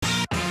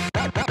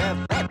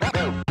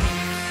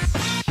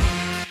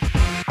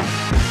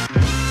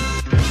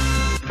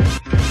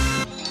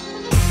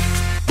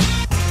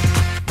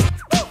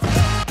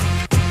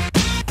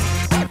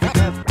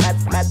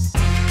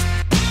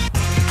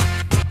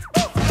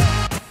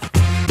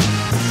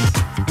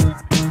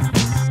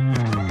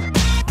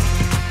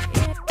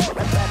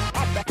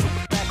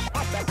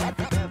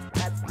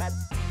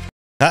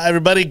Hi,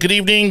 everybody. Good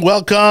evening.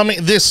 Welcome.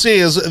 This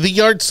is The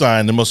Yard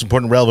Sign, the most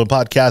important relevant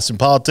podcast in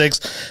politics.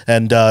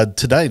 And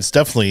tonight's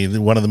definitely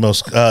one of the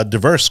most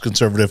diverse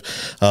conservative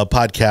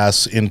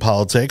podcasts in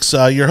politics.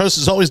 Your host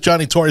is always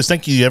Johnny Torres.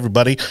 Thank you,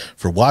 everybody,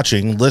 for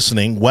watching,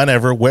 listening,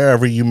 whenever,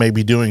 wherever you may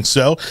be doing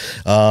so.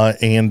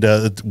 And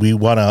we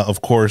want to, of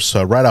course,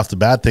 right off the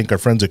bat, thank our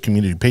friends at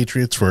Community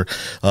Patriots for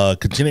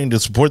continuing to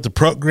support the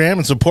program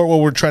and support what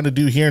we're trying to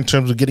do here in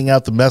terms of getting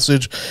out the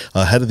message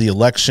ahead of the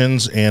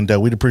elections. And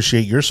we'd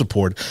appreciate your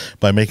support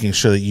by making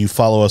sure that you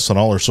follow us on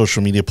all our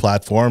social media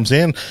platforms.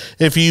 And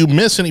if you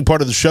miss any part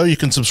of the show, you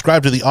can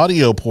subscribe to the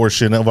audio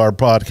portion of our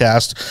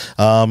podcast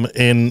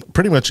in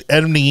pretty much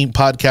any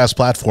podcast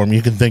platform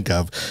you can think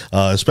of,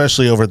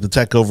 especially over at the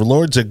tech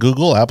overlords at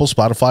Google, Apple,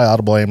 Spotify,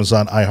 Audible,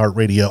 Amazon,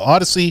 iHeartRadio,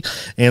 Odyssey,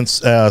 and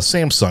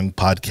Samsung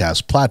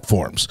podcast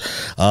platforms.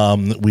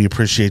 We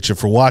appreciate you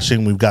for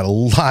watching. We've got a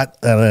lot,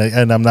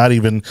 and I'm not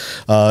even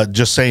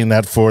just saying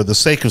that for the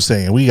sake of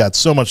saying it. We got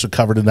so much to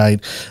cover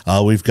tonight.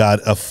 We've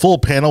got a full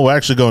panel. We're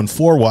actually going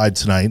 4 wide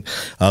tonight,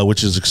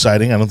 which is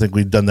exciting. I don't think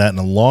we've done that in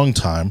a long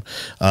time.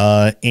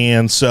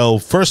 And so,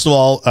 first of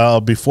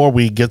all, before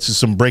we get to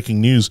some breaking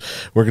news,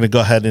 we're going to go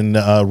ahead and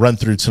run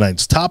through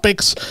tonight's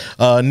topics.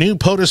 New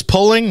POTUS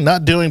polling,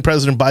 not doing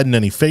President Biden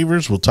any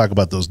favors. We'll talk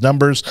about those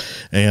numbers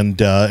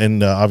and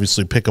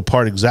obviously pick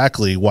apart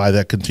exactly why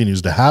that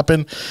continues to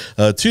happen.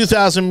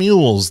 2,000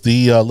 Mules,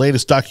 the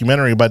latest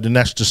documentary by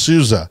Dinesh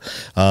D'Souza,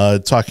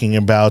 talking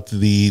about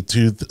the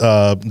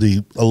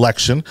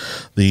election,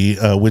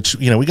 which,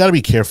 you know, we got to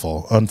be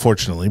careful,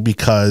 unfortunately,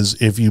 because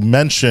if you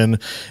mention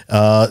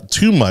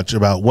too much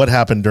about what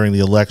happened during the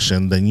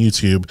election, then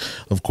YouTube,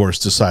 of course,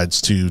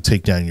 decides to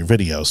take down your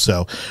video.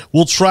 So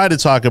we'll try to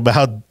talk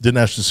about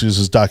Dinesh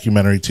D'Souza's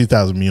documentary,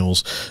 2,000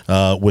 Mules,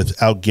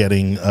 without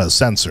getting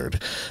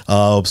censored.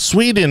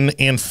 Sweden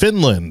and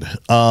Finland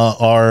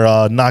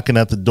are knocking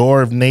at the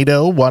door of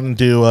NATO, wanting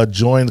to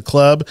join the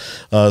club,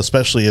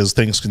 especially as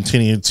things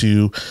continue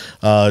to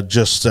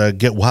just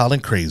get wild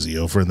and crazy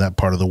over in that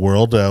part of the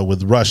world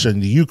with Russia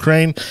and the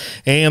Ukraine,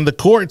 and the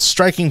courts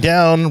striking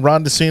down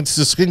Ron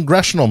DeSantis'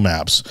 congressional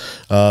maps.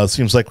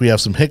 Seems like we have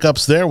some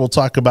hiccups there. We'll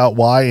talk about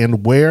why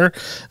and where,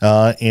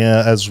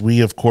 as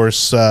we, of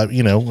course,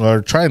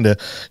 are trying to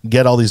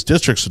get all these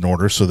districts in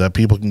order so that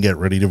people can get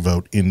ready to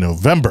vote in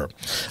November.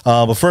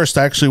 But first,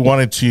 I actually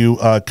wanted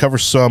to cover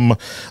some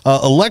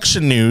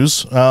election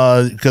news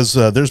because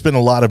there's been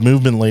a lot of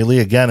movement lately,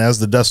 again, as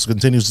the dust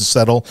continues to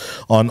settle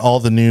on all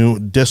the new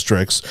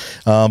districts.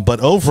 But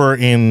over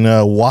in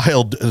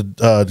wild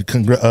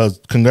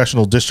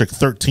Congressional District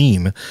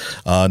 13,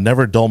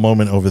 never a dull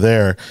moment over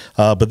there.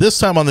 But this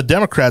time on the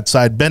Democrat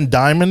side, Ben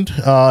Diamond,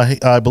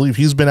 I believe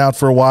he's been out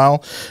for a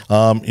while,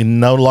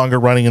 no longer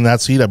running in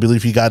that seat. I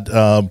believe he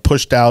got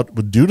pushed out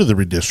due to the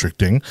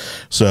redistricting.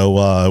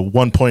 So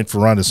 1 point for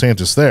Ron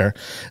DeSantis there.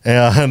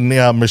 And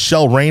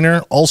Michelle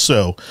Rayner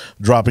also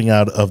dropping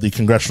out of the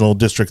Congressional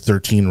District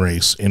 13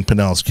 race in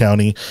Pinellas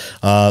County,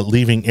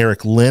 leaving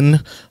Eric Lynn.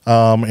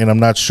 And I'm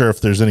not sure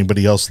if there's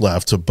anybody else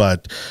left,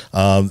 but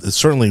it's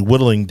certainly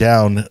whittling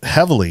down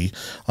heavily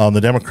on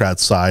the Democrat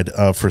side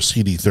for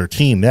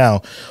CD13.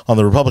 Now, on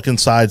the Republican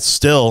side,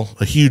 still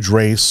a huge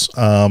race.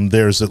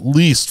 There's at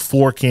least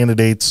 4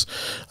 candidates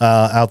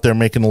out there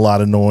making a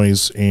lot of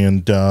noise,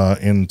 and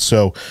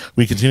so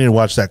we continue to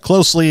watch that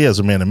closely, as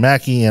Amanda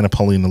Mackey, Anna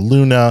Paulina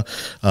Luna.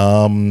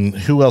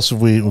 Who else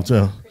have we...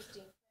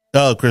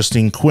 Oh,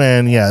 Christine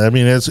Quinn. Yeah, I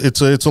mean, it's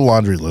a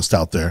laundry list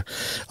out there.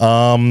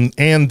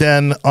 And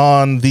then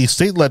on the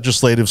state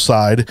legislative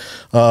side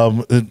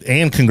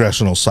and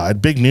congressional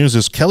side, big news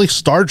is Kelly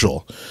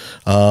Stargell,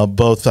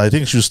 both, I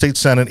think she was state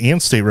senate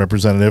and state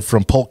representative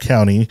from Polk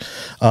County,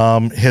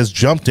 has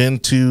jumped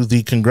into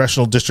the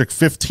Congressional District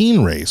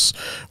 15 race,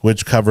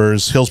 which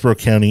covers Hillsborough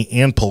County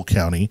and Polk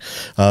County.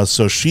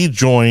 So she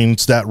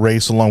joins that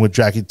race along with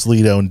Jackie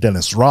Toledo and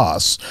Dennis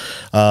Ross,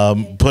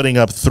 putting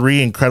up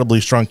 3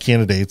 incredibly strong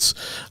candidates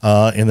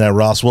in that,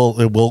 Ross.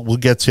 We'll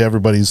get to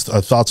everybody's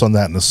thoughts on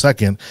that in a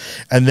second.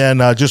 And then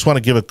just want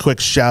to give a quick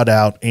shout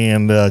out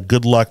and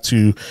good luck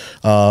to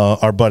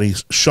our buddy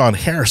Sean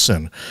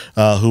Harrison,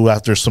 who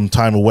after some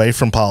time away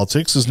from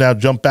politics has now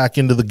jumped back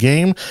into the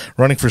game,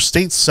 running for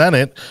state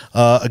senate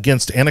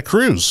against Anna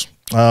Cruz.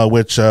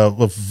 Which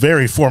a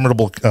very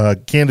formidable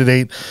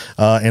candidate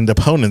and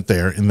opponent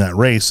there in that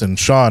race. And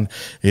Sean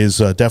is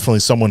definitely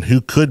someone who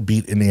could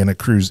beat Anna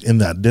Cruz in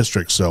that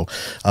district. So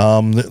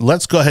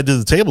let's go ahead to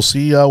the table,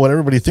 see what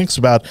everybody thinks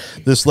about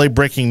this late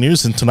breaking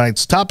news and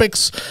tonight's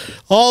topics.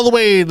 All the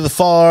way to the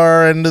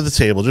far end of the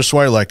table, just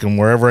where I like him,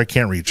 wherever I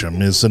can't reach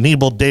him, is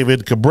Anibal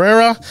David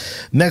Cabrera.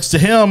 Next to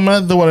him,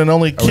 the one and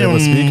only Kim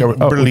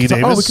Burley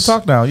Davis. Oh, we can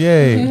talk now.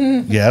 Yay.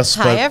 Yes.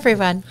 Hi,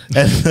 everyone.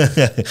 And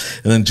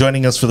then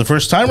joining us for the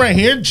first time right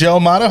here, Joe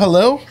Amato.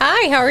 Hello.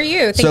 Hi, how are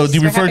you? So do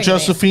you prefer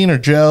Josephine or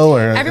Joe? Or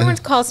everyone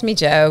calls me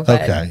Joe.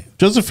 But okay.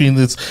 Josephine,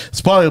 it's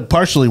probably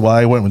partially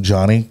why I went with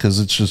Johnny, because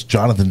it's just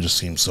Jonathan just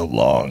seems so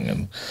long.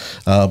 And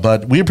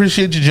but we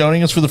appreciate you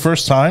joining us for the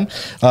first time.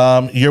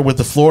 You're with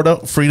the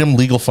Florida Freedom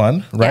Legal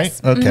Fund, right?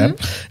 Yes. Okay.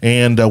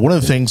 And one of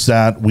the things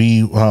that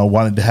we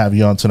wanted to have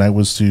you on tonight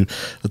was to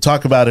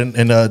talk about,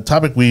 and a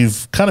topic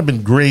we've kind of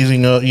been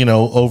grazing,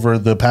 over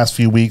the past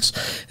few weeks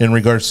in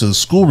regards to the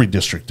school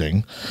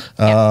redistricting.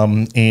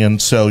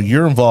 And so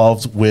you're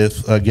involved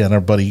with, again,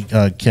 our buddy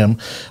Kim,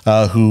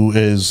 who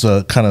is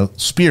kind of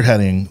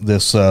spearheading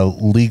this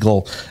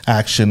legal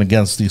action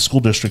against the school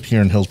district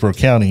here in Hillsborough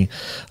County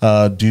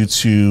due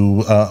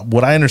to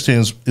what I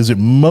understand is it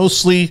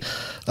mostly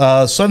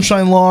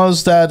sunshine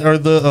laws that are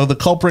the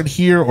culprit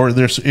here, or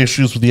there's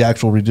issues with the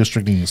actual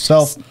redistricting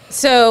itself?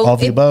 So all of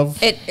the above?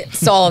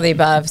 It's all of the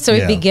above. So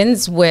it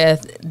begins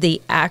with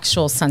the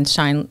actual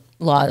sunshine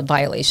law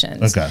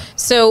violations. Okay.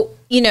 So,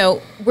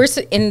 we're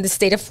in the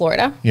state of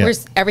Florida. Yeah.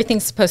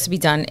 Everything's supposed to be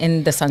done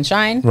in the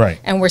sunshine. Right.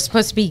 And we're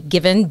supposed to be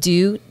given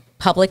due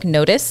public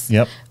notice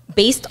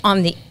based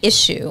on the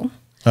issue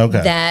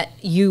that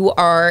you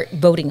are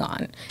voting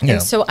on. Yeah.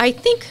 And so I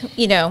think,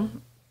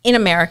 in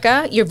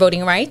America, your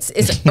voting rights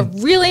is a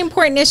really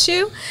important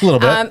issue, a little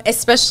bit.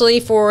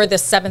 Especially for the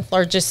 7th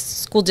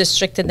largest school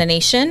district in the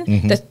nation,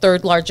 the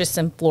 3rd largest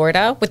in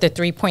Florida, with a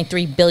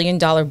 $3.3 billion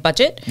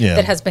budget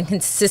that has been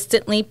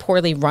consistently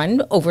poorly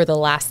run over the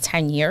last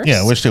 10 years.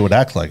 Yeah, I wish they would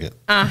act like it.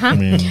 I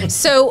mean,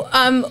 so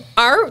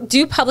our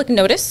due public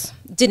notice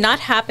did not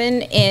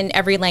happen in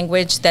every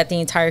language that the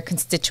entire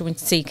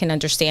constituency can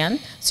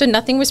understand. So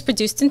nothing was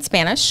produced in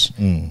Spanish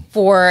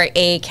for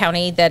a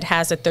county that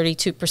has a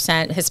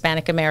 32%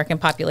 Hispanic American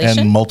population.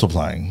 And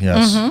multiplying,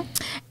 yes.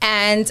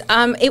 And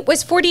it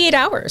was 48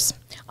 hours.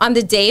 On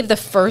the day of the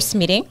first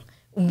meeting,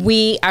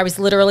 I was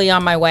literally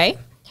on my way,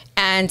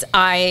 and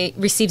I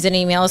received an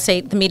email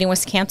saying the meeting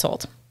was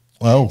canceled.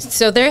 Oh.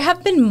 So there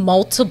have been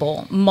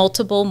multiple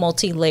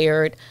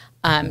multi-layered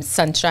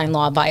sunshine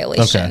law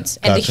violations.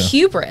 Okay, and the gotcha.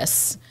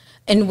 hubris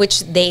in which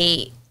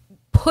they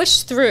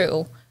push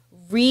through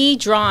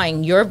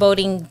redrawing your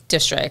voting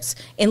districts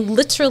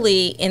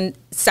in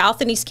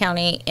South and East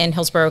County and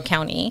Hillsborough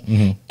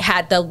County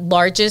had the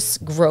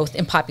largest growth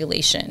in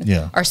population.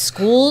 Yeah. Our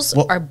schools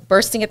are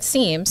bursting at the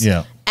seams,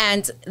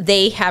 and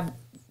they have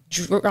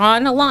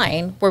drawn a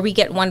line where we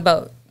get one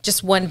vote.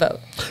 Just one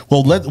vote.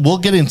 Well, we'll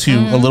get into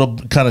a little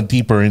kind of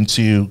deeper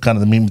into kind of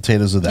the meat and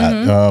potatoes of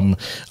that.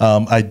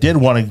 I did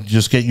want to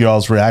just get you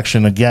all's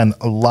reaction. Again,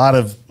 a lot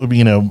of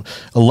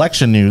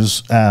election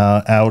news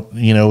out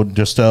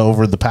just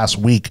over the past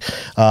week.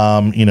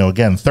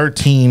 Again,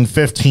 13,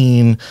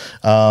 15.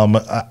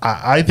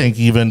 I think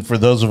even for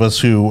those of us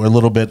who are a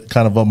little bit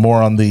kind of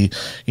more on the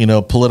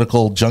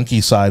political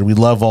junkie side, we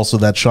love also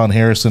that Sean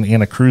Harrison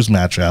Anna Cruz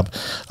matchup.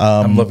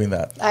 I'm loving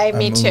that.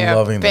 Me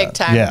too. Big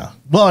time. Yeah.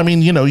 Well, I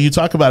mean, you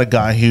talk about a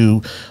guy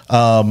who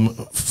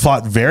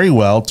fought very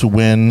well to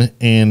win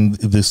in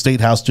the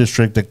State House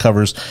district that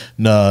covers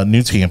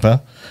New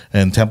Tampa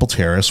and Temple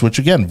Terrace, which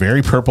again,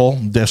 very purple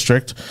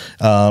district,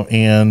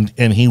 and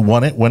he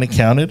won it when it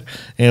counted.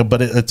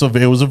 But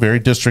it was a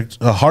very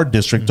hard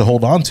district to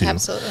hold on to.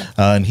 Absolutely.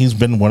 And he's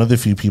been one of the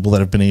few people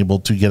that have been able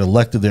to get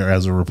elected there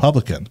as a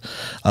Republican.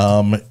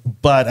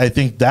 But I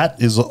think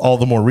that is all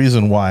the more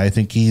reason why I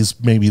think he's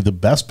maybe the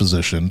best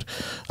positioned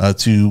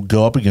to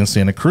go up against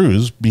Santa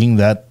Cruz, being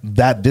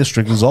that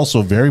district is also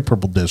a very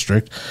purple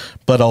district,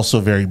 but also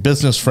very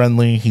business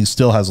friendly. He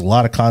still has a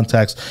lot of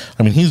contacts.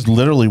 I mean, he's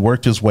literally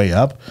worked his way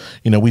up.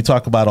 We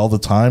talk about all the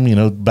time,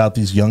 about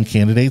these young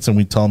candidates, and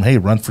we tell them, hey,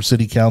 run for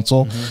city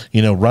council,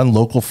 run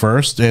local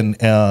first, and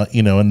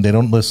and they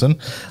don't listen.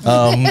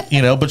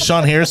 But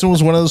Sean Harrison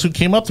was one of those who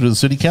came up through the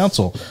city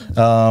council,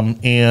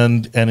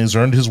 and has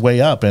earned his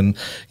way up. And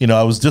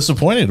I was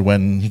disappointed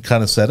when he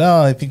kind of said,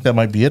 oh, I think that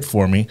might be it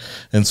for me.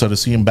 And so to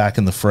see him back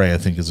in the fray, I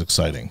think is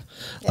exciting.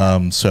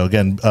 Yeah. So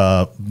again,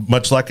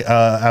 much luck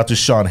out to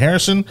Sean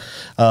Harrison.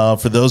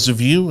 For those of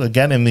you,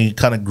 again, in the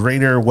kind of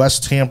greater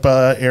West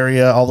Tampa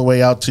area, all the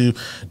way out to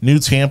New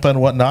Tampa and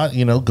whatnot,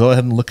 go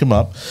ahead and look him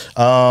up.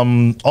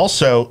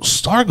 Also,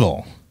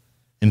 Stargell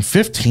in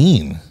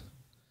 15.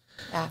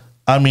 Yeah.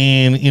 I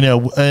mean,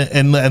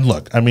 and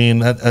look, I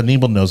mean,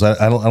 Anibal knows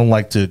I don't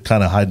like to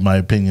kind of hide my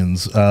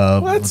opinions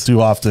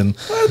too often.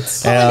 Pulling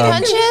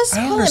punches.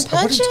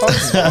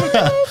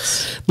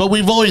 But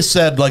we've always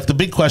said, like, the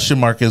big question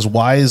mark is,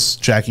 why is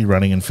Jackie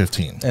running in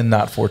 15 and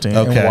not 14?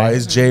 Okay. And why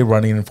is Jay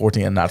running in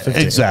 14 and not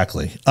 15?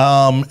 Exactly.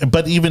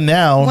 But even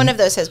now, One of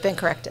those has been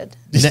corrected.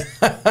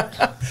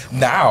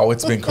 Now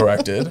it's been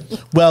corrected.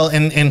 Well,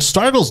 and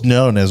Stargell's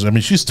known as, I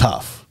mean, she's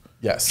tough.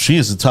 Yes, she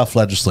is a tough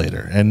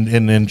legislator,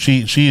 and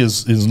she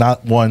is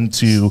not one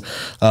to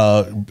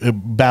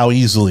bow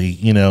easily,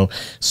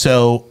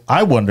 So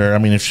I wonder, I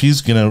mean, if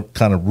she's going to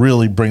kind of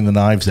really bring the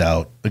knives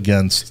out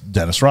against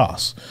Dennis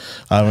Ross.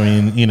 I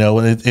mean,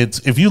 it's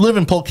if you live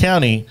in Polk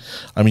County,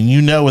 I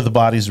mean, where the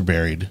bodies are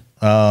buried.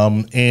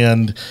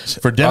 And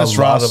for Dennis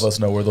Ross, a lot of us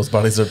know where those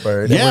bodies are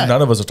buried. Yeah,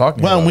 none of us are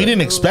talking. Well, about we it.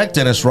 didn't expect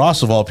Dennis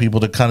Ross of all people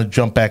to kind of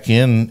jump back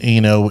in,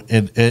 and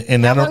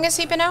How long has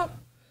he been out?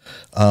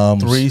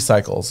 3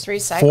 cycles. 3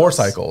 cycles. 4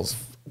 cycles.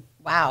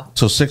 Wow.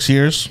 So 6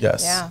 years?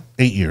 Yes. Yeah.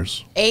 8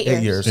 years.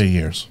 8 years. 8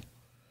 years.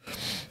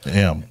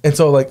 Damn. And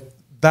so, like,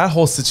 that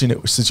whole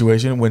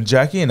situation, when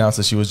Jackie announced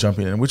that she was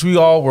jumping in, which we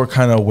all were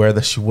kind of aware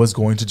that she was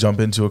going to jump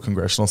into a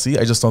congressional seat.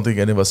 I just don't think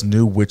any of us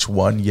knew which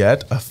one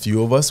yet. A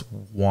few of us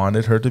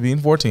wanted her to be in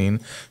 14.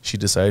 She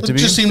decided to be.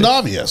 It just seemed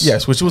obvious.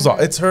 Yes, which was all.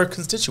 It's her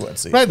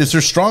constituency. Right. It's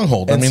her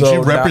stronghold. And I mean, so she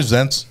now-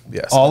 represents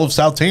Yes. all of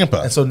South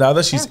Tampa. And so now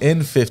that she's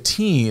in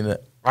 15,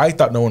 I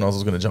thought no one else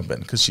was going to jump in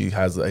because she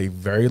has a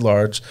very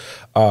large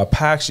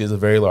pack. She has a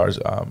very large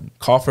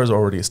coffers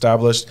already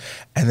established.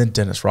 And then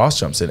Dennis Ross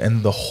jumps in,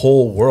 and the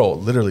whole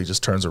world literally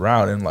just turns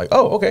around and like,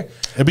 oh, okay.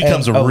 It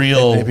becomes a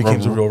real- It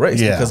becomes a real race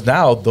yeah. because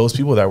now those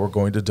people that were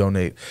going to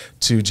donate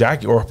to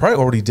Jackie, or probably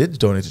already did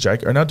donate to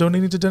Jackie, are now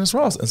donating to Dennis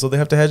Ross, and so they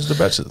have to hedge the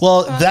bets.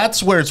 Well,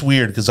 that's where it's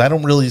weird because I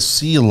don't really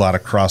see a lot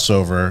of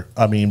crossover.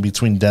 I mean,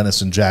 between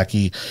Dennis and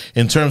Jackie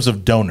in terms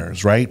of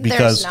donors, right?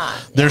 Because not,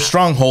 their yeah.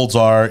 strongholds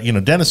are,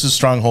 Dennis's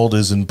stronghold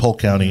is in Polk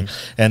County,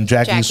 and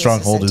Jackie's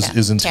stronghold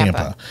is in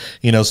Tampa.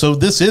 So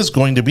this is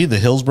going to be the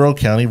Hillsborough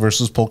County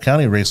versus Polk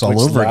County race all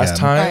over last again.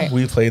 time Right.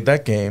 we played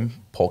that game,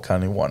 Polk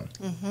County won.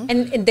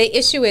 And the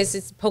issue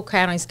is Polk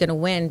County is going to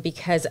win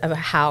because of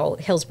how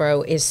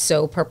Hillsborough is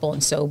so purple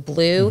and so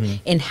blue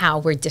in how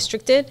we're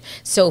districted.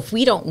 So if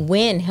we don't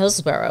win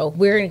Hillsborough,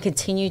 we're going to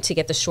continue to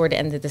get the short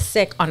end of the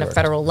stick on a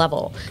federal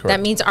level. That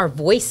means our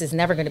voice is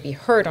never going to be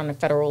heard on a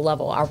federal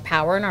level. Our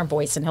power and our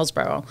voice in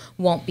Hillsborough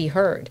won't be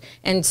heard.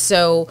 And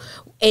so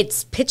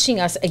it's pitching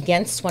us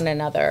against one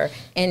another,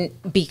 and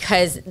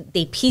because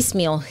they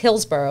piecemeal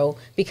Hillsborough,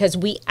 because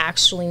we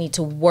actually need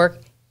to work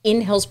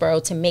in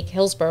Hillsborough to make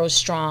Hillsborough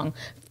strong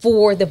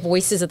for the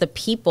voices of the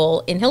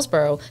people in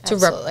Hillsborough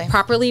to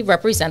properly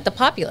represent the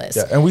populace.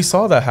 Yeah, and we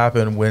saw that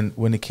happen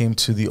when it came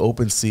to the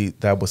open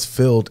seat that was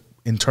filled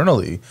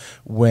internally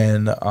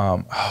when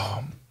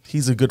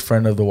he's a good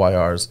friend of the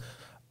YR's.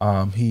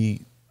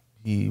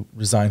 He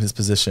resigned his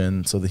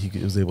position so that he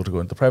was able to go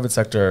into the private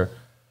sector.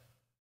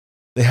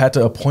 They had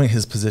to appoint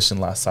his position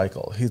last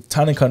cycle. He's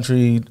Town and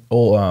Country,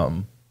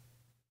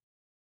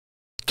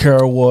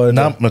 Carrollwood.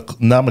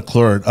 Not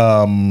McClure.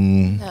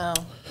 No.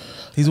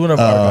 He's one of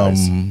our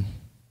guys.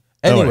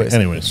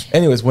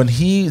 Anyways, when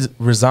he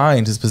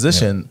resigned his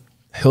position,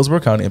 Hillsborough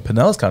County and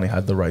Pinellas County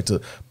had the right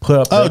to put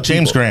up. Oh,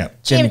 James Grant.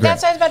 Jamie,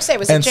 that's what I was about to say.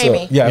 Was it And so-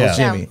 Jamie? yeah, it Yeah. was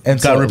Jamie.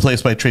 And Got so,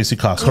 replaced by Tracy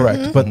Costa.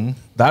 correct. But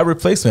that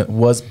replacement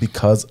was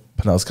because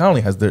Pinellas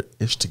County has their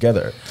ish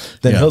together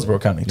than Yeah. Hillsborough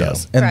County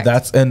does. And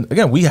Correct. and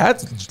again, we had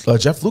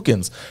Jeff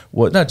Lukens.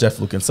 Not Jeff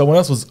Lukens. Someone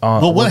else was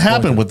on. Well, what was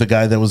happened going with the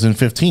guy that was in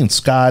 15,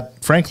 Scott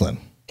Franklin?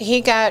 He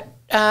got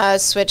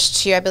switched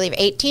to, I believe,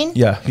 18.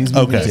 Yeah, he's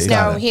moving Okay. to He's 18.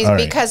 now, it. he's All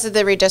right. because of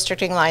the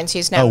redistricting lines,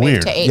 he's now Oh, moved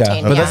weird. to 18.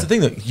 Yeah, but that's the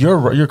thing that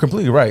you're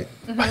completely right.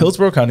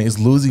 Hillsborough County is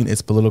losing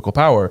its political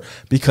power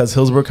because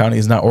Hillsborough County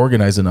is not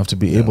organized enough to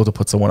be able to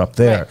put someone up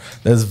there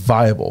that is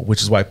viable,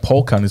 which is why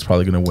Polk County is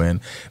probably going to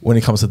win when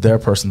it comes to their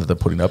person that they're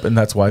putting up, and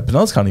that's why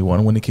Pinellas County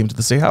won when it came to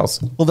the state house.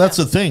 Well, that's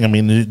the thing. I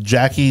mean,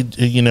 Jackie,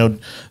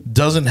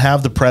 doesn't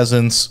have the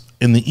presence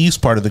in the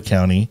east part of the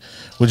county,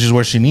 which is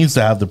where she needs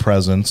to have the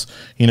presence,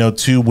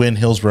 to win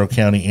Hillsborough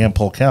County and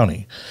Polk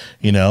County,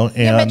 and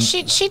Yeah, but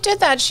she did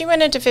that. She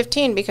went into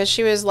 15 because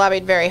she was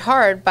lobbied very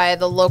hard by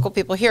the local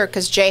people here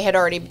because Jay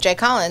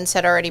Collins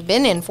had already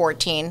been in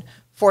 14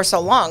 for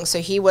so long. So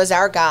he was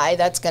our guy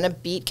that's going to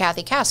beat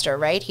Kathy Castor,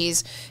 right?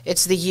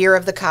 It's the year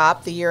of the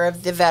cop, the year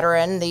of the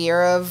veteran, the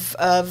year of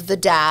the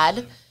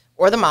dad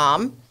or the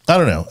mom. I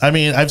don't know. I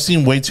mean, I've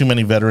seen way too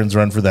many veterans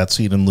run for that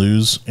seat and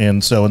lose,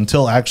 and so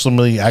until He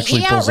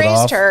actually pulls it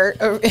off. outraised her.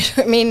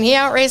 I mean, he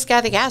outraised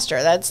Kathy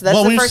Castor. That's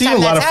Well, the we've first seen time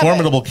a lot that's of happened.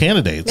 formidable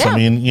candidates. Yeah. I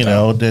mean,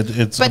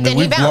 it's. But then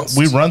he bounced.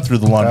 We run through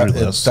the laundry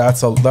list.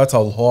 That's a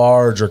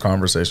larger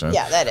conversation.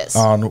 Yeah, that is.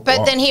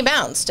 But then he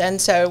bounced, and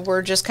so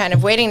we're just kind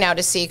of waiting now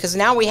to see because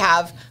now we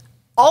have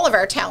all of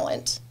our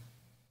talent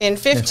in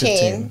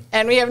 15,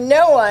 and we have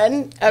no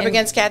one up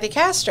against Kathy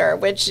Castor,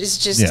 which is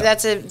just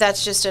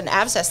that's just an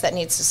abscess that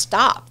needs to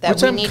stop.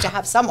 That we need to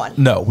have someone.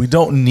 No, we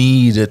don't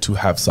need to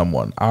have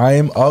someone.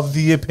 I'm of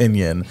the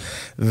opinion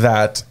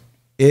that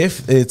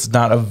if it's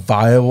not a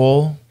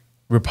viable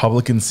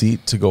Republican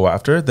seat to go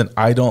after, then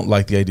I don't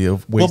like the idea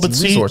of wasting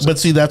resources. But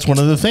see, that's one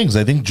of the things.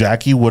 I think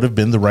Jackie would have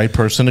been the right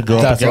person to go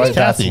up against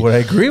Kathy. That's what I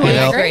agree with.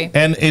 I agree.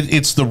 And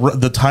it's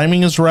the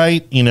timing is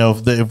right.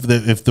 If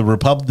the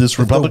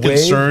Republican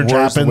surge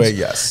happens,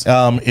 yes,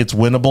 it's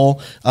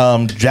winnable.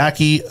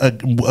 Jackie,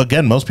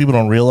 again, most people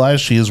don't realize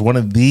she is one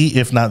of the,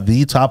 if not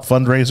the top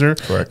fundraiser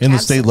in the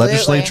state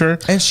legislature,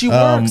 and she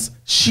works.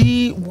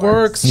 She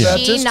works. Yeah.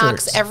 She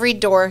knocks every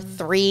door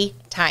 3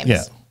 times.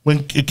 Yeah.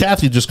 When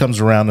Kathy just comes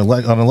around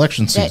on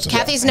election season.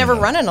 Kathy's never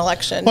run an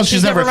election. Well,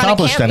 she's never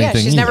accomplished anything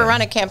Yeah, she's never either. run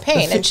a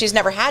campaign, and she's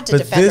never had to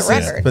defend a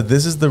record. But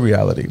this is the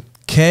reality.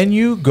 Can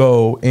you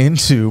go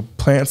into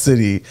Plant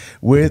City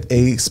with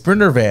a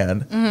Sprinter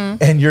van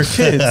and your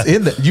kids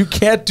in there? You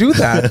can't do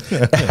that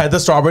at the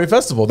Strawberry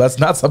Festival. That's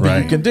not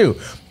something you can do.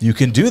 You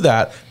can do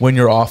that when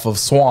you're off of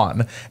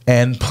Swan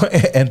and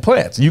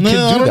Plant. You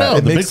can do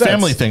that. The big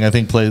family thing, I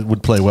think,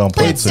 would play well in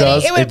Plant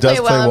City. It would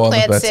play well in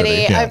Plant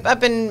City. Yeah. I've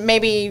been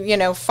maybe,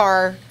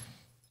 far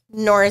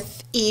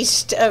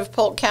northeast of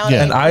Polk County.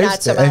 Yeah.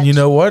 Not so much. And you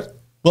know what?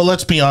 Well,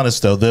 let's be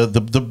honest though.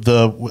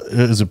 The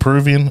is it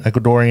Peruvian,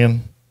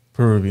 Ecuadorian?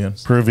 Peruvian.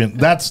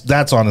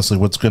 That's honestly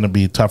what's going to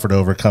be tougher to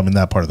overcome in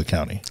that part of the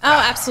county. Oh,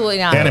 absolutely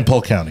not. And in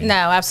Polk County. No,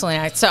 absolutely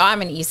not. So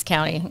I'm an East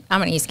County.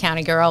 I'm an East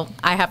County girl.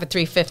 I have a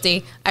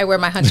 350. I wear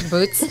my hunting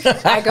boots.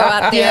 I go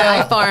out there.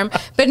 I farm.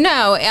 But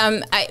no,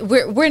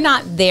 we're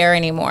not there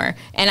anymore.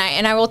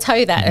 And I will tell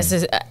you that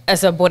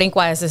as a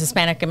Boricua, as a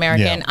Hispanic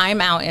American,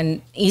 I'm out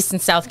in East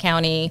and South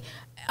County.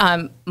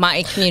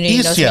 My community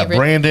East, knows me.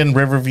 Brandon,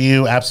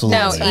 Riverview,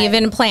 absolutely. No,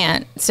 even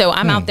Plant. So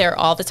I'm out there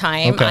all the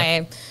time.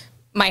 Okay.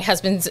 My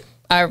husband's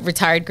a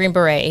retired Green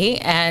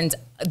Beret, and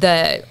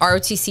the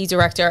ROTC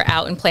director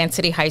out in Plant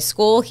City High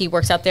School. He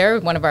works out there,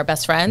 one of our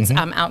best friends.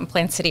 I'm out in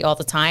Plant City all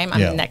the time.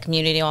 I'm in that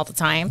community all the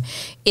time.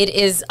 It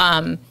is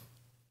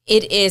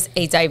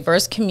a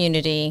diverse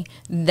community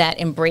that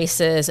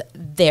embraces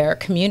their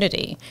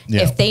community.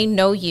 Yeah. If they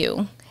know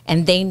you,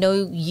 and they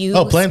know you.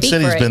 Oh, Plant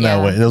City's been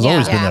that way. It has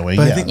always been that way.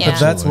 But I think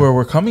that's where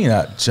we're coming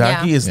at.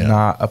 Jackie is Yeah.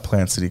 not a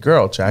Plant City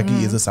girl.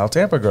 Jackie is a South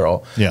Tampa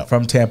girl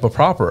from Tampa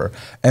proper.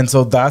 And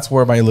so that's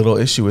where my little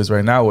issue is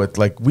right now with,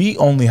 like, we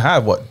only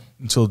have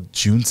until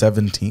June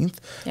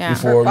 17th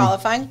for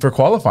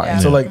qualifying. Yeah.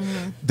 So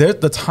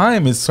the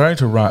time is starting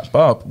to ramp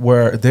up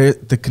where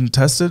the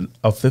contestant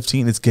of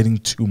 15 is getting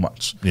too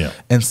much. Yeah.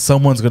 And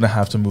someone's going to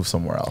have to move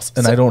somewhere else.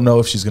 And I don't know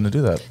if she's going to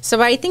do that.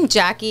 So I think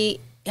Jackie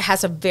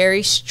has a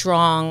very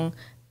strong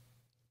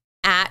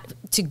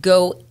to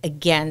go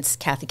against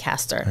Kathy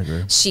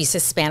Castor. She's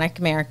Hispanic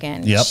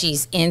American. Yep.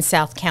 She's in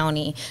South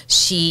County.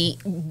 She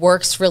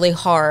works really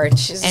hard.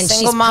 She's and a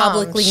single she's mom.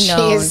 publicly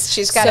known.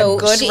 She's got a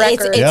good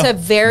record. It's a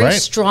very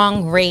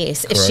strong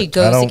race if she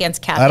goes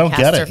against Kathy Castor. I don't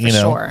get it, for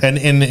sure.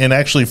 And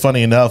actually,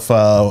 funny enough,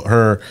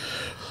 her.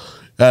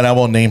 And I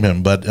won't name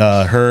him, but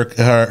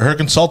her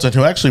consultant,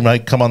 who actually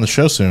might come on the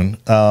show soon,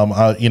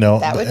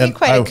 that would be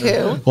quite a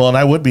coup. Well, and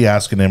I would be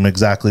asking him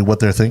exactly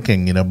what they're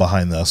thinking,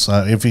 behind this.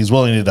 If he's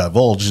willing to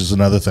divulge is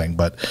another thing,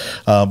 but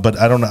I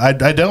don't know.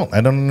 I don't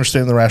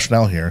understand the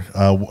rationale here.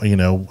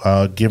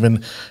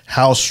 Given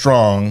how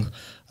strong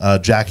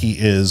Jackie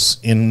is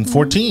in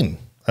 14.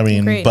 I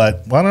mean, Agreed.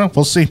 But I don't know.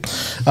 We'll see.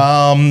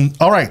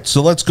 All right.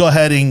 So let's go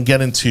ahead and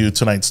get into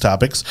tonight's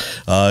topics.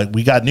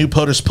 We got new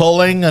POTUS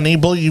polling.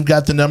 Anibal, you've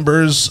got the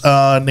numbers,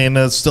 and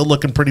it's still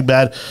looking pretty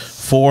bad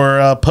for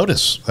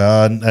POTUS.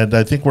 And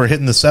I think we're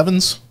hitting the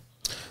 7s.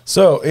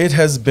 So it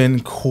has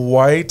been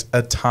quite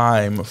a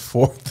time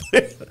for.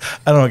 I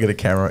don't want to get a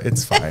camera.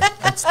 It's fine.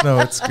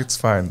 It's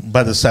fine.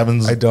 By the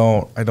 7s, I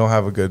don't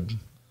have a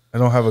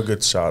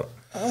good shot.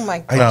 Oh my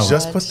God. I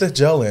just put the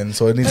gel in,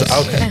 so it needs.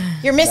 Okay.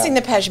 You're missing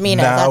the pashmina.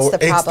 Now, That's the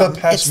problem.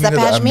 It's the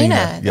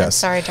pashmina. Yes.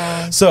 Sorry,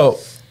 darling. So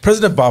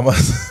President Obama.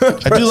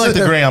 I do like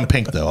the gray on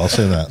pink, though. I'll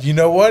say that. You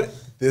know what?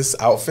 This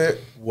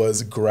outfit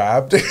was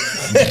grabbed and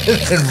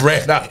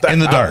ran out in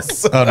the dark.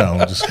 Oh no!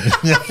 I'm just kidding.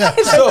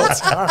 So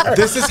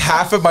this is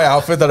half of my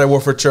outfit that I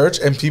wore for church,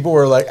 and people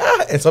were like,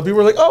 and some people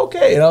were like, oh,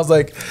 okay, and I was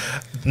like,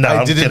 no,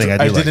 I'm kidding.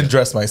 I didn't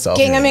dress myself.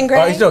 Gingham in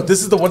gray. No,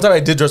 this is the one time I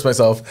did dress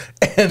myself,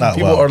 and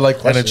people are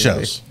like, and it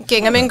shows.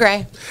 Gingham in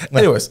gray.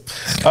 Anyways,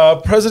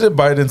 President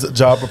Biden's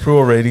job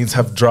approval ratings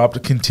have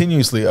dropped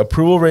continuously.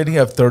 Approval rating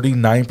of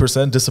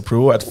 39%,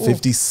 disapproval at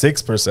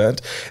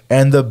 56%,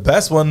 and the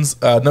best ones,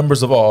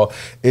 numbers of all,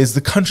 is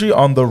the country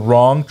on the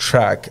wrong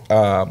track.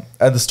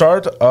 At the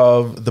start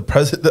of the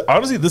president,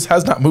 honestly, this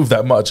has not moved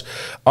that much.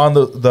 On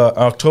the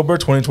October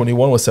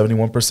 2021 was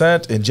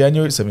 71%. In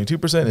January,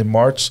 72%. In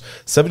March,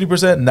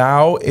 70%.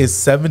 Now is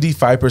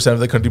 75% of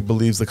the country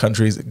believes the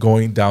country is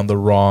going down the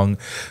wrong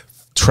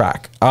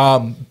track.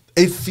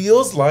 It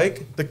feels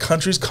like the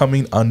country's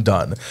coming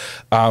undone.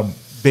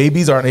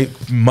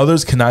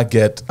 Mothers cannot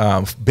get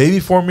baby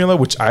formula,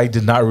 which I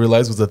did not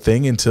realize was a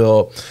thing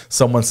until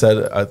someone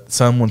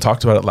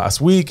talked about it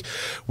last week.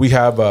 We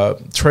have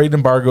trade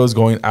embargoes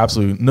going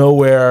absolutely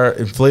nowhere.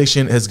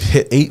 Inflation has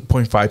hit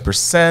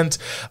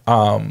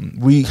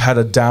 8.5%. We had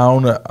a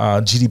down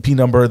GDP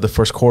number the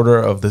first quarter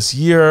of this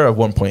year of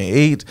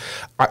 1.8.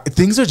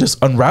 Things are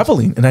just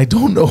unraveling, and I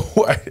don't know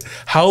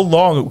how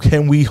long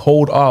can we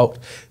hold out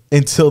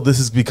until this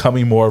is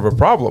becoming more of a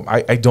problem.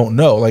 I don't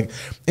know. Like,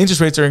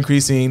 interest rates are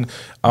increasing.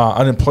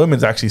 Unemployment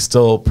is actually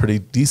still pretty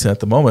decent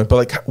at the moment. But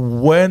like,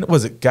 when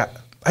was it?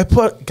 I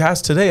put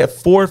gas today at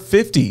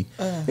 $4.50.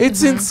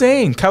 It's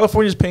insane.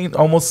 California's paying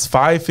almost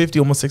 $5.50,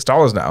 almost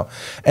 $6 now,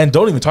 and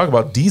don't even talk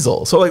about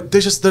diesel. So like,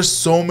 there's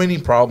so many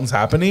problems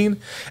happening,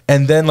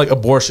 and then like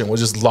abortion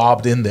was just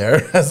lobbed in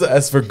there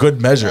as for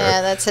good measure.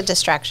 Yeah, that's a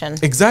distraction.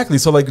 Exactly.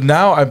 So like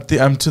now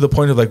I'm to the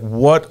point of like,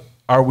 what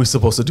are we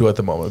supposed to do at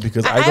the moment?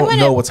 Because I don't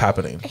know what's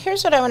happening.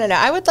 Here's what I want to know.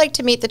 I would like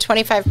to meet the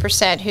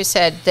 25% who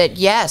said that,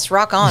 yes,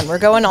 rock on. We're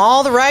going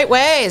all the right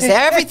ways.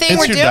 Everything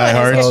we're doing.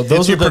 Diehards.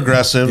 Those are your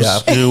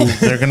progressives who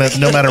they're going to,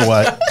 no matter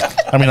what.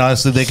 I mean,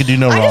 honestly, they could do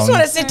no wrong. I just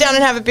want to sit down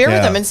and have a beer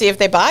with them and see if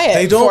they buy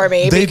it for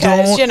me. They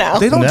don't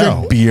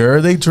drink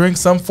beer. They drink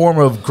some form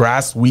of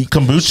grass wheat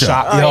kombucha.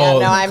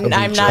 I'm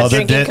not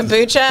drinking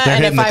kombucha.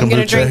 And if I'm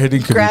going to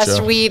drink grass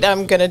wheat,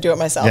 I'm going to do it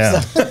myself. Yeah.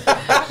 So.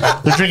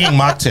 They're drinking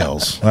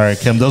mocktails. All right,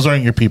 Kim, those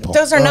aren't your people.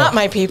 Those are not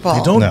my people.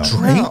 They don't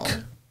drink?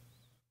 No.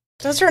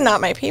 Those are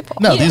not my people.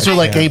 No, these are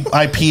like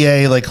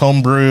IPA, like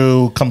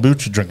homebrew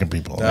kombucha drinking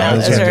people. No,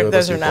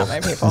 those are not my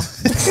people.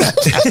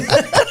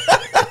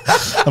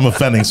 I'm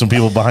offending some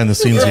people behind the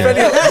scenes here.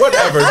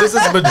 Whatever. This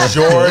is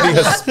majority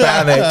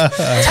Hispanic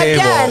table.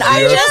 Again,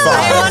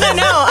 I want to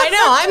know. I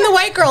know. I'm the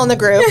white girl in the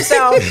group, so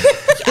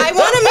I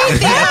want to meet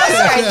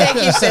these.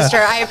 Thank you, sister.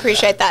 I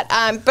appreciate that.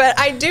 But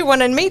I do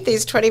want to meet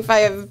these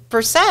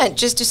 25%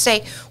 just to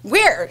say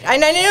where.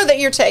 And I know that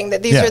you're saying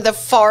that these are the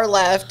far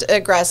left,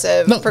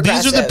 aggressive,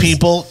 progressives. These are the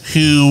people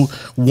who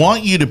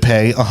want you to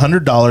pay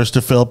 $100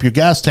 to fill up your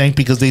gas tank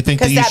because they think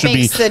that you should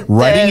be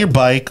riding your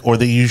bike or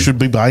that you should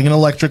be buying an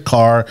electric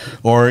car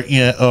or are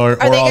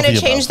they going to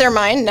change their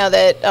mind now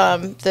that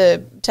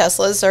the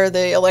Teslas are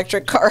the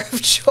electric car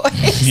of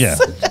choice? Yeah.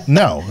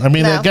 No. I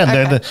mean,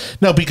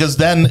 no, because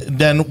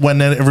then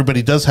when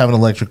everybody does have an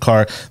electric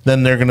car,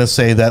 then they're going to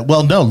say that,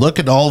 well, no, look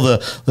at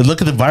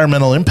the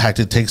environmental impact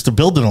it takes to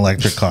build an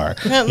electric car.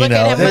 Look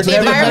at the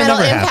environmental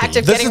impact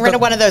of getting rid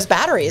of one of those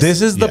batteries.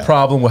 This is the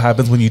problem. What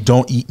happens when you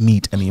don't eat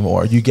meat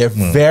anymore? You get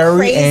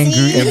very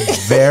angry and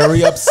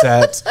very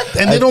upset.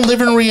 And they don't live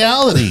in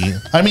reality.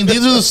 I mean,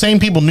 these are the same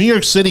people. New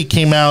York City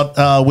came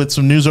out with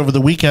some news over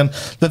the weekend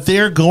that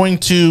they're going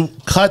to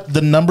cut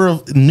the number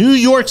of New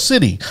York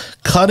City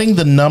cutting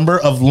the number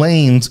of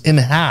lanes in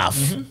half.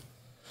 Mm-hmm.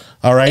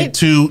 All right,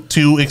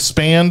 to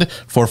expand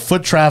for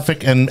foot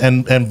traffic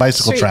and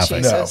bicycle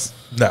traffic.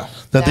 No.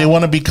 They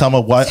want to become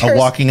a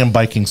walking and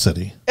biking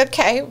city.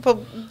 Okay,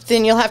 well,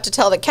 then you'll have to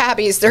tell the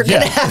cabbies they're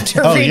going to have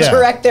to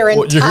redirect their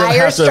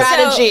entire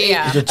strategy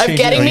of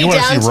getting me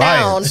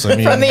downtown from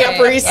the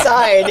Upper East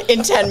Side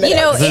in 10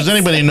 minutes. If there's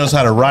anybody who knows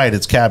how to ride,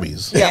 it's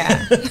cabbies.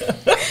 Yeah.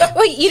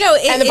 Well,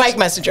 and the bike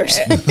messengers.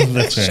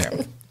 That's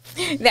right.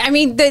 I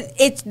mean,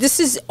 this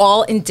is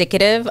all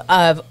indicative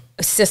of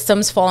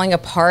systems falling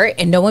apart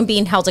and no one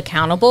being held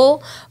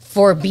accountable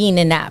for being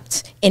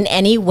inept in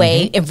any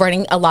way in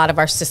running a lot of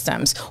our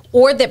systems,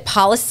 or that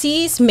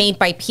policies made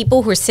by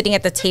people who are sitting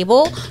at the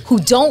table who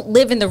don't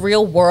live in the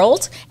real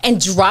world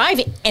and drive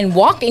and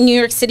walk in New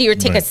York City or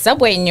take a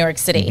subway in New York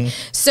City.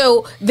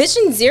 So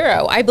Vision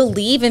Zero, I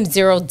believe in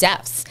zero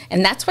deaths.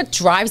 And that's what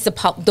drives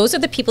those are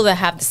the people that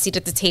have the seat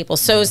at the table.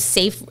 So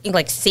safe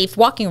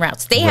walking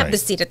routes, they have the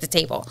seat at the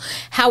table.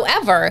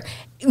 However,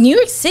 New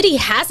York City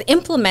has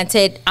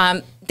implemented,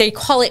 they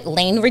call it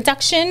lane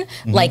reduction,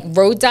 like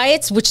road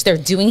diets, which they're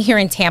doing here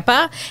in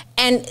Tampa.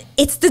 And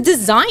it's the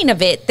design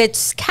of it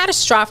that's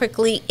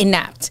catastrophically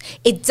inept.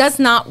 It does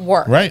not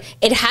work. Right.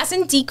 It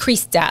hasn't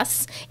decreased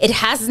deaths. It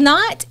has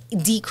not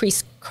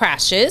decreased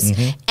crashes.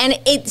 And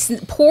it's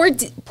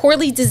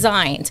poorly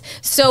designed.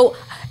 So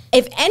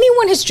if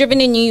anyone has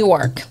driven in New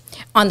York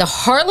on the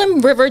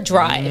Harlem River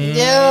Drive,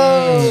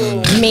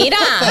 mira,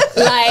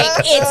 like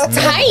it's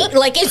tight,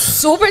 like it's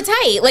super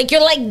tight. Like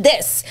you're like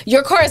this.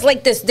 Your car is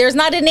like this. There's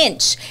not an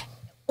inch.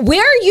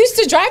 We're used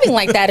to driving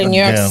like that in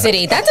New York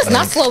City. That does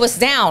not slow us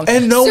down.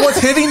 And no one's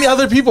hitting the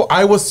other people.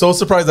 I was so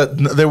surprised that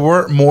there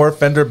weren't more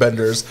fender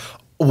benders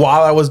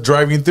while I was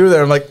driving through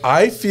there. I'm like,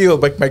 I feel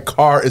like my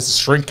car is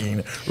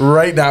shrinking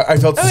right now. I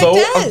felt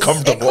so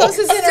uncomfortable. It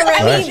closes in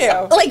around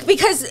you. Like,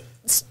 because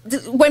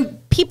when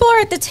people are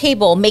at the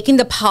table making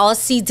the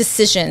policy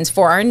decisions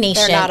for our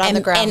nation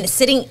and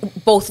sitting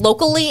both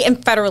locally and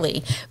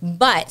federally,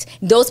 but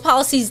those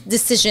policy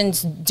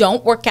decisions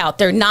don't work out,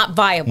 they're not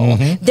viable.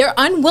 They're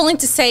unwilling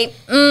to say,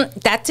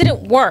 that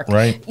didn't work.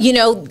 Right.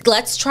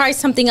 Let's try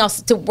something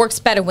else that works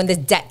better. When the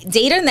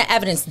data and the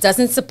evidence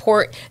doesn't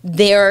support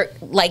their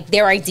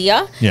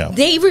idea,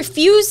 they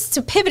refuse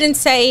to pivot and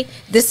say,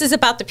 this is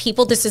about the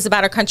people, this is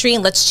about our country,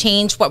 and let's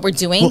change what we're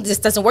doing. This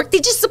doesn't work. They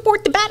just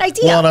support the bad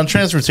idea. Well, and on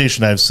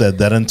transportation, I've said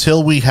that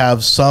until we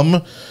have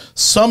some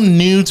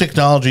new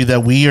technology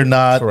that we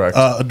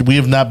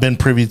have not been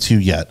privy to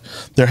yet,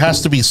 there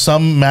has to be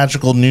some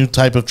magical new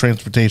type of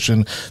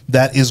transportation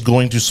that is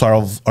going to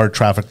solve our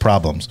traffic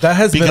problems. That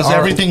has because been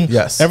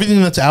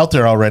everything that's out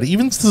there already,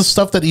 even the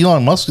stuff that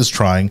Elon Musk is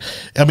trying.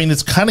 I mean,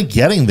 it's kind of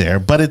getting there,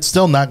 but it's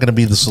still not going to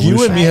be the solution.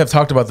 You and me have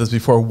talked about this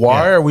before.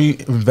 Why are we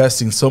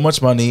investing so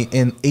much money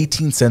in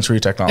 18th century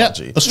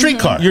technology? A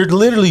streetcar. You're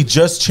literally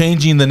just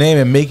changing the name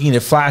and making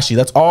it flashy.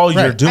 That's all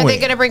you're doing. Are they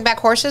going to bring back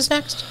horses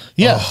next?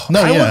 Yeah.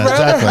 I would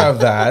rather have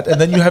that. And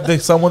then you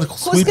have someone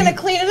who's going to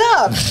clean it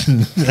job.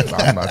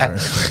 I'm not trying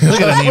to.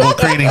 Look at Aníbal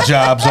creating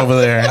jobs over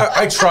there.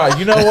 I try.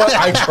 You know what?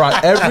 I try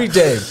every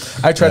day.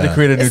 I try to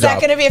create a new Is that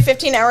job. going to be a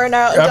 15-hour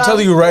job? I'm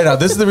telling you right now,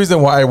 this is the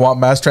reason why I want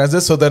mass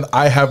transit, so then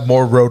I have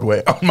more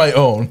roadway on my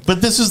own.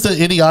 But this is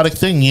the idiotic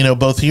thing, you know,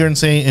 both here in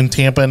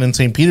Tampa and in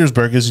St.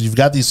 Petersburg, is you've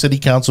got these city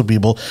council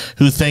people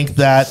who think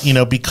that, you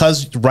know,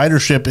 because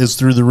ridership is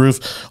through the roof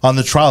on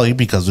the trolley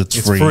because it's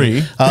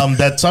free.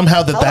 That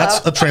somehow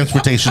that's a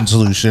transportation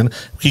solution,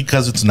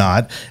 because it's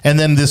not. And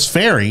then this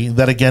ferry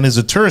that again is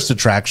a tourist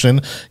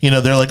attraction, you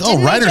know, they're like,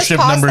 Didn't they just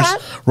pause that?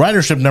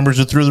 ridership numbers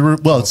are through the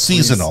roof. Well, it's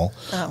seasonal,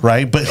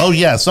 right? But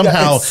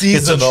somehow it's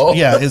seasonal.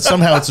 It's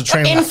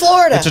a In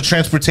Florida. it's a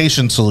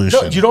transportation solution.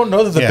 No, you don't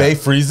know that the bay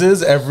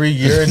freezes every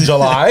year in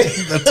July?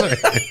 That's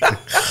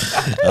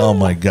right. Oh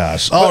my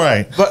gosh. All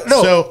right. But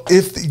no, So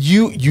if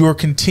you are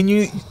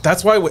continuing,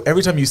 that's why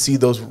every time you see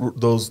those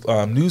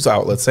news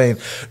outlets saying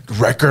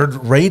record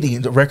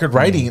writing,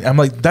 I'm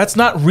like, that's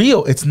not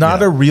real. It's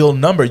not a real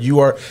number. You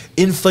are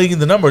inflating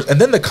the numbers. And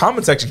then the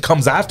comment section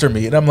comes after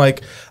me, and I'm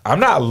like, I'm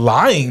not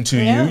lying to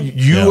you.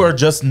 You are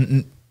just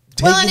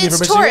Well, and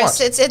it's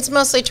tourists. It's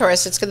mostly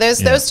tourists. It's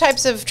those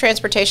types of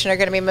transportation are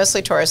going to be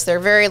mostly tourists. They're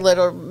very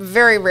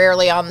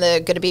rarely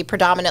going to be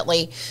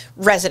predominantly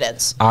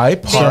residents. I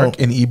park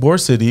in Ybor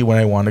City when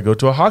I want to go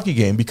to a hockey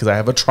game because I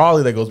have a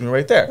trolley that goes me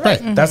right there. Right.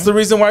 That's the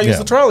reason why I use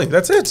the trolley.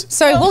 That's it.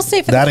 So I will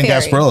say for that the and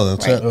ferry. Gasparilla,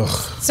 that's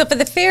it. So for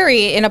the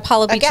ferry in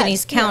Apollo Beach Again, in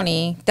East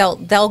County,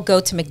 they'll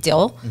go to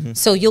MacDill.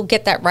 So you'll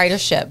get that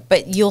ridership,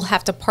 but you'll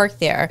have to park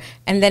there.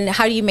 And then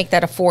how do you make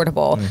that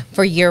affordable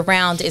for year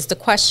round is the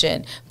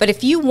question. But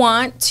if you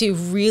want to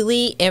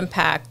really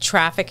impact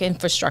traffic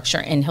infrastructure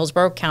in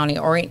Hillsborough County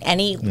or in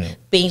any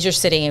major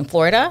city in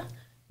Florida,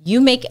 you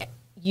make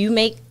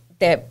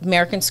the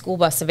American school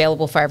bus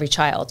available for every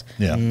child.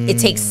 Yeah. It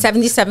takes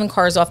 77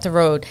 cars off the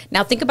road.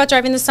 Now think about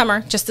driving this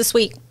summer, just this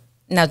week.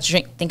 Now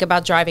think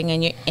about driving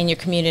in your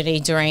community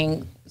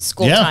during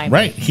school time.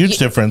 Right. Huge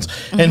difference.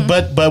 And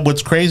but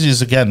what's crazy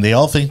is, again, they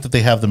all think that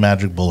they have the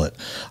magic bullet.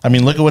 I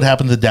mean, look at what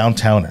happened to the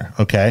Downtowner.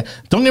 Okay,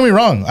 don't get me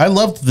wrong, I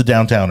loved the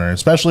Downtowner,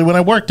 especially when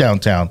I worked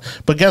downtown.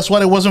 But guess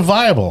what? It wasn't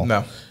viable.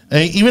 No.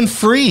 Even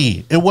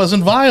free, it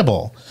wasn't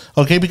viable.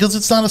 Okay, because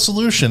it's not a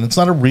solution. It's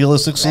not a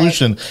realistic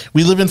solution.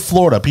 We live in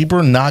Florida. People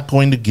are not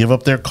going to give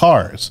up their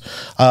cars.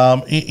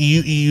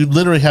 You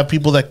literally have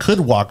people that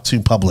could walk to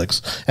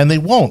Publix, and they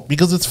won't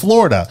because it's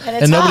Florida,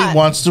 and nobody hot.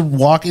 wants to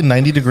walk in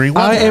 90-degree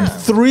weather. I am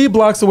 3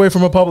 blocks away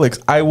from a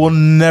Publix. I will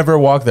never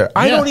walk there.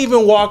 I don't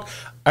even walk.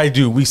 I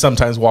do. We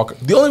sometimes walk.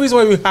 The only reason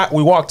why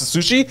we walk to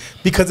sushi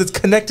because it's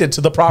connected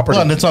to the property.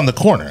 Well, and it's on the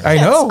corner. I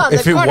know. It's on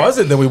If the it corner.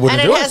 wasn't, then we wouldn't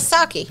and do it has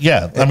sake.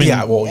 Yeah, I mean,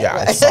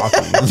 it's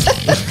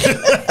sake.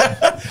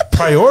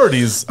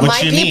 Priorities. which My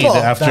you people. need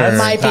after.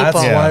 My people. That's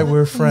why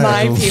we're friends.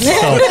 My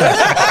people.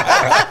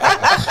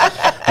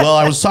 Well,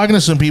 I was talking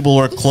to some people who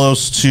are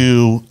close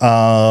to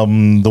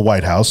the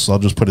White House. I'll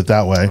just put it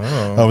that way.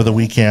 Over the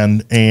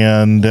weekend,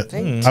 and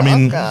I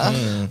mean,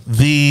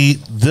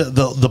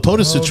 the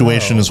POTUS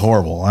situation is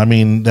horrible. I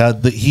mean,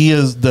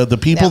 the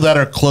people that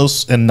are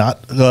close and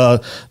not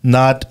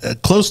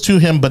close to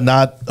him, but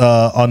not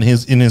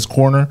in his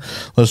corner.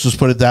 Let's just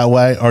put it that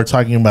way. Are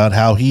talking about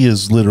how he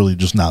is literally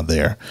just not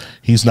there.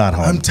 He's not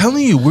home. I'm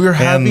telling you, we're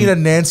having a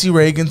Nancy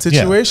Reagan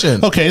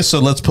situation. Okay, so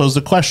let's pose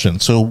the question.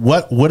 So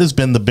what has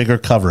been the bigger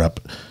cover-up?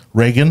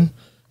 Reagan,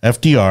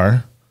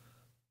 FDR,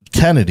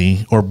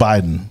 Kennedy, or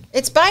Biden?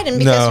 It's Biden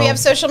because we have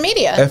social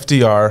media.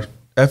 FDR.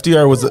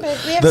 FDR was but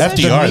we have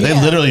FDR, they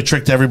media. literally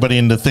tricked everybody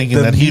into thinking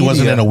that he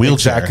wasn't in a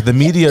wheelchair. Exactly. The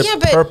media Yeah,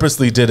 but-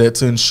 purposely did it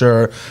to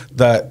ensure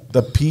that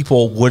the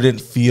people wouldn't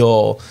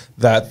feel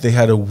that they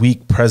had a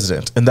weak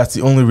president, and that's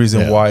the only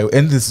reason why.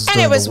 And this is And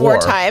during it was the war.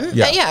 wartime.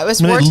 Yeah, it was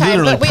I mean, they wartime.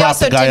 literally But we propped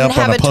also the guy didn't up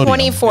on have a a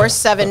podium.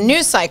 24/7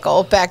 news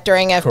cycle back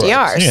during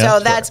FDR. Correct. Yeah, so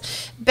correct.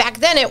 that's back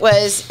then. It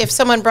was if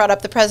someone brought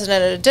up the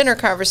president at a dinner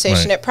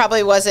conversation, Right. it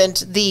probably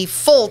wasn't the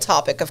full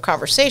topic of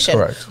conversation.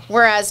 Correct.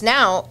 Whereas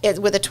now,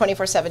 with a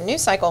 24/7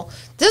 news cycle,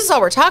 this is all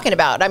we're talking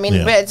about. I mean,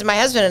 it's my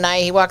husband and I.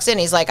 He walks in,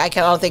 he's like, I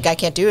don't think I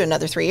can't do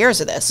another 3 years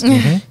of this.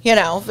 You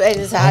know,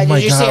 it's, Oh my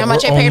did you see God, how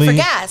much I we're paid for only-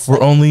 gas?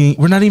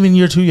 We're not even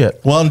year 2 yet.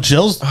 Well, and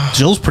Jill's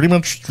pretty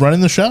much running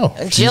the show.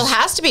 Jill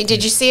has to be.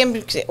 Did you see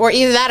him? Or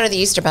either that or the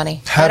Easter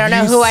Bunny. I Have don't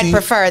know you who I'd seen-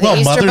 prefer, the Well,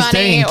 Easter Mother's Bunny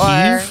Day in or...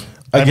 Kyiv.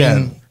 Again, I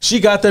mean, she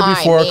got there I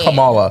before mean-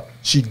 Kamala.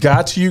 She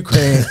got to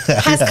Ukraine.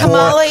 Has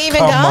Kamala even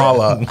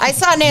gone? I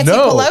saw Nancy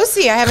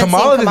Pelosi. I haven't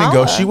Kamala seen Kamala.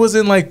 didn't go. She was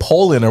in like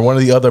Poland or one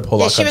of the other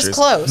Polak Yeah, she countries. was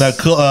close. Now,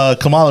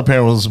 Kamala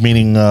apparently was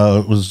meeting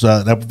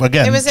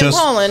again. It was in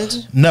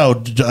Poland.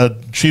 No,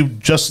 she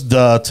just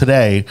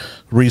today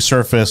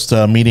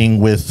resurfaced meeting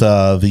with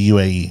the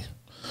UAE.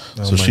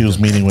 So she was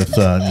meeting with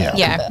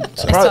Yeah,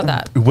 I saw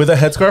that. With a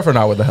headscarf or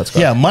not with a headscarf?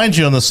 Yeah, mind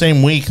you, on the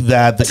same week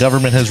that the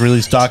government has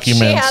released She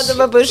documents. had the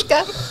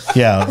babushka.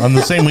 Yeah, on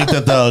the same week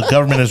that the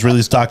government has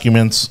released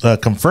documents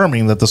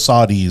confirming that the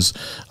Saudis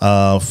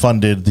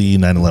funded the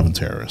 9/11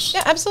 terrorists.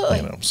 Yeah, absolutely.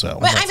 You know, so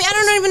But I mean, I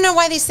don't even know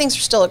why these things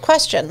are still a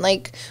question.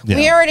 Like,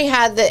 we Yeah. already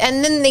had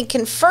and then they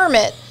confirm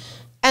it,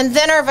 and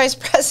then our vice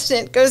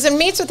president goes and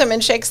meets with them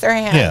and shakes their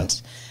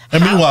hand.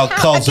 And meanwhile,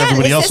 calls again,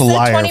 everybody is else a this the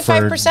liar for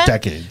 25%?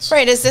 decades.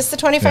 Right? Is this the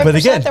 25% But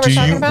again, that we're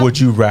talking about? would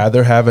you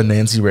rather have a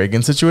Nancy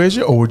Reagan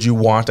situation, or would you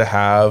want to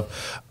have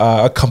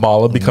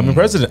Kamala becoming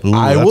president? Ooh,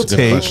 I that's will a good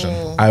take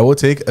question. I will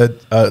take a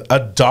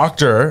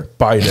Dr.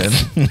 Biden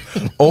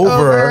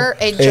over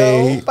a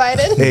Joe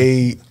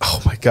Biden?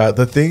 Oh my God,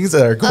 the things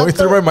that are going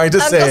through my mind to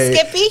Uncle say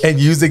Skippy? and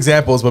use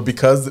examples, but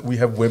because we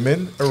have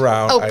women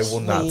around, Oh, I will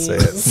not say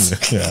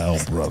it. Yeah,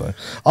 oh, brother.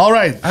 All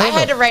right. I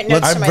had to write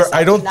notes to myself.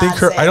 I don't to think not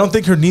her. say I don't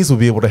think her knees will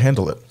be able to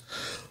handle it.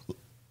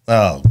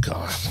 Oh,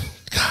 God.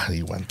 God,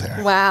 he went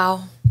there.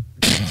 Wow.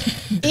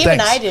 Even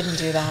Thanks. I didn't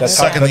do that.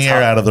 Sucking the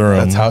air out of the room.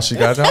 That's how she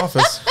got in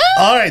office.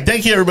 All right.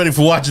 Thank you, everybody,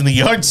 for watching the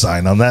yard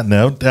sign. On that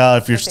note,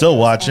 if you're still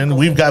watching,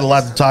 we've got a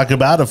lot to talk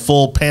about. A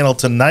full panel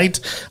tonight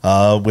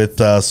with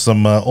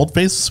some old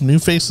faces, some new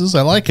faces.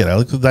 I like it. I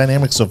like the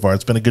dynamic so far.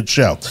 It's been a good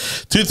show.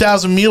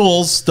 2000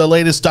 Mules, the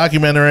latest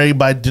documentary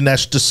by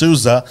Dinesh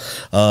D'Souza,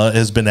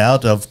 has been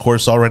out. Of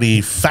course,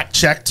 already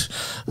fact-checked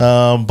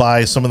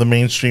by some of the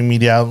mainstream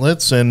media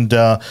outlets. And,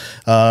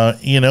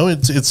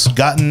 it's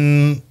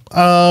gotten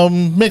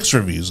mixed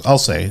reviews, I'll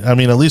say. I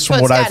mean, at least from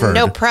Well, what it's I've gotten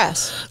heard. no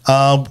press.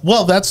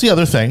 Well, that's the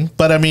other thing.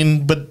 But I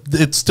mean,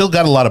 it's still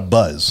got a lot of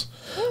buzz.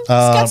 It's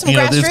got some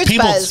there's grassroots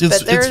people- buzz,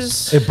 but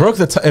there's... It broke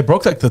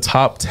like the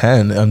top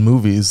 10 on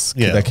movies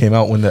Yeah. that came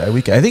out when that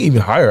weekend. I think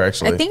even higher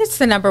actually. I think it's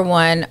the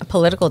 #1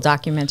 political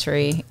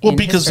documentary. Well, in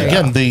because history.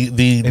 again,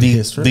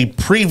 the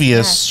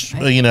previous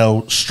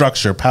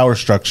power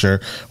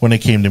structure when it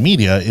came to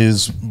media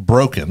is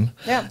broken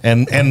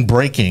and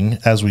breaking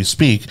as we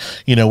speak.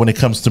 When it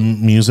comes to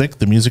music,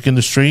 the music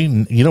industry,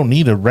 you don't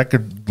need a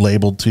record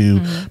label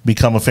to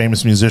become a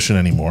famous musician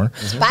anymore.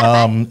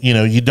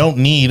 You don't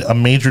need a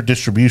major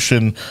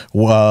distribution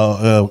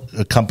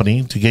a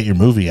company to get your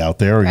movie out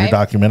there or your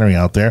documentary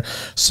out there.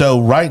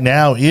 So right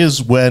now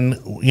is when,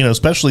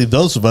 especially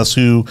those of us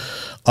who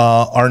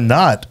are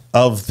not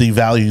of the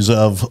values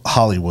of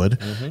Hollywood,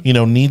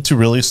 need to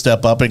really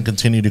step up and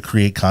continue to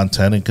create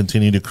content and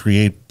continue to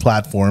create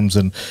platforms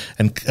and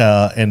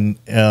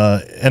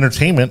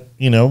entertainment,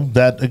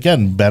 that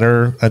again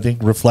better, I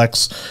think,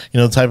 reflects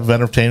the type of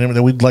entertainment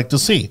that we'd like to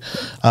see,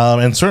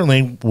 and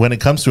certainly when it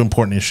comes to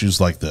important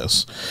issues like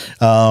this.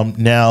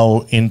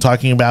 Now, in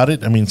talking about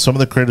it, I mean, some of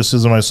the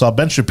criticism I saw,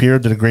 Ben Shapiro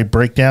did a great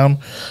breakdown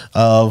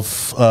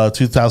of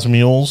 2000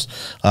 Mules.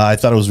 I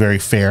thought it was very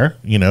fair.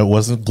 It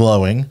wasn't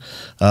glowing.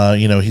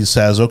 He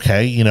says,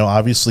 okay,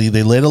 obviously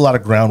they laid a lot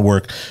of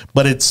groundwork,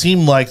 but it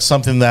seemed like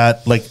something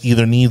that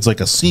either needs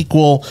a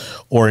sequel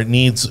or it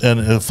needs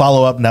a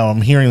follow-up. Now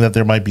I'm hearing that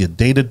there might be a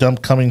data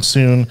dump coming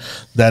soon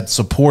that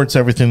supports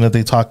everything that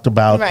they talked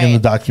about in the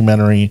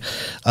documentary.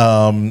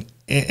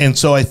 And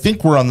so I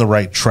think we're on the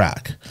right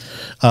track.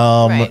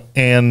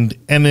 And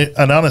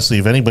honestly,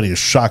 if anybody is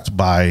shocked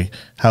by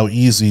how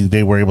easy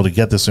they were able to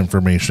get this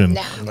information,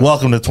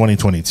 welcome to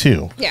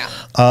 2022.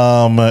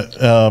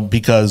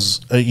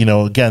 Because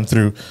again,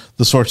 through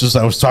the sources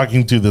I was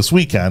talking to this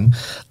weekend,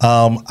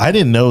 I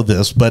didn't know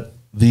this, but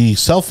the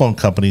cell phone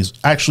companies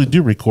actually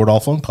do record all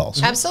phone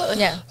calls. Absolutely.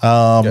 Yeah.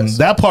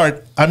 That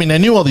part, I mean, I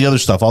knew all the other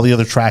stuff, all the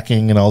other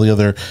tracking and all the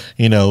other,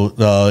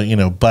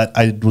 but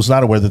I was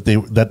not aware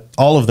that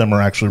all of them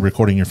are actually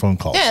recording your phone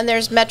calls. Yeah, and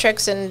there's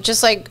metrics and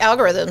just like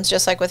algorithms,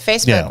 just like with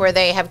Facebook, where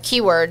they have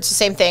keywords, the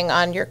same thing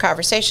on your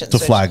conversations. To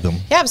flag them.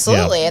 Yeah,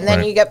 absolutely. And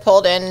then you get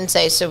pulled in and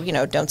say,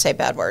 don't say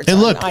bad words. Hey,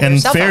 look, on and your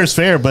cell fair phone. is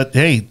fair, but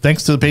hey,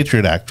 thanks to the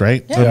Patriot Act,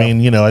 right? Yeah. I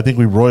mean, I think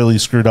we royally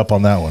screwed up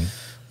on that one.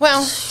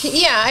 Well,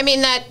 yeah, I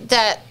mean,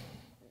 that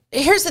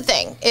here's the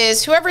thing,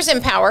 is whoever's in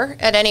power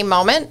at any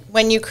moment,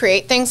 when you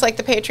create things like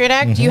the Patriot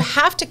Act, you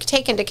have to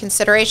take into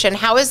consideration,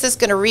 how is this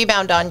going to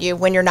rebound on you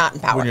when you're not in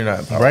power? When you're not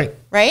in power. Right.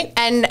 Right?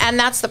 And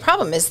that's the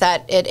problem, is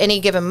that at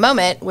any given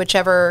moment,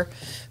 whichever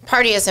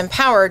party is in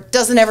power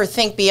doesn't ever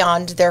think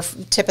beyond their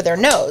tip of their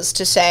nose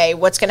to say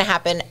what's going to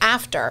happen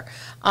after.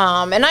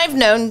 And I've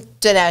known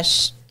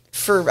Dinesh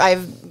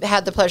I've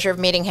had the pleasure of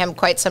meeting him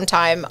quite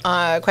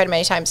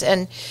many times,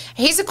 and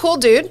he's a cool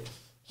dude.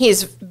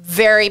 He's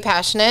very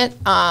passionate.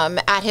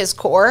 At his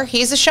core,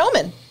 he's a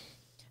showman,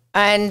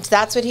 and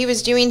that's what he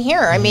was doing here.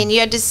 I mean, you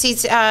had to see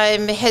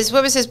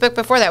what was his book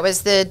before that?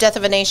 Was The Death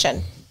of a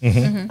Nation.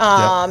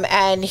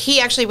 And he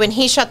actually, when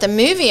he shot the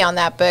movie on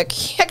that book,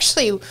 he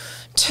actually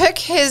took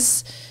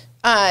his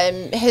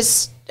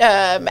actors,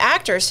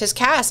 his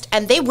cast,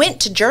 and they went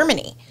to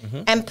Germany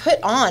and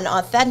put on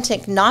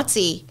authentic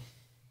Nazi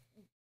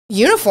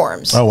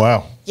uniforms. Oh,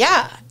 wow.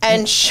 Yeah.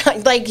 And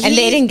and they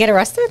didn't get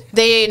arrested?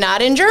 They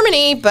not in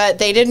Germany, but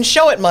they didn't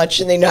show it much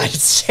in the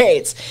United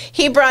States.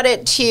 He brought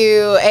it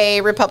to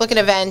a Republican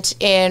event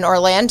in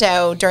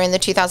Orlando during the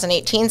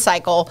 2018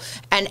 cycle,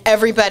 and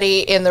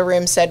everybody in the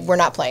room said, we're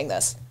not playing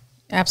this.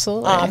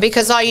 Absolutely.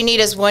 Because all you need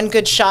is one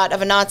good shot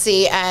of a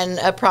Nazi and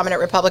a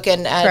prominent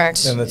Republican, and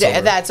Correct. And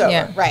that's over.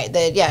 Yeah. Right.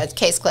 It's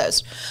case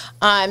closed.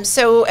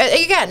 So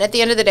again, at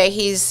the end of the day,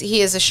 he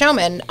is a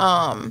showman.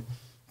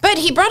 But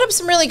he brought up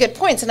some really good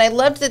points, and I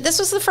loved that this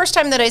was the first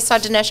time that I saw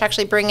Dinesh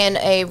actually bring in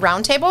a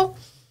roundtable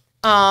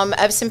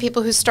of some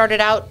people who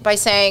started out by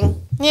saying,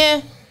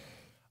 yeah.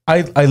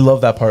 I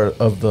love that part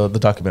of the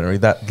documentary,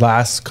 that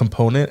last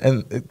component.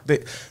 And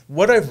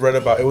what I've read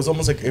about, it was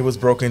almost like it was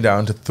broken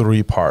down to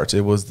 3 parts.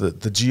 It was the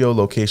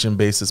geolocation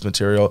basis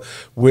material,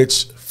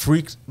 which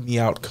freaked me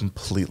out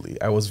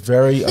completely. I was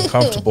very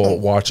uncomfortable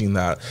watching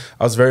that.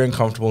 I was very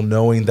uncomfortable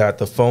knowing that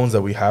the phones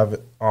that we have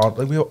on,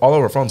 like we have all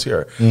of our phones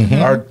here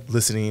are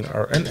listening.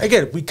 And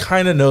again, we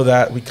kind of know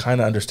that, we kind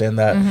of understand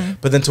that,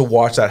 but then to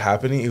watch that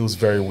happening, it was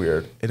very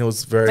weird. And it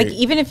was very, like,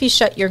 even if you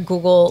shut your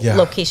Google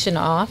location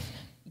off,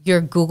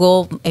 your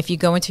Google, if you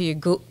go into your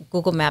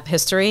Google Map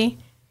history,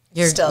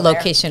 your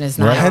location is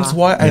not Right. hence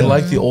why I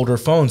like the older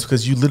phones,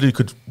 because you literally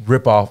could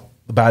rip off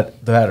the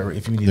battery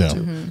if you needed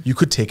to. You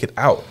could take it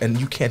out, and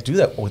you can't do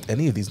that with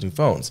any of these new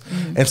phones.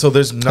 And so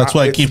there's not. That's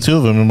why I keep 2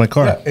 of them in my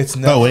car. Yeah, it's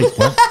not. Oh, wait.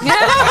 What?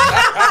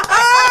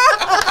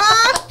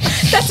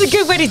 That's a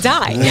good way to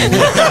die.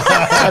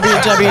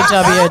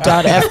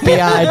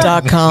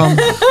 www.fbi.com.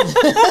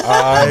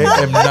 I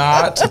am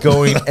not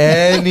going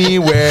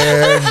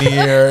anywhere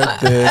near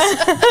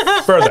this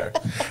further.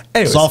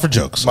 Anyways, It's all for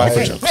jokes. All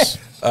for jokes.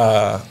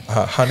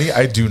 honey,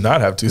 I do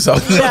not have 2 cell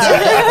phones.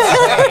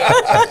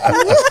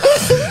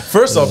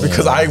 First off,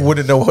 because I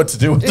wouldn't know what to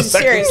do with the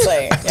second.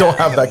 Seriously. I don't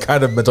have that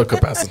kind of mental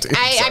capacity.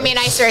 I mean,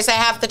 I seriously,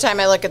 half the time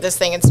I look at this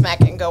thing and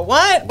smack it and go,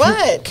 what?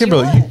 What?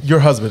 Kimberly, your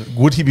husband,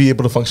 would he be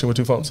able to function with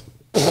 2 phones?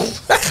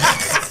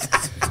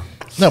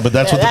 No, but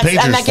that's what the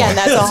pager's and again, for.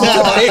 that's a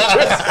whole.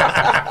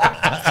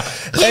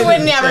 He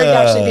would never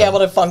actually be able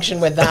to function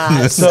with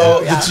that. So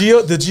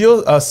the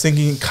geo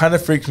syncing kind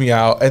of freaked me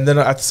out, and then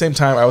at the same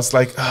time I was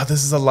like,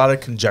 this is a lot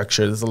of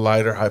conjecture, this is a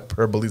lot of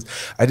hyperboles.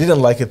 I didn't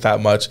like it that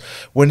much.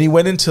 When he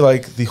went into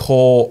like the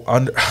whole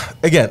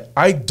again,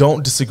 I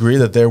don't disagree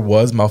that there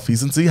was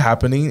malfeasancy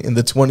happening in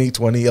the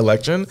 2020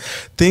 election,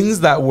 things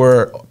that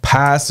were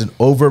passed and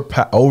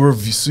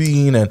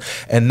overseen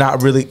and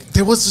not really,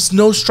 there was just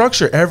no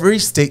structure. Every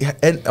state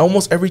and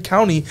almost every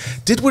county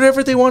did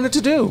whatever they wanted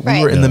to do. Right.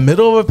 We were in the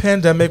middle of a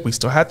pandemic. We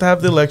still had to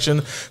have the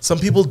election. Some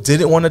people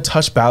didn't want to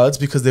touch ballots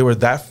because they were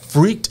that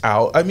freaked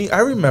out. I mean, I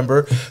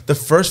remember the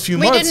first few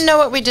months. We didn't know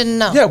what we didn't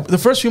know. Yeah, the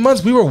first few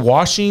months we were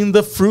washing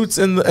the fruits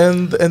and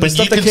the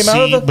stuff that came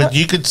out of the. But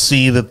you could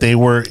see that they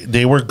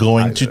were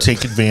going to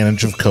take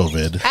advantage of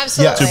COVID.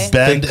 Absolutely. To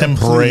bend and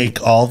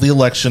break all the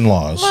election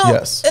laws. Well,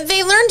 Yes.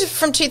 they learned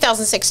from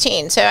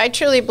 2016. So I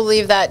truly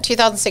believe that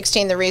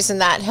 2016, the reason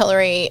that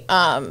Hillary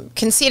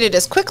conceded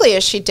as quickly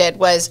as she did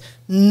was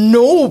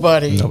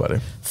nobody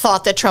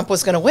thought that Trump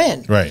was going to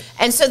win. Right.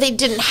 And so they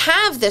didn't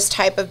have this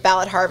type of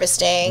ballot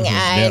harvesting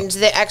and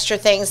the extra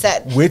things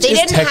that Which they is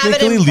didn't have it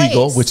technically in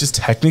legal. place. Which is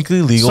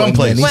technically legal Some in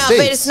places. many Well,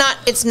 states. but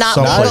it's not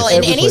Some legal places. in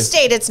Every any place.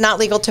 state. It's not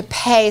legal to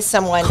pay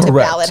someone to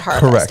Correct, ballot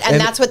harvest, correct. and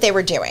And that's what they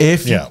were doing.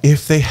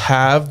 If they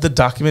have the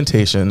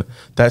documentation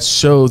that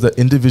shows that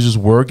individuals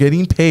were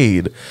getting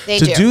paid They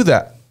to do. do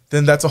that,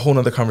 then that's a whole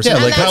nother conversation.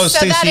 Yeah, like how is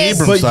so that Stacey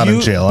is- Abrams But not in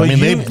you- jail? I but mean,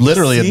 they you-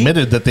 literally see?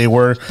 admitted that they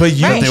were. But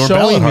you that they were showing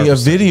ballot me a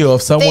harvesting. video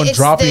of someone It's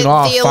dropping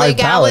off the 5 ballots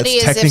illegality is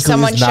if technically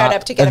someone is showed not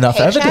up to get a enough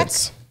paycheck.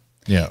 evidence.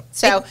 Yeah.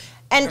 So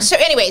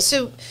anyway,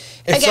 so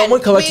If again, someone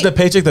collected a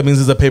paycheck, that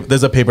means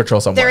there's a paper trail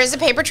somewhere. there is a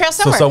paper trail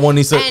somewhere. someone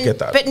needs to get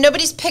that. But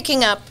nobody's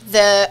picking up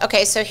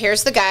okay, so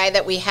here's the guy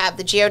that we have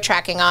the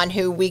geo-tracking on,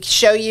 who we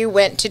show you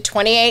went to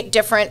 28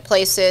 different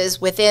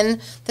places within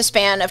the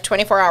span of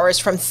 24 hours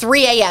from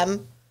 3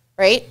 a.m.,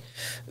 right?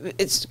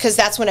 It's because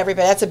that's when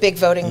that's a big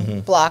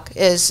voting block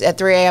is at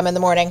 3 a.m. in the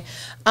morning.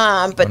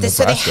 So they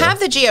Nebraska. have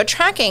the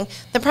geo-tracking.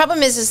 The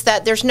problem is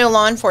that there's no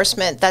law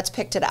enforcement that's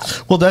picked it up.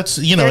 Well, that's,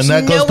 There's and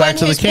that no goes back one to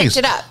the who's picked case.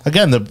 it up.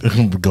 Again,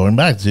 going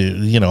back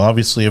to,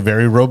 obviously a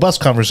very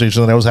robust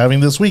conversation that I was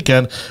having this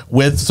weekend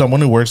with someone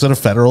who works at a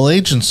federal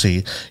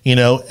agency,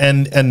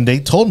 and they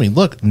told me,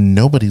 look,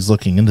 nobody's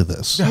looking into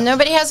this.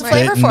 Nobody has a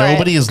flavor for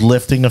Nobody is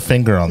lifting a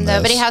finger on this.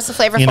 Nobody has the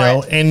flavor for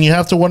it. And you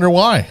have to wonder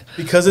why.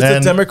 Because it's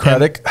a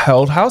Democratic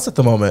held house at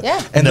the moment.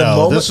 Yeah. And the No,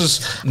 moment, this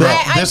is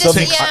I this just-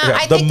 takes- yeah,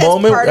 I the think that's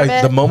moment part of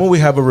it. the moment we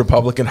have a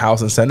Republican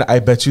House and Senate, I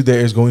bet you there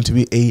is going to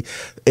be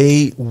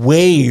a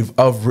wave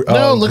of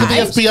No, look at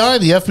the FBI.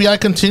 The FBI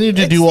continue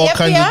to It's do the all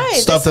kinds FBI. of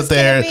stuff This that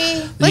they're.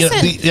 is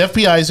gonna be- The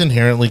FBI is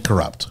inherently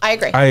corrupt. I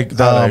agree. I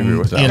agree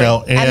with that.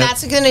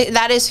 and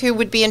that is who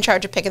would be in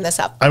charge of picking this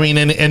up. I mean,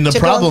 and the To go and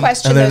problem.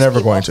 question And they're those never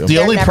people. going to. The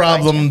They're only never going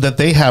problem that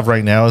they have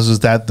right now is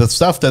that the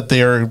stuff that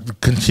they're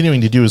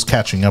continuing to do is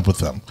catching up with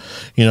them.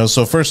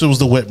 So first it was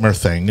the Whitmer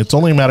thing. It's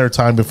only a matter of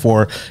time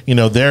before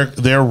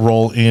their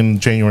role in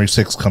January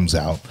 6th comes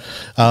out.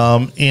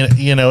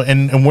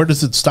 And where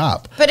does it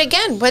stop? But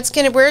again,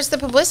 where's the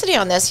publicity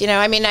on this?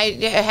 I mean,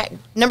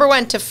 number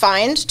one, to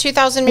find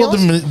 2,000 Well,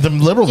 mules. the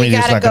liberal you media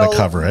is gotta not going go to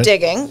cover it.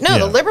 digging. No, Yeah.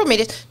 the liberal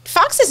media.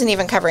 Fox isn't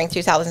even covering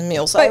 2,000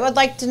 mules. So I would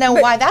like to know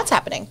why that's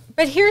happening.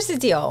 But here's the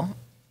deal.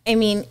 I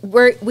mean,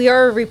 we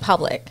are a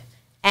republic.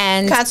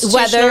 And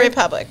Constitutional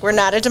republic. We're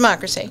not a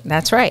democracy.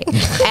 That's right.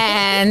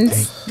 And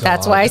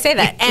that's why I say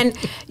that. And,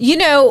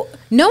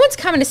 no one's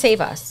coming to save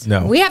us.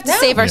 No. We have to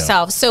save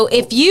ourselves. So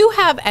if you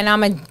have, and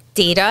I'm a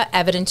data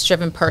evidence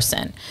driven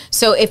person.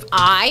 So if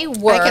I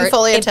can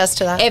fully attest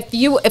to that.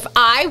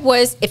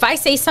 If I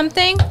say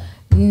something,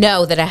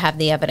 know that I have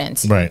the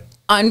evidence. Right.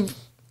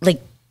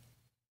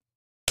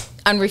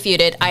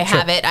 unrefuted. I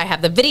have it. I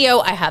have the video.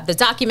 I have the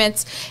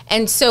documents.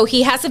 And so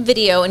he has a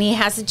video and he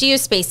has the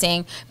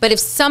geospacing. But if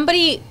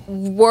somebody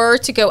were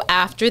to go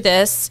after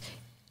this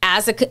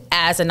as a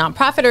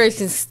nonprofit or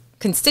a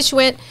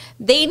constituent,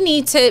 they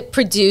need to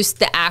produce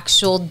the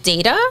actual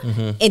data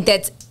and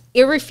that's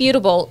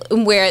irrefutable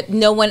and where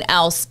no one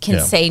else can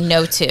say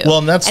no to. Well,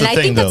 and that's the I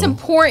thing, think that's though.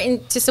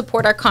 important to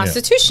support our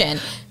Constitution.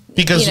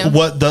 Because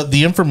what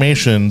the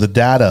information, the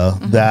data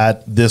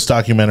that this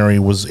documentary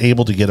was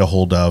able to get a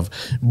hold of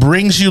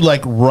brings you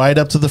like right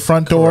up to the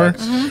front door.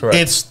 Correct.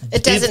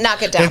 It doesn't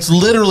knock it down. It's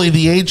literally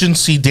the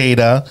agency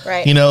data,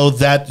 Right. you know,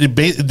 that it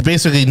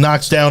basically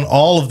knocks down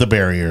all of the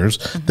barriers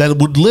that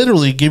would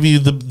literally give you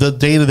the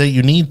data that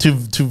you need to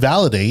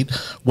validate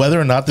whether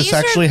or not this These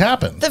actually are-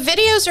 happened. The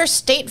videos are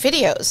state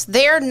videos.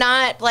 They're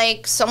not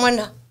like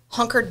someone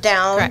hunkered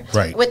down Correct.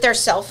 Right. with their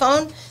cell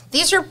phone.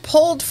 These are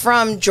pulled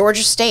from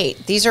Georgia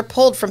State. These are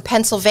pulled from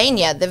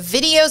Pennsylvania. The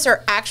videos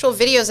are actual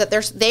videos that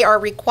they are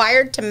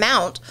required to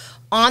mount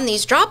on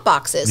these drop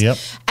boxes. Yep.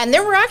 And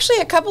there were actually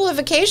a couple of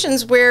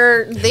occasions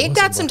where they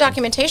got some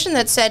documentation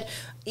that said,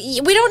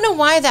 we don't know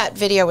why that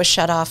video was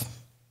shut off.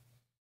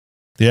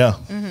 Yeah.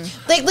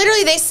 Like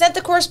literally, they sent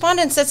the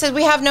correspondence that said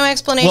we have no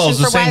explanation Well, it was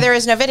the for why same- there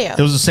is no video. It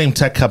was the same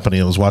tech company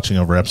that was watching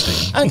over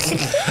Epstein. And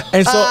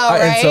so, Oh,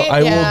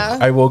 right,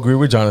 I will agree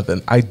with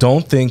Jonathan. I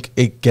don't think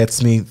it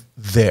gets me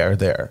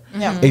there.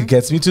 Yeah. It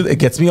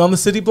gets me on the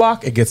city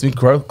block. It gets me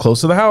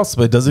close to the house,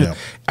 but it doesn't. Yeah.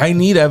 I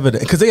need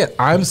evidence because again,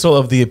 I'm still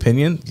of the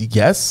opinion.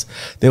 Yes,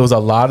 there was a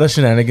lot of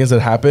shenanigans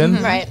that happened.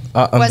 Right.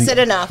 on Was it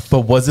enough?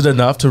 But was it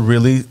enough to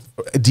really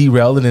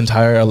derail an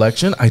entire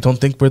election? I don't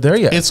think we're there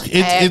yet. It's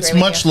agree with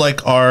much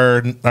like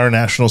our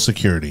national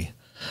security.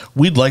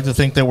 We'd like to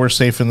think that we're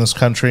safe in this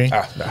country.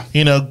 No.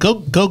 You know,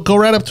 go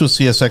right up to a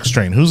CSX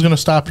train. Who's going to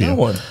stop you? No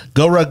one.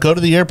 Go to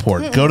the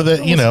airport. Go to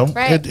the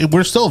Right.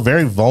 we're still a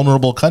very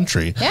vulnerable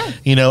country. Yeah.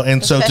 You know,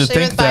 and so Especially to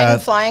think with Biden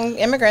that flying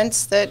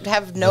immigrants that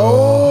have no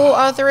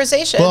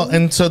authorization. well,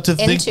 and so to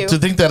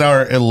think that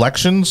our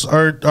elections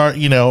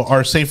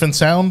are safe and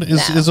sound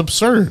is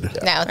absurd.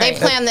 no, they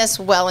planned this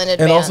well in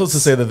advance. and also to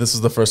say that this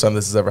is the first time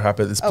this has ever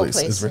happened. This oh place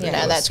please, is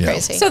ridiculous. that's Yeah.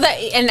 crazy. So that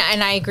and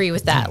I agree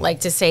with that.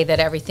 Like to say that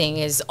everything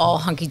is all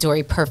hunky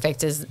dory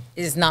perfect is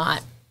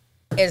not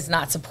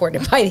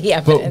supported by the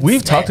evidence. But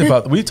we've talked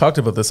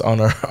about this on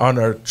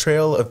our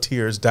trail of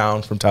tears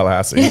down from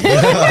Tallahassee.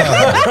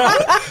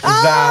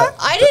 that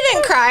I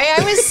didn't cry.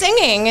 I was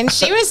singing, and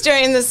she was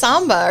doing the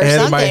samba or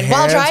and my something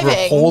while hands were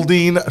driving.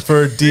 holding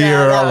for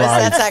dear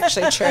life. That's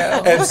actually true.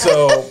 And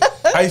so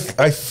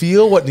I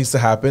feel what needs to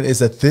happen is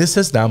that this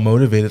has now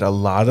motivated a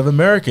lot of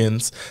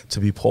Americans to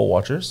be poll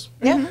watchers,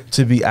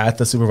 to be at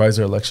the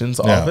supervisor elections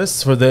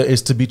office, for there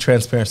is to be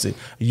transparency.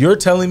 You're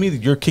telling me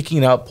that you're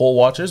kicking out poll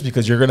watchers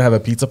because you're going to have a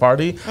pizza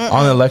party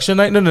on election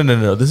night?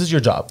 No. This is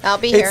your job. I'll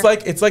be it's here.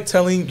 It's like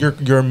telling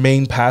your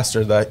main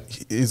pastor that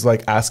is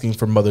like asking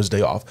for Mother's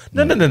Day off.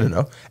 No.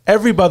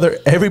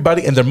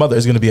 Everybody and their mother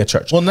is going to be at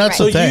church. Well, and that's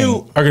so the thing.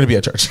 you are going to be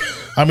at church.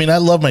 I mean, I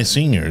love my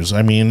seniors.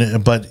 I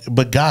mean,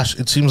 but gosh,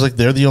 it seems like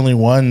they're the only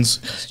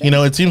ones. You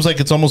know, it seems like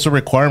it's almost a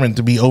requirement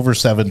to be over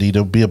 70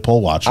 to be a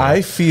poll watcher.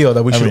 I feel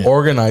that we should mean-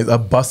 organize a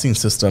busing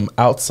system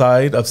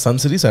outside of Sun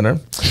City Center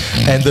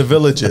and the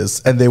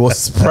villages, and they will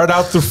spread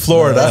out through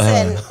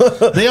Florida.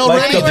 Listen, they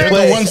already Like the they're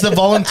play. the ones that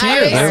volunteer.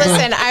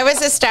 I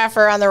was a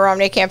staffer on the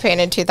Romney campaign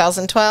in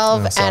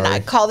 2012, and I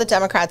call the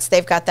Democrats.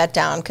 They've got that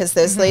down because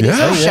those ladies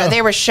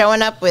they were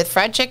showing up with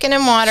fried chicken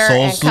and water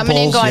Souls and to the coming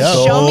in polls, going, yeah.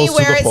 show me Souls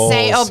to where the it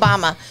say polls.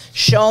 Obama.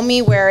 Show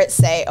me where it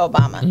say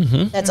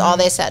Obama. That's all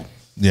they said.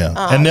 Yeah,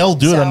 and they'll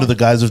do it so- under the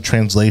guise of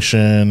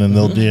translation, and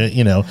they'll do it,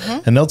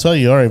 and they'll tell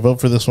you, all right, vote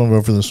for this one,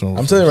 vote for this one.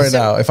 I'm telling you right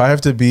now, if I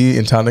have to be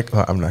in town,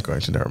 I'm not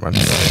going to. Never mind.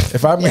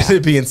 If I'm going to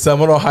be in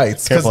Seminole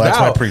Heights, because Careful, that's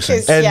my now,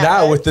 precinct. and Yeah.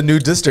 now with the new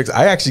districts,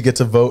 I actually get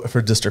to vote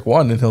for District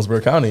 1 in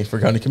Hillsborough County for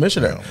county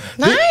commissioner.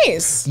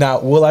 Nice. Now,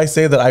 will I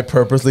say that I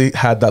purposely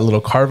had that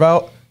little carve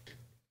out?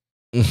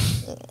 well,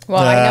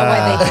 I know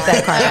why they did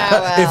that card. Yeah,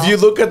 well. If you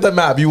look at the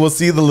map, you will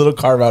see the little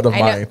carve out of I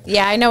know, mine.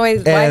 yeah, I know why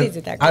they And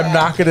did that card. I'm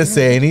not going to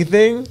say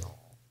anything.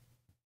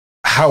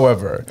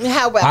 However,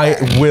 However.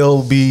 I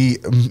will be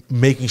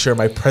making sure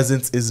my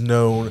presence is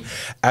known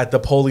at the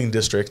polling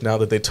district now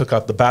that they took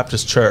out the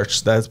Baptist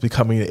church that's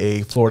becoming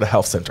a Florida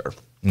health center.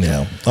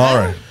 Yeah. All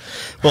right.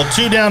 Well,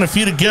 2 down, a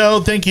few to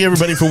go. Thank you,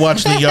 everybody, for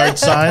watching the Yard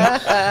Sign.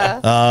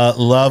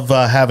 Love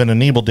having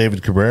Anibal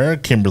David Cabrera,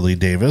 Kimberly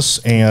Davis,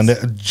 and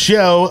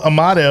Joe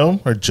Amato,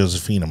 or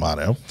Josephine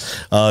Amato,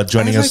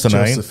 joining us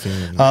tonight.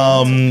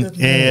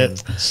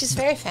 And She's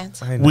very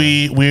fancy.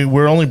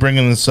 we're only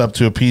bringing this up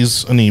to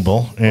appease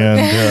Anibal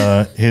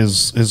and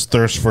his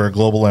thirst for a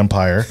global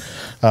empire.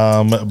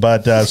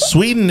 But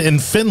Sweden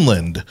and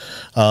Finland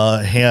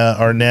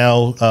are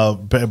now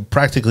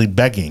practically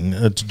begging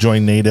to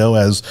join NATO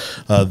as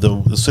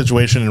the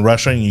situation in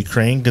Russia and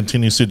Ukraine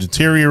continues to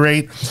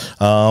deteriorate.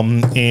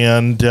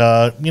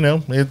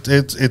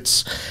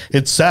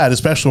 It's sad,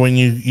 especially when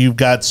you've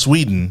got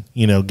Sweden,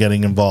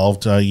 getting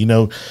involved.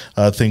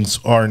 Things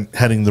aren't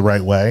heading the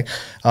right way.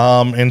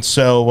 And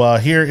so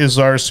here is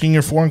our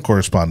senior foreign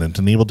correspondent,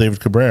 Aníbal David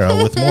Cabrera,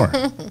 with more.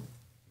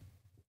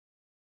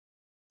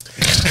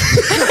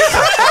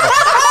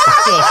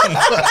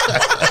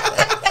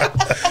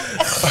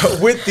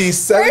 With the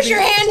Where's your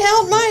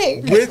handheld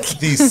mic? With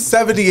the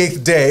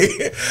 78th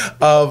day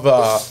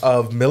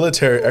of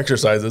military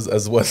exercises,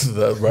 as what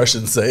the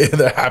Russians say,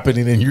 they're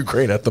happening in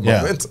Ukraine at the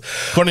moment.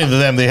 According to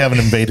them, they haven't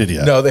invaded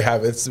yet. No, they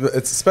haven't.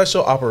 It's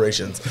special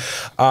operations.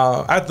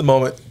 At the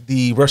moment,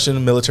 the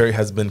Russian military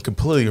has been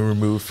completely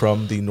removed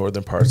from the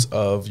northern parts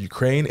of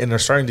Ukraine, and they're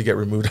starting to get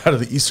removed out of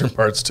the eastern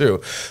parts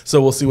too.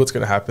 So we'll see what's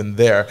going to happen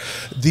there.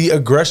 The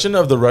aggression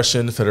of the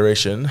Russian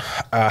Federation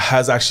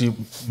has actually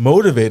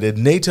motivated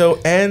NATO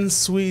and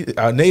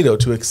NATO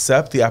to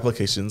accept the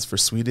applications for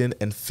Sweden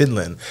and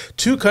Finland,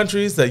 two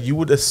countries that you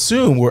would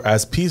assume were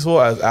as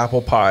peaceful as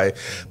apple pie,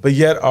 but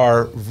yet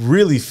are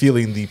really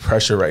feeling the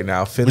pressure right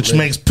now. Finland, which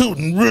makes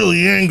Putin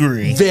really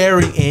angry.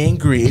 Very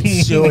angry.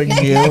 It's so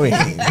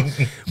annoying.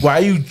 Why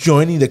are you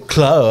joining the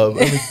club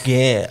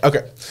again?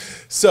 Okay.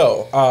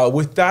 So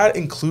with that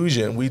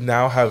inclusion, we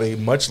now have a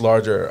much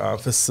larger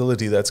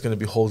facility that's going to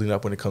be holding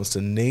up when it comes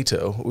to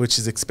NATO, which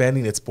is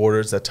expanding its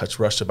borders that touch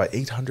Russia by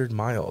 800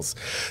 miles.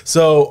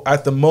 So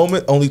at the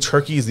moment, only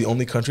Turkey is the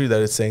only country that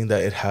is saying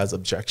that it has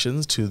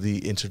objections to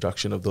the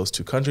introduction of those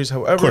two countries.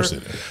 However,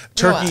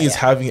 Turkey is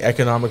having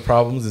economic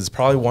problems, is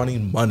probably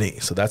wanting money.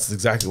 So that's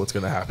exactly what's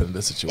going to happen in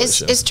this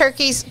situation. Is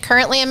Turkey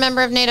currently a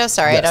member of NATO?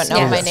 Sorry, I don't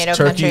know my NATO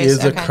Turkey countries.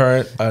 Turkey is a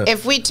current...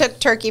 if we took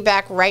Turkey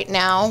back right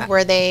now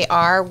where they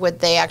are,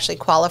 would they actually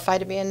qualify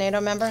to be a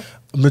NATO member?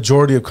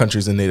 Majority of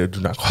countries in NATO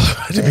do not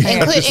qualify to be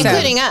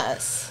including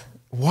us.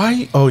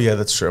 Why? Oh, yeah,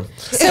 that's true.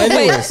 So,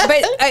 but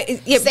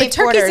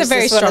Turkey's a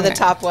very strong one of the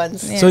top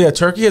ones. Yeah. So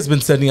Turkey has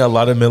been sending a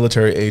lot of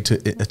military aid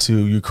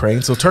to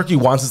Ukraine. So Turkey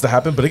wants this to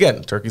happen, but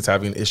again, Turkey's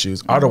having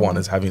issues. Erdogan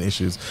is having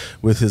issues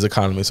with his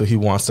economy, so he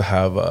wants to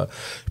have.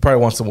 He probably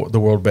wants the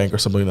World Bank or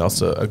somebody else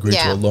to agree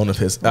to a loan of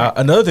his.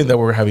 Another thing that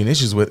we're having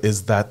issues with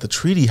is that the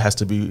treaty has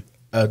to be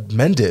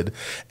amended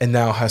and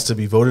now has to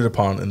be voted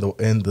upon in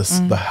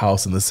the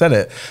House and the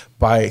Senate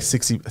by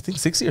 60 or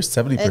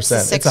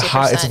 70%.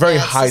 It's a very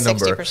high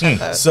number.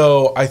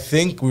 So I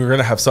think we're going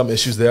to have some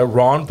issues there.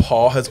 Ron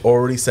Paul has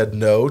already said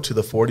no to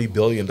the $40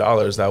 billion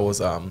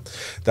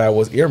that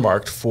was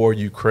earmarked for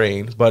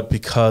Ukraine, but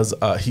because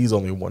he's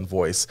only one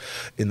voice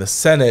in the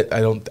Senate,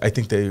 I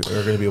think they are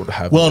going to be able to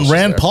have. Well, and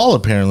Rand Paul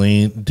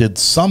apparently did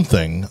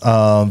something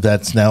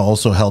that's now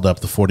also held up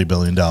the $40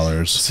 billion.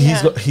 So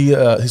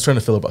he's trying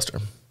to filibuster.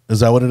 Is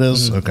that what it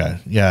is? Okay.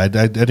 Yeah, I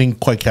didn't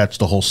quite catch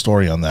the whole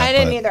story on that. I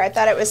didn't either. I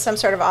thought it was some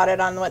sort of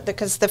audit on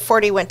because the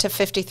 40 went to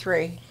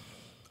 53.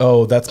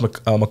 Oh, that's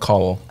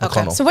McConnell.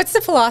 Okay. So what's the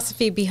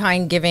philosophy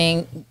behind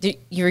giving the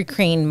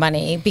Ukraine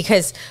money?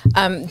 Because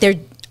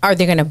are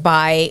they going to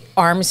buy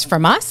arms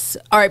from us?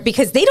 Or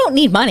because they don't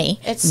need money.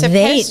 It's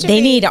supposed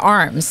they need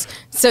arms.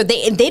 So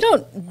they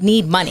don't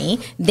need money.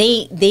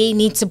 They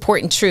need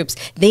support and troops.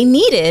 They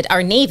needed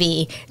our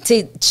Navy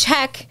to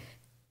check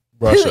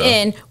Russia.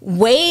 Putin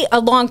way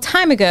a long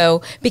time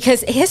ago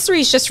because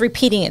history is just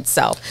repeating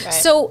itself. Right.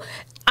 So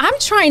I'm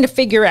trying to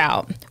figure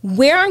out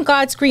where on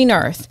God's green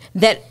earth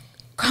that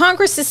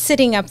Congress is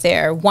sitting up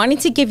there wanting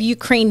to give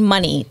Ukraine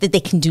money that they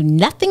can do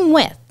nothing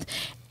with,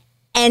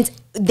 and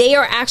they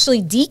are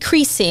actually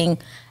decreasing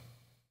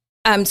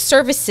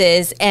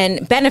services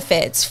and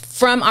benefits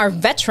from our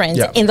veterans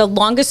in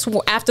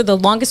after the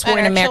longest war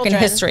in American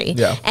history.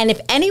 Yeah. And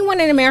if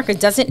anyone in America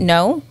doesn't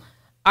know,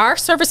 our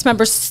service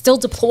members still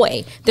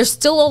deploy. They're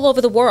still all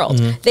over the world.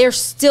 They're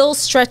still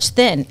stretched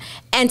thin.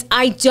 And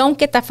I don't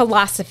get that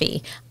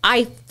philosophy.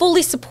 I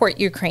fully support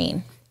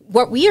Ukraine.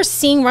 What we are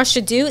seeing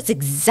Russia do is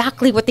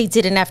exactly what they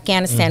did in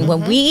Afghanistan.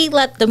 When we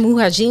let the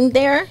Mujahideen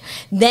there,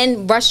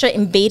 then Russia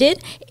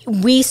invaded.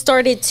 We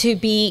started to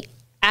be,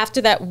 after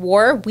that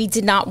war, we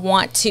did not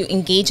want to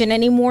engage in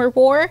any more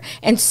war.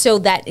 And so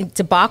that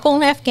debacle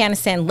in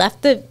Afghanistan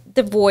left the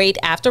void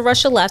after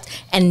Russia left,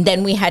 and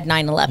then we had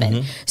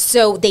 9/11.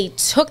 So they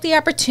took the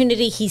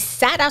opportunity. He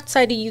sat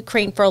outside of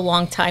Ukraine for a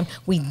long time.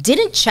 We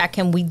didn't check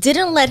him. We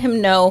didn't let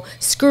him know,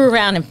 screw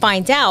around and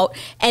find out.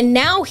 And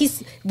now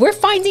we're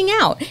finding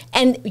out.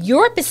 And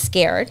Europe is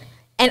scared.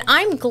 And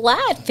I'm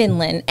glad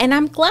Finland and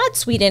I'm glad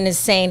Sweden is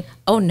saying,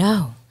 oh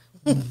no,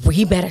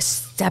 we better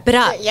step it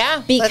up.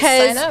 Yeah,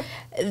 because let's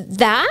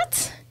sign up.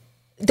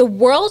 The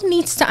world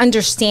needs to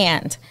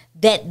understand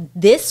that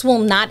this will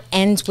not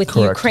end with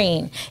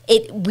Ukraine.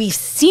 We've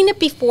seen it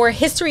before.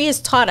 History has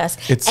taught us,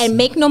 and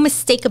make no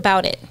mistake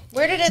about it.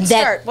 Where did it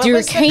start? The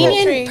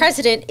Ukrainian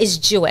president is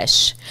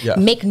Jewish. Yeah.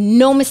 Make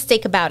no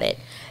mistake about it.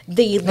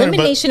 The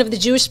elimination of the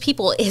Jewish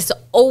people has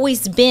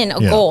always been a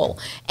goal.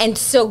 And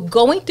so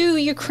going through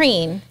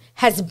Ukraine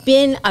has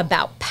been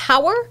about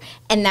power,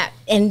 and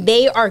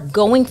they are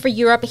going for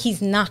Europe.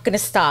 He's not going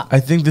to stop. I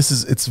think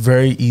it's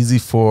very easy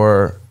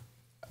for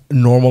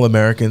normal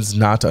Americans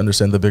not to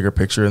understand the bigger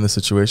picture in the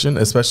situation,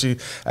 especially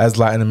as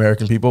Latin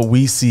American people.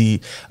 We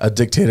see a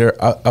dictator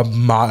a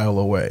mile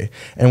away,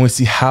 and we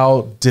see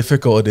how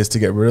difficult it is to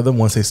get rid of them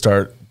once they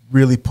start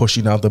really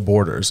pushing out the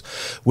borders.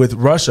 With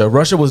Russia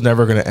was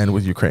never going to end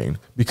with Ukraine,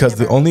 because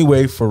the only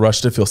way for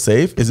Russia to feel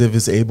safe is if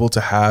it's able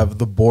to have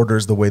the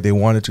borders the way they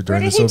wanted to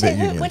during the Soviet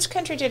Union. Which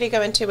country did he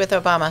go into with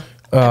Obama?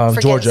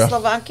 Georgia.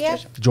 Slovakia?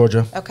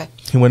 Georgia. Okay.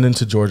 He went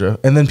into Georgia.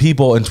 And then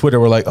people on Twitter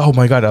were like, oh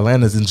my God,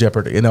 Atlanta's in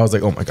jeopardy. And I was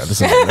like, oh my God, this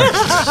is So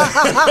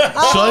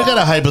I got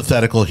a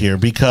hypothetical here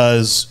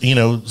because,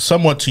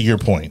 somewhat to your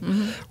point,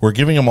 we're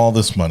giving them all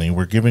this money,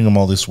 we're giving them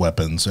all these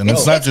weepons, and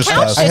it's not just us,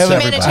 Couched it's as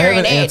everybody.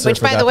 humanitarian aid,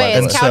 which, by the way,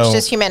 is couched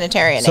as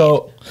humanitarian aid.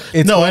 So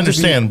it's No, I going to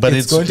understand, but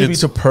it's going to be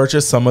to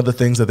purchase some of the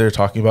things that they're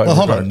talking about. Well,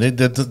 hold on.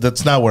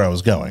 That's not where I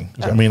was going.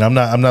 I mean, I'm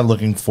not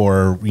looking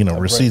for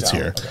receipts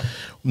here. Okay.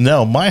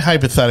 No, my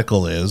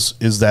hypothetical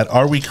is that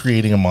are we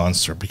creating a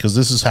monster? Because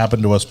this has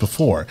happened to us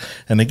before,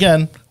 and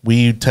again,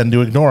 we tend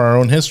to ignore our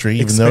own history,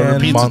 even though it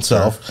repeats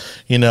itself.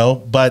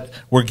 But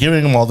we're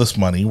giving them all this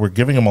money, we're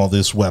giving them all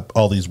these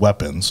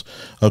weapons.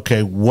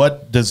 Okay,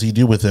 what does he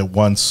do with it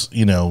once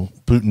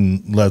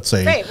Putin, let's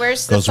say,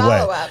 where's the goes away?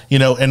 follow-up?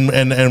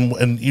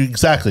 And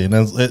exactly, and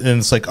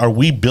it's like, are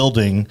we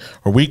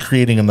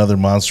creating another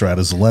monster out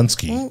of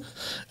Zelensky?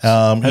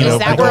 Is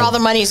that where all the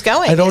money's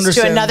going? I don't is to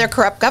understand. another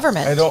corrupt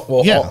government.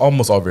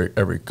 Almost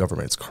every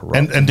government's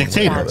corrupt. And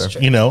dictators.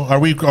 Are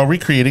we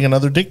creating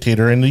another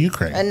dictator in the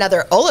Ukraine?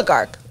 Another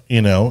oligarch.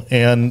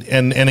 And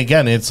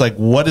again, it's like,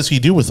 what does he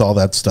do with all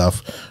that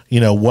stuff?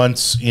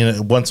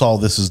 Once all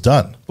this is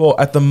done. Well,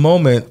 at the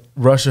moment,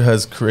 Russia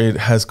has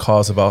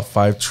caused about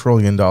 $5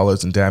 trillion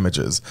in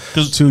damages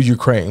to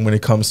Ukraine when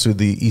it comes to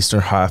the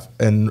eastern half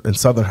and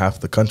southern half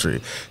of the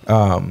country.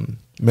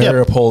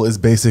 Mariupol is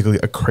basically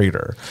a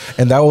crater,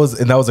 and that was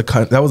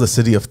a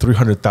city of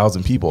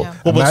 300,000 people. Yeah.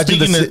 Well,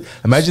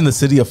 imagine the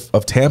city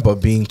of Tampa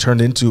being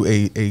turned into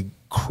a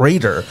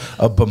crater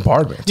of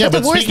bombardment. Yeah,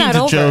 But the war's not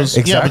over.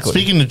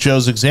 Speaking to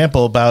Joe's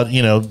example about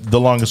the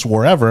longest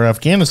war ever,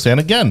 Afghanistan.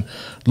 Again,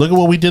 look at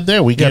what we did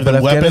there. We gave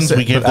them weapons.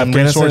 We gave them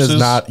Afghanistan resources. is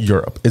not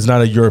Europe. It's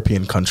not a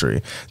European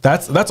country.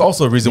 That's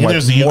also a reason why Neither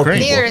is the more Ukraine.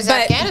 people. Neither is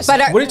But- Afghanistan.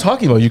 but What are you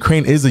talking about?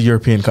 Ukraine is a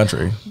European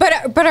country.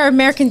 But our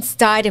Americans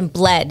died and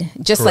bled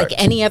just Correct.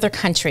 like any other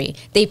country.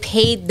 They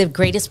paid the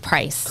greatest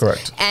price.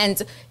 Correct.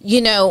 And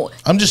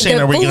I'm just saying,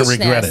 the are we going to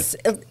regret foolishness,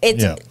 it?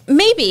 It's Yeah.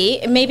 maybe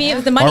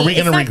if the money. Are we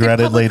going to regret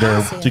it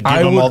later to give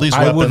them all these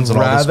weapons and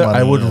all this money?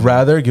 I would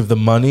rather give the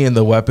money and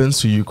the weapons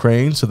to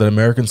Ukraine so that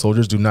American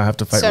soldiers do not have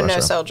to fight so Russia.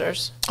 no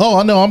soldiers.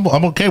 Oh no,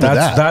 I'm okay with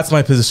that. That's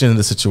my position in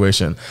the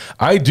situation.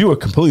 I do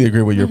completely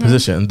agree with your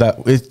position that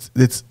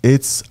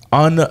it's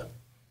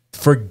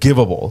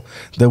unforgivable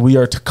that we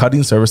are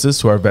cutting services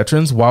to our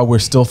veterans while we're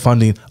still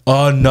funding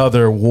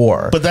another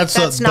war. But that's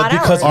not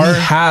because ours.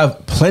 we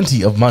have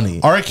plenty of money.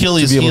 Our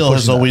Achilles to be able to heel push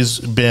has that. always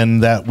been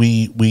that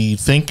we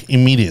think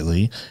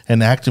immediately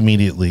and act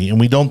immediately, and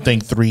we don't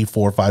think 3,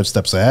 4, 5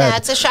 steps ahead. Yeah,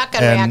 it's a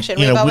shotgun And, reaction.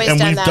 We've always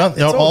done that.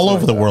 all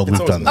over the world. It's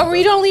We've done always that. Or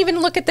we don't even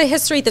look at the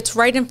history that's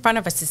right in front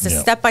of us. It's a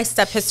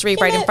step-by-step history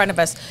right in front of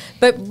us.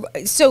 But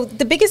so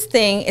the biggest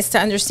thing is to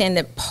understand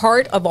that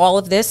part of all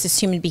of this is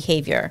human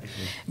behavior.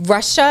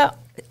 Russia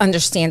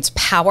understands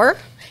power.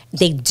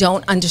 They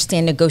don't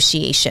understand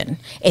negotiation.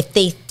 If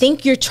they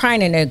think you're trying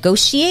to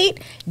negotiate,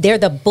 they're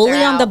the bully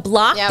They're on the out.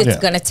 block Yep. that's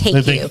Yeah. going to take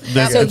They think you.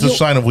 it's a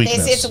sign of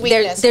weakness. It's a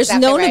weakness. There's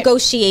exactly no right.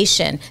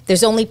 negotiation.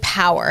 There's only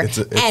power.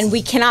 And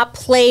we cannot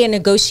play a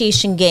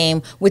negotiation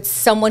game with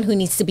someone who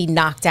needs to be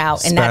knocked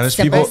out. And that's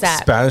simple as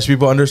that. Spanish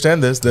people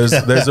understand this. There's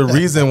a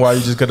reason why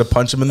you just got to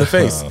punch them in the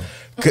face.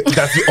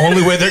 That's the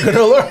only way they're going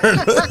to learn.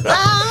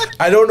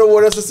 I don't know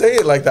what else to say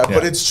it like that,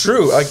 but it's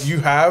true. Like, you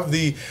have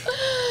the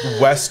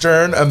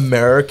Western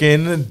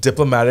American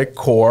diplomatic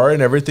corps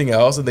and everything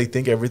else, and they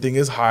think everything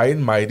is high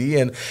and mighty,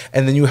 and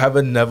then you have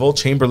a Neville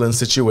Chamberlain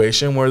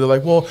situation where they're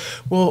like, well,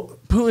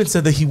 Putin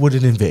said that he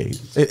wouldn't invade.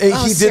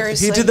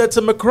 He did that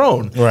to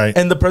Macron, Right.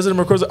 And the president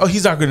Macron's like, oh,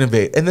 he's not going to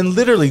invade, and then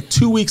literally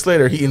 2 weeks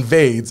later he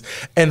invades,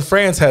 and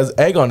France has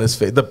egg on his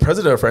face. The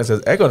president of France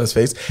has egg on his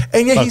face,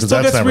 and yet he 'cause still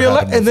that's gets never reelected,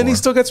 happened and then he before.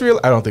 still gets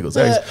reelected. I don't think it was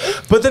eggs,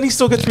 but then he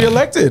still gets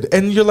reelected,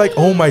 and you're like,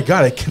 oh my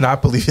God, I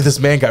cannot believe this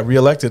man got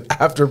reelected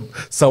after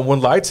someone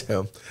lied to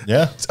him.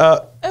 Yeah.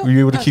 Were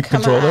you able to keep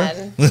Come control there?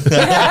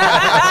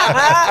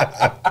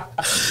 on.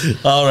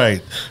 All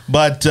right,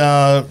 but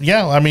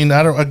I mean,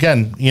 I don't.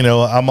 Again,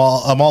 I'm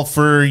all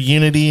for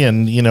unity,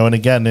 and and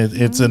again,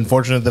 it's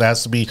unfortunate that it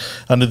has to be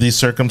under these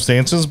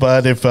circumstances.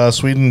 But if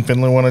Sweden and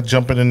Finland want to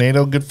jump into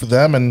NATO, good for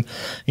them, and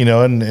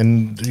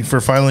and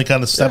for finally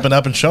kind of stepping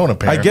up and showing a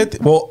pair. I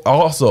get. Well,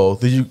 also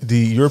the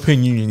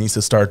European Union needs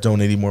to start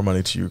donating more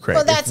money to Ukraine.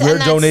 Well, If we're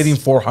donating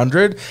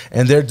 400,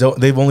 and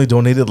they've only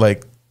donated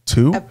like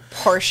 2,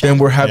 portion. then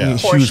we're having Yeah.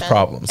 huge Portion.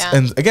 problems. Yeah.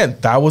 And again,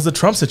 that was the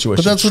Trump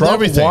situation. But that's with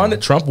everything.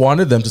 Trump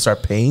wanted them to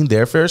start paying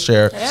their fair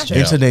share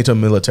into NATO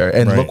military.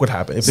 And Right. look what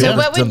happened. If they So had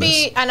what done would this-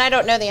 be, and I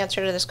don't know the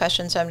answer to this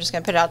question, so I'm just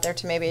going to put it out there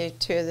to maybe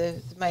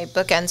my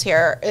bookends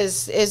here.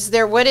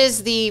 What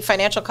is the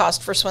financial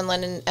cost for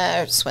Swindon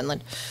and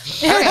Swindon?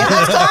 Okay,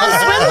 let's call it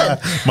Swindon.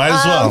 Might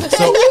as well.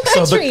 So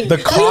the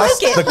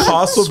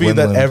cost will be that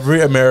Swindling.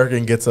 every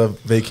American gets a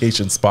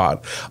vacation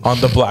spot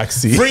on the Black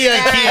Sea. Free All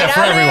IKEA right,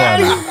 for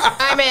everyone.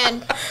 I'm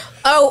in.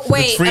 Oh,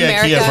 wait, free IKEA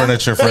America.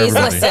 furniture for please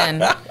everybody.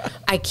 listen.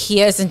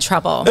 IKEA is in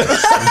trouble. Girl,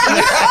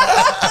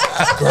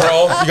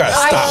 you gotta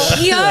stop.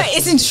 IKEA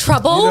is in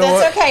trouble?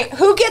 That's okay.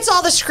 Who gets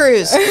all the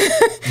screws?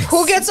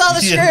 Who gets all the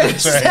screws? Yeah,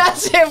 that's right.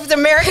 That's if the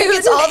American Who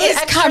gets all the is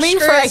extra coming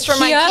for screws from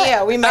IKEA?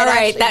 IKEA. We might All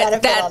right, actually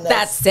benefit on this.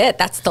 that's it.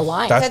 That's the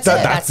line. That's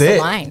the it.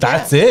 line.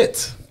 That's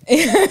it.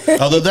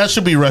 Although that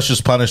should be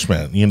Russia's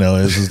punishment, is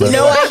that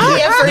No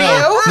IKEA for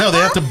you? No, they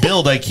have to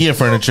build IKEA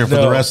furniture for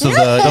the rest of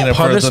the, for the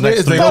Punishment next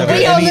is they 3 don't But we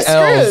get own any the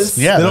L's.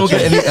 screws. Yeah, They don't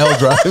that's get any L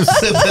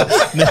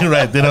drives.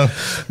 right. They don't.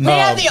 They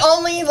have the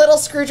only little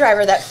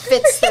screwdriver that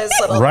fits this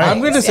little Right. I'm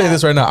going to say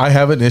this right now. I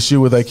have an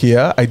issue with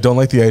IKEA. I don't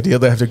like the idea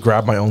that I have to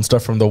grab my own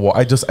stuff from the wall.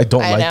 I don't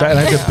I like know. that. And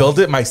I have to build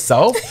it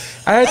myself.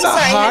 I had to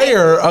sorry,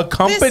 hire a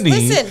company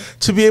listen.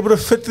 to be able to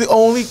fit the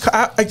only.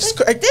 This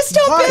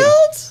don't why?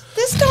 build.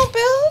 This don't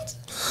build.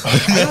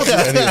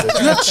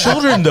 You have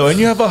children though, and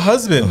you have a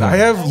husband. I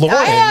have Lauren.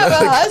 I have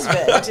a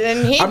husband,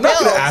 and he I'm not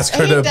going builds. to ask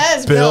her He to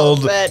does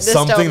build but this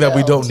something that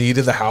we build. don't need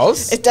in the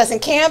house. It doesn't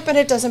camp, and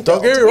it doesn't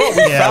Don't build. get me wrong.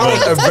 We Yeah, found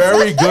but- a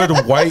very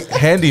good white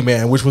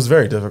handyman, which was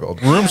very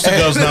difficult. Rooms to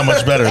go is not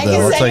much better I though.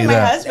 I'll can tell say you my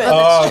that. husband.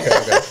 Oh,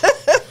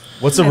 okay.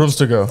 What's the rooms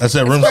to go? That's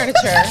it. Rooms.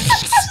 Furniture.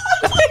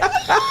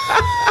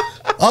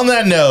 On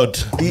that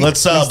note,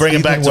 let's bring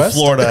it back Ethan to West?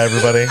 Florida,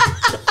 everybody.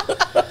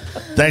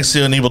 Thanks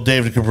to Anibal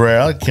David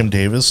Cabrera, Kim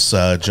Davis,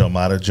 Joe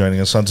Mata joining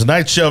us on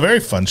tonight's show. Very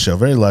fun show,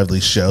 very lively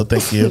show.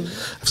 Thank you.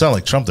 I sound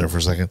like Trump there for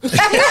a second.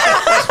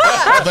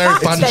 Very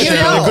fun You show.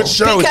 know, Good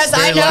show. because It's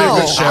very I know,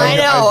 lively show. I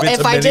know. I've been If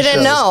to I many didn't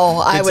shows.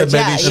 know, I Been would. to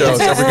many Yeah, shows.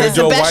 this So we're gonna is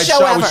do the a best white show shot.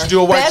 We ever. should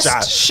do a white Best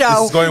shot. show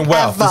This is going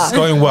well. ever. This is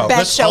going well. Best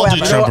Let's show all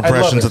do ever. Trump I love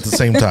impressions it. at the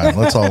same time.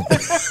 Let's all.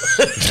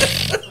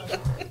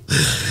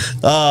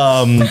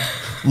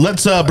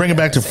 Let's bring it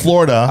back to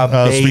Florida.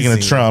 Speaking of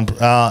Amazing.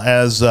 Trump,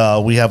 as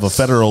we have a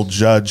federal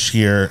judge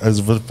here. Is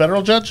it a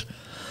federal judge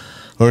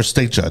or a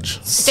state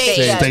judge? State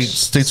judge.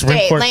 State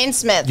Supreme Court. Lane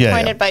Smith, Yeah,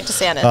 appointed yeah. by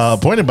DeSantis.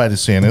 Appointed by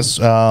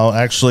DeSantis,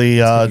 actually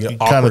kind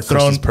awkward of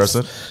thrown,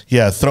 Christmas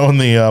present. throwing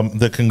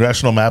the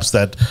congressional maps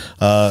that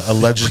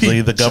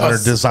allegedly the governor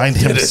just designed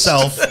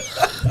himself,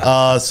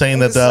 saying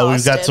that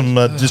we've got Exhausted.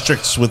 some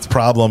districts with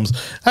problems.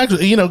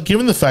 Actually,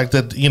 given the fact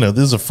that this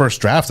is a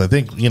first draft, I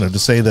think to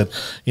say that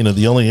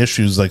the only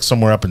issue is like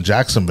somewhere up in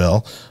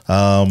Jacksonville,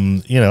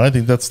 I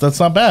think that's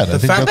not bad. I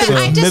think fact that's But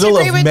I middle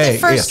disagree of with May. the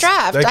first Yes,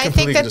 draft. I I think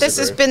completely that this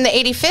has disagree. been the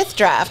 85th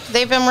draft.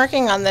 They've been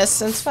working on this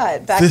since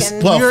what? Back This-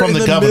 in. well We're from in the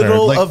the governor,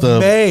 middle like of the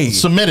May.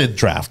 submitted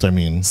draft. I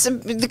mean, So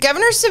the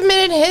governor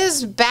submitted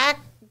his back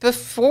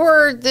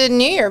before the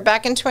new year,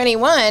 back in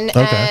 21,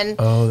 and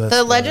Oh, that's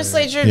the right.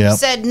 legislature Yeah.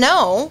 said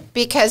no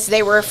because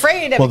they were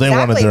afraid of Well, they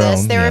wanted exactly their this.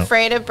 own, They were yeah.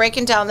 afraid of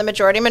breaking down the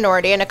majority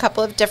and a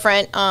couple of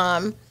different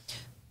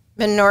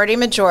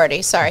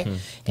majority, sorry,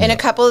 in a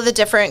couple of the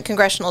different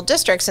congressional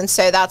districts, and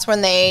so that's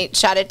when they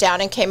shut it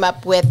down and came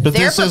up with but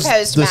their this is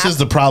proposed this map. is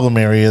the problem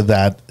area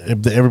that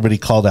everybody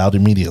called out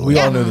immediately. We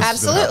yeah, all knew this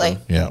was gonna absolutely.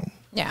 happen.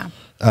 Yeah.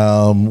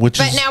 Yeah. Which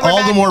But is now we're all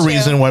the back more to-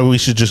 reason why we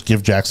should just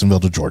give Jacksonville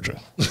to Georgia.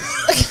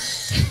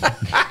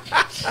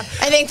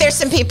 I think there's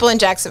some people in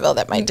Jacksonville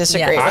that might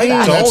disagree Yeah. with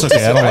that. That's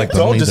okay. I don't like them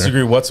don't either.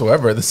 disagree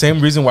whatsoever. The same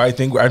reason why I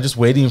think I'm just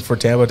waiting for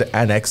Tampa to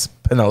annex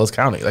Pinellas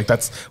County. Like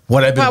that's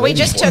what I've been. Well, we waiting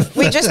just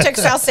for. took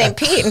South St.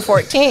 Pete in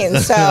 14,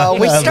 so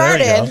we Yeah, there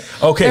you started.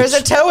 Okay. There's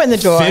a toe in the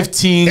door.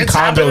 15 It's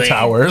condo happening.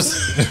 towers.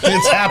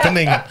 It's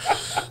happening.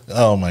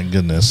 Oh my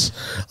goodness.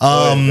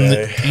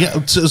 vey.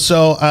 Yeah.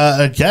 So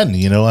again,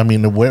 I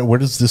mean, where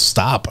does this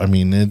stop? I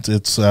mean,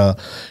 it's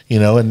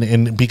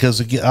and because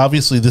again,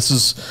 obviously this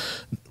is.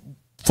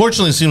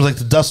 Fortunately, it seems like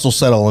the dust will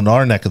settle in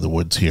our neck of the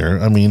woods here.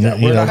 I mean,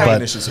 we're not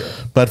having issues here.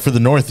 but for the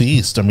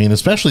Northeast, I mean,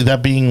 especially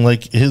that being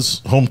like his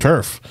home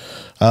turf,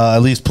 at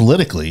least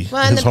politically.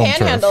 Well, and his the home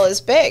Panhandle turf.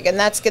 is big, and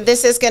that's good.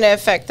 This is going to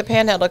affect the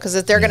Panhandle because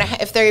if they're going to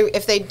if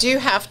they do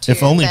have to,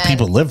 If only then-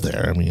 people live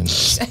there. I mean,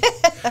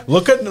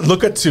 Look at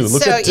 2.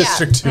 Look So, at yeah.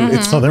 District 2.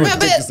 It's Oh, there we go. Well,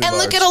 but, and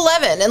look at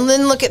 11, and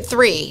then look at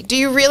 3. Do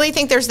you really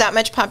think there's that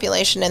much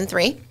population in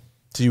 3?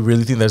 Do you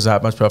really think there's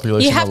that much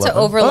population? You have in to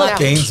 11? overlap. Oh,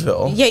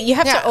 Gainesville. Yeah, you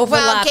have to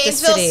overlap the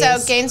Gainesville. cities. So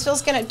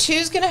Gainesville's gonna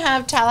 2's gonna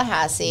have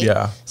Tallahassee.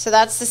 Yeah. So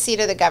that's the seat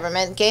of the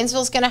government.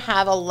 Gainesville's gonna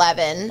have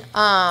 11.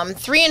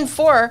 3 and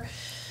 4.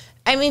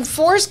 I mean,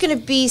 4 is gonna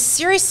be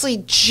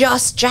seriously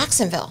just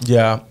Jacksonville.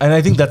 Yeah, and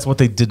I think that's what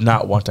they did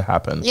not want to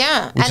happen.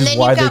 Yeah, which and is then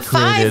why you've they got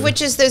 5, created-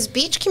 which is those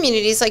beach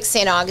communities like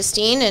St.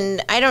 Augustine,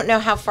 and I don't know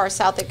how far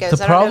south it goes.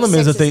 The problem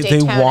is that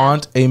they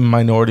want a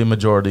minority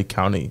majority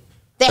county.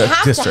 They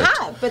have district.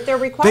 to have, but they're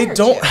required. They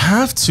don't to.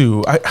 have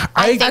to.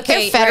 I think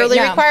they're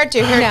federally required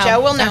to. Here, No.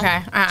 Joe will know.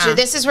 Okay. So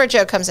this is where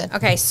Joe comes in.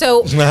 Okay,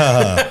 so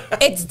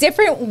it's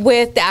different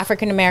with the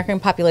African American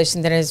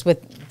population than it is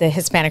with the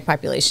Hispanic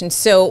population.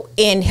 So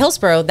in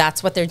Hillsborough,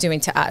 that's what they're doing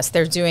to us.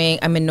 They're doing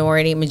a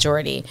minority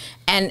majority.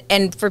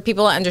 And for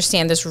people to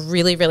understand this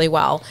really, really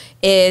well,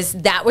 is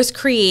that was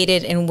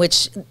created in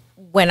which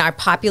when our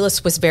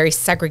populace was very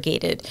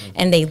segregated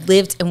and they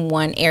lived in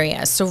one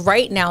area. So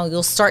right now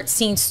you'll start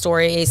seeing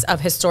stories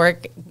of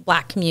historic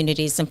Black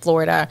communities in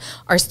Florida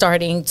are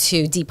starting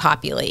to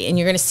depopulate. And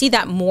you're going to see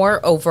that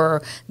more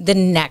over the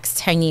next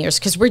 10 years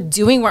because we're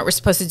doing what we're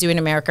supposed to do in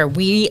America.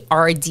 We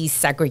are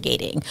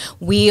desegregating.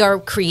 We are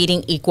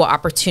creating equal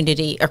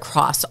opportunity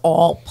across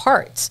all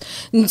parts.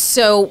 And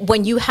so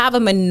when you have a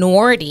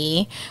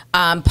minority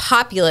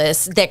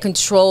populace that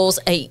controls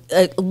a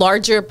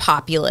larger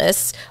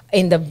populace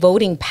in the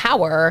voting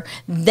power,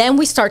 then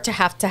we start to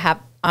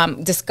have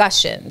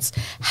discussions.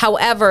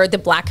 However, the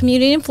Black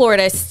community in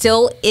Florida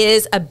still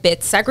is a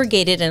bit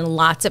segregated in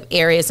lots of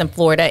areas in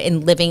Florida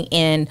and living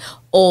in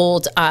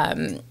old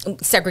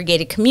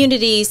segregated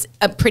communities,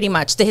 pretty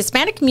much. The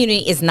Hispanic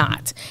community is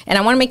not. And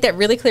I want to make that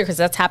really clear because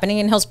that's happening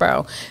in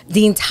Hillsborough.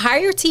 The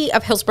entirety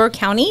of Hillsborough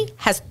County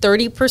has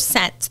 30%,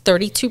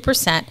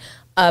 32%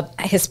 of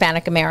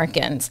Hispanic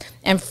Americans,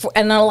 and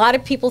a lot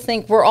of people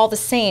think we're all the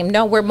same.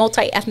 No, we're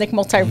multi-ethnic,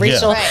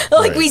 multiracial. Yeah. Right.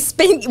 Like we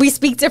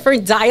speak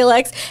different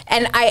dialects,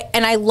 and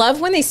I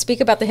love when they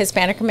speak about the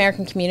Hispanic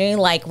American community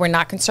like we're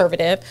not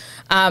conservative,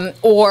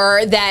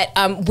 or that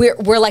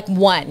we're like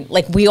one,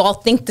 like we all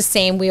think the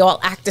same, we all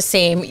act the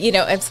same. You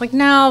know, it's like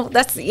no,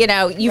 that's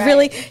you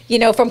really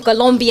from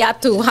Colombia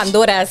to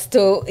Honduras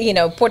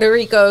to Puerto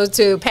Rico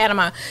to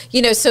Panama.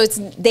 So it's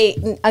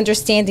they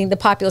understanding the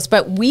populace,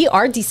 but we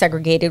are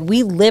desegregated.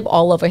 We live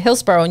all over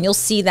Hillsborough, and you'll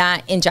see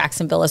that in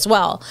Jacksonville as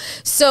well.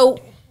 So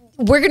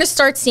we're going to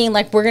start seeing,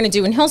 like we're going to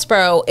do in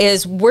Hillsborough,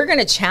 is we're going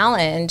to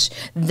challenge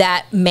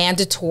that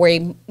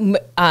mandatory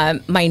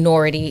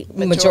minority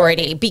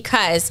majority,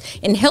 because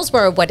in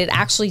Hillsborough, what it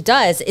actually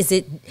does is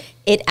it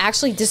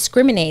actually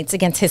discriminates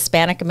against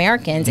Hispanic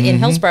Americans in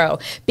Hillsborough,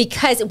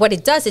 because what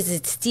it does is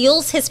it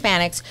steals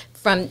Hispanics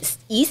from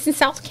East and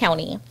South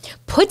County,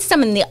 puts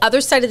them in the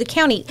other side of the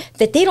county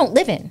that they don't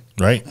live in,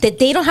 right? That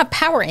they don't have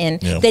power in,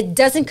 that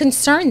doesn't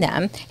concern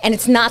them, and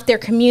it's not their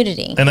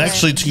community. And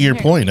actually, to your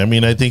point, I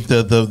mean, I think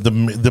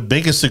the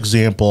biggest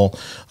example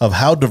of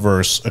how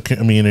diverse a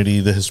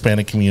community, the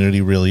Hispanic community,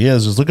 really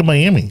is look at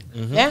Miami.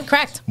 Yeah,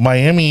 correct.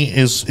 Miami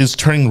is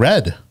turning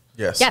red.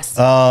 Yes.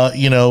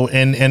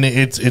 And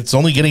it's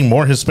only getting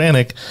more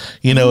Hispanic.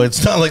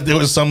 It's not like there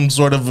was some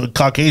sort of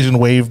Caucasian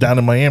wave down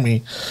in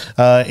Miami,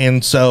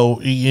 and so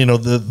and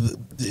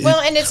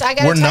I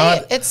gotta tell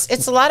you,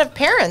 it's a lot of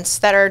parents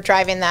that are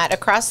driving that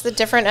across the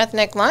different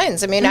ethnic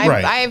lines. I mean,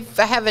 I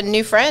have a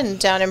new friend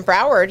down in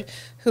Broward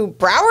who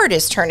Broward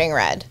is turning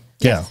red.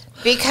 Yeah.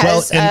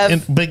 Because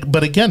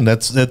but again,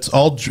 that's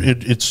all.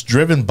 It's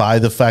driven by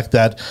the fact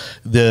that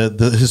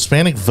the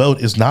Hispanic vote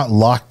is not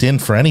locked in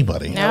for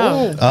anybody.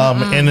 No,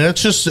 and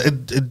it's just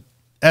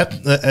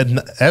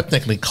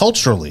ethnically,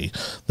 culturally,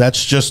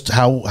 that's just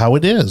how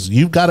it is.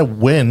 You've got to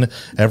win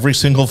every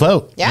single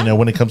vote. Yeah.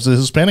 When it comes to the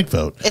Hispanic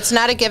vote, it's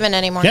not a given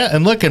anymore. Yeah,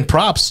 and look, and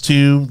props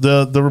to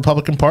the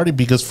Republican Party,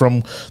 because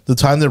from the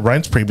time that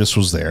Reince Priebus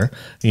was there,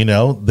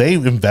 they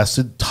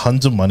invested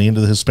tons of money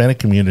into the Hispanic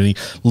community,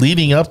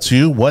 leading up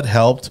to what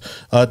helped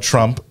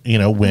Trump,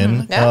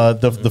 win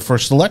the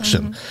first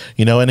election.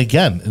 And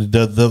again,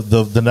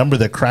 the number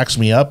that cracks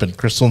me up, and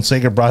Crystal and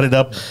Sager brought it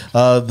up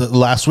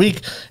last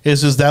week,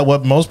 is that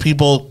what most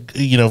people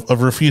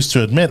refused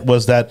to admit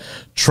was that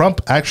Trump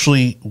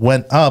actually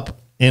went up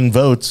in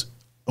votes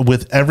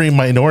with every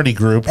minority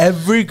group,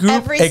 every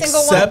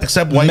single one,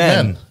 except white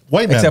men.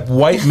 Except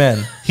white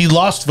men. He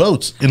lost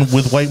votes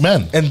with white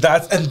men, and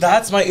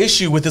that's my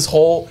issue with this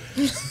whole.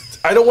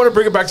 I don't want to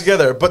bring it back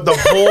together, but the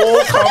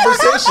whole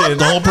conversation,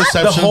 the whole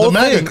perception, the whole of the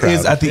MAGA thing crowd.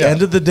 is at the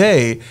end of the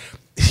day,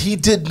 he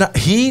did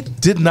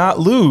not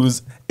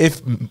lose.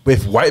 If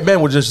white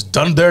men would just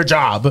done their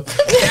job and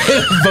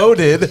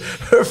voted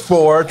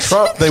for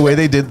Trump the way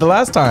they did the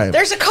last time.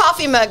 There's a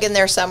coffee mug in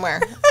there somewhere.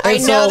 I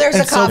And know there's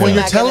a so coffee when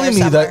you're mug telling in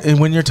me there that, somewhere.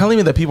 and when you're telling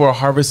me that people are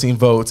harvesting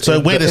votes So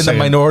in, wait a in the second.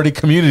 minority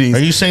communities,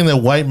 Are you saying that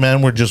white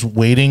men were just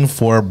waiting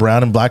for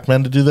brown and black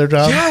men to do their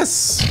job?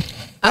 yes,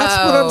 that's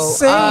what I'm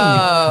saying.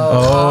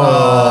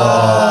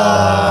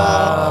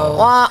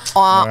 Wah,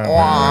 wah,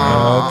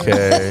 wah.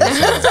 Okay.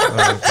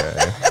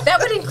 That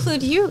would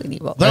include you,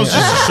 Nebo. That was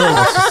just a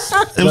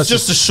short. It was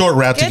just a short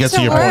route to Get get to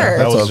to your point. work.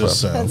 That was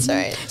That's just. That's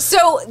right.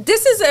 So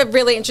this is a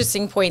really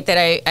interesting point that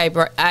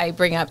I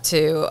bring up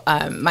to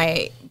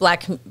my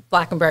black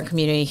and brown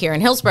community here in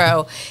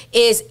Hillsborough,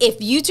 is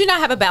if you do not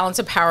have a balance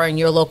of power in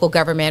your local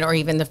government or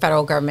even the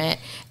federal government,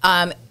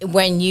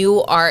 when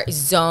you are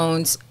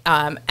zoned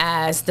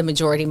as the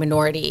majority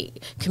minority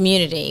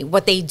community,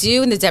 what they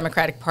do in the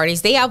Democratic Party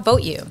is they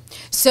outvote you.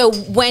 So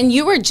when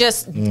you are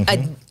just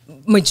a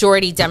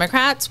majority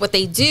Democrats, what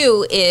they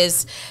do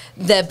is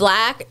the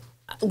black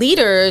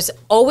leaders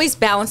always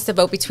balance the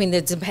vote between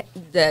the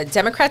the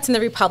Democrats and the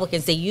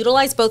Republicans, they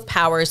utilize both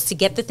powers to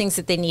get the things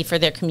that they need for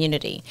their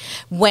community.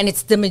 When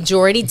it's the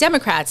majority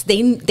Democrats,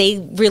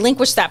 they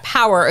relinquish that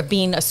power of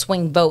being a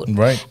swing vote.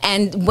 Right.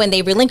 And when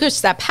they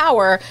relinquish that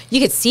power,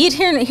 you could see it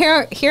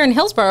here in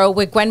Hillsborough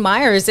with Gwen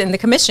Myers in the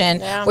commission,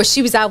 where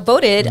she was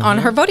outvoted on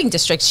her voting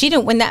district. She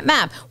didn't win that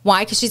map.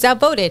 Why? Because she's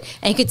outvoted.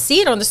 And you could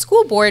see it on the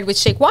school board with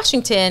Shake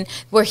Washington,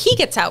 where he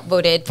gets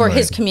outvoted for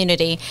his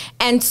community.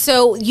 And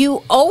so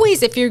you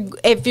always, if you're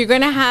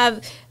going to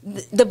have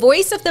the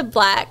voice of the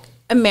Black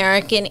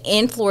American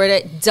in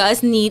Florida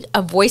does need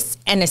a voice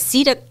and a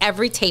seat at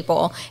every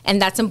table,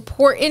 and that's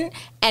important.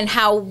 And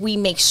how we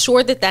make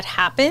sure that that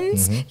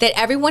happens, that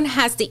everyone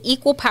has the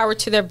equal power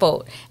to their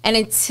vote. And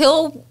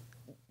until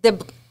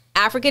the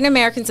African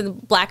Americans and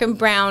the Black and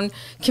brown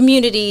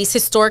communities,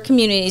 historic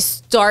communities,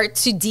 start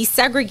to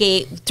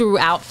desegregate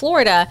throughout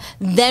Florida,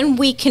 then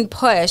we can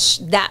push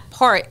that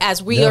part,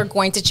 as we are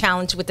going to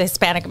challenge with the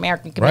Hispanic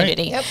American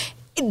community. Yep.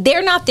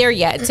 They're not there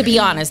yet, to be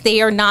honest.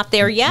 They are not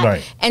there yet.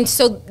 Right. And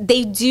so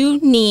they do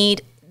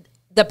need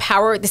the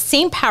power, the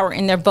same power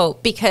in their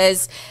vote,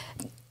 because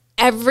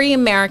every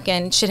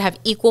American should have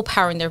equal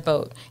power in their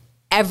vote.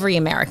 Every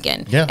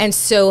American. Yeah. And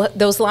so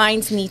those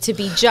lines need to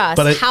be just.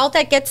 But how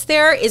that gets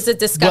there is a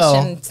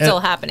discussion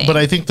still happening. But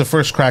I think the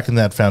first crack in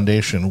that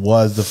foundation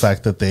was the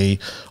fact that they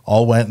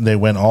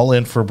went all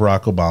in for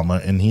Barack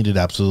Obama, and he did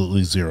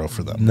absolutely zero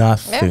for them.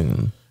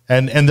 Nothing.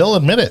 And they'll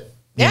admit it.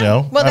 Yeah. You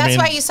know? Well, I that's mean,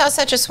 why you saw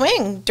such a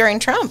swing during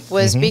Trump,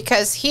 was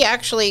because he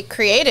actually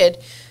created.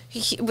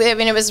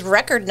 It was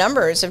record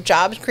numbers of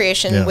job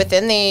creation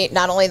within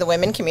not only the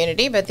women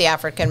community, but the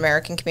African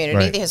American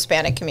community, the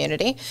Hispanic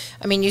community.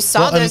 I mean, you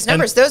saw those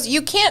numbers. Those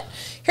can't.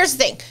 Here's the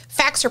thing: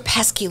 facts are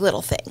pesky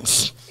little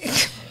things.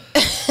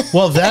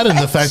 Well, that and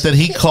the fact that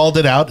he called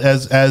it out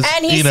as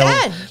And he you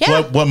know,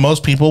 said, what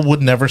most people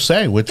would never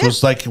say, which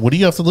was like, what do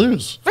you have to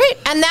lose? Right,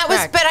 and that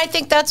was. But I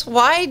think that's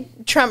why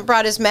Trump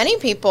brought as many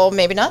people.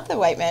 Maybe not the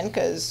white men,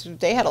 because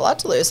they had a lot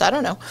to lose. I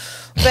don't know,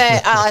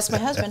 but I'll ask my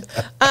husband.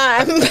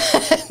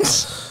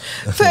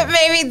 But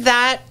maybe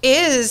that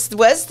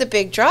was the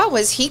big draw.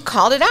 Was he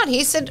called it out?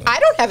 He said, "I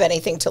don't have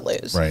anything to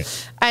lose." Right.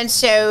 And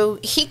so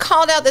he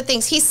called out the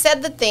things. He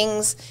said the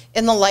things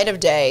in the light of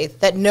day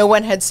that no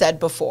one had said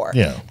before.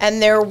 Yeah.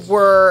 And there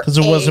were Because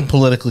it wasn't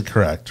politically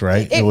correct,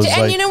 right? It was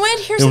and you know what?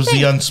 Here's it the was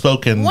thing. the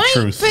unspoken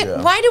truth.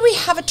 But why do we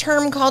have a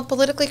term called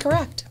politically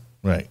correct?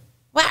 Right.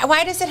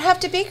 Why does it have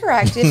to be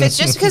correct? If it's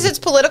just because it's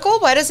political,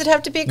 why does it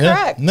have to be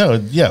correct? No,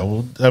 yeah.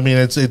 Well, I mean,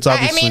 it's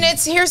obviously. I mean,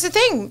 here's the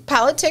thing: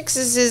 politics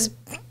is as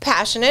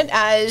passionate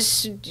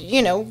as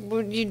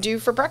what you do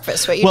for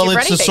breakfast. What you do for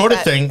it's the anything, sort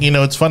of thing.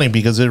 It's funny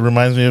because it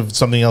reminds me of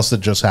something else that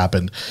just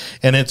happened,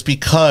 and it's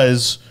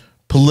because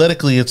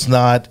politically it's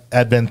not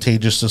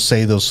advantageous to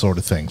say those sort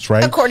of things,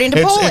 right? According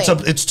to polling.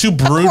 It's too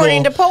brutal.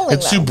 According to polling,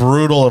 it's too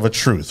brutal of a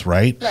truth,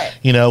 right?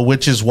 Right.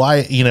 Which is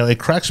why, it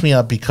cracks me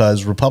up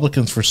because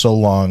Republicans for so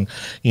long,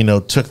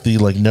 took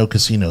the no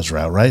casinos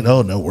route, right?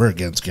 Oh no, we're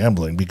against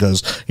gambling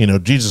because,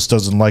 Jesus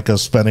doesn't like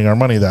us spending our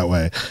money that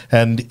way.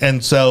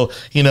 And so,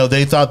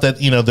 they thought that,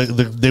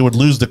 they would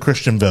lose the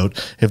Christian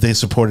vote if they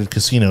supported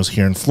casinos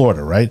here in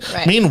Florida, right?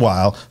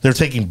 Meanwhile, they're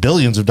taking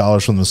billions of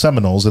dollars from the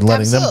Seminoles and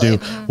letting them do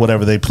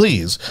whatever they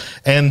please.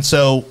 And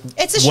so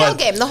it's a shell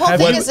game. The whole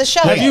thing is a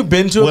shell game. Have you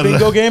been to a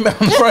bingo game on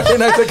Friday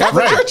nights at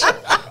Catholic Church?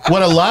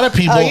 What a lot of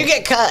people you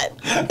get cut.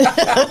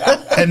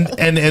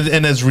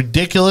 and as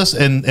ridiculous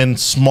and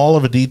small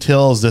of a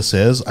detail as this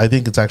is, I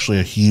think it's actually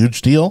a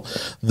huge deal.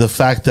 The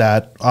fact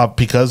that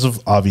because of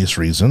obvious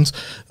reasons,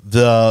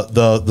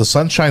 the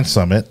Sunshine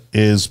Summit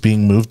is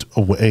being moved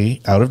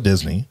away out of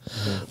Disney.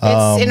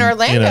 It's in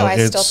Orlando, I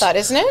still thought,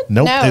 isn't it?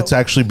 Nope, No. it's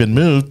actually been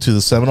moved to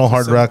the Seminole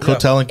Hard Rock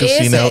Hotel and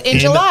Casino in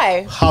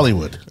July.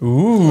 Hollywood.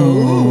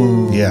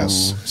 Ooh.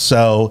 Yes.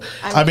 So,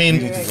 I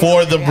mean,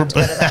 for the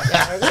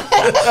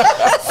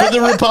for the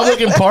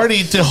Republican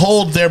Party to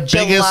hold their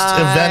biggest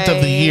event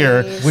of the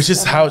year, Which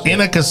is how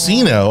in a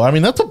casino, I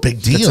mean, that's a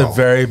big deal. It's a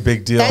very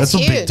big deal. That's a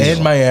big huge. deal.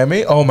 In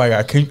Miami. Oh my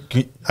God!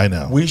 Can I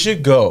know. We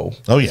should go.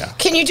 Oh yeah.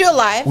 Can you do it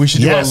live? We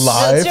should Yes. do a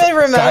live. Let's do it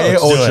remote. Calle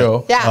Let's Do it.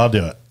 Ocho. Yeah. I'll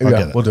do it. I'll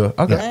get it. We'll do it.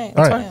 Okay. Right.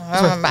 All right.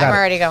 I'm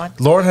already going.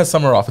 Lauren has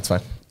summer off. It's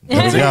fine.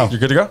 There we go. You're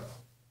good to go.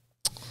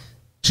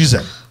 She's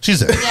in.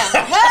 She's in. She's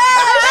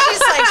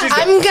like,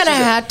 I'm gonna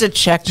have to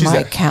check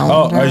my Oh,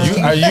 calendar.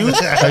 are you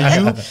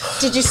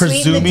did you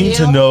sweeten the presuming deal?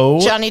 to know?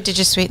 Johnny, did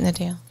you sweeten the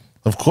deal?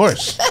 Of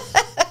course.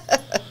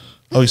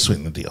 Oh, he's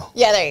sweetening the deal.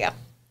 Yeah, there you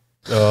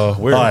go.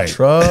 We're All in right.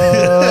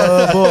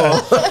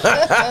 trouble.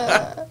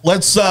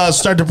 Let's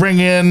start to bring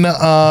in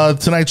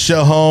tonight's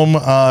show home.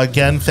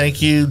 Again, thank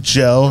you,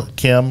 Joe,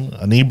 Kim,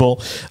 Anibal,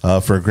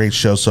 for a great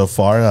show so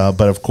far.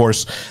 But of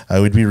course,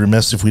 we'd be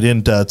remiss if we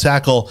didn't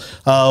tackle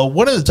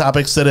one of the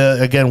topics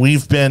that, again,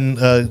 we've been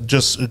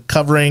just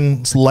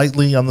covering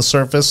lightly on the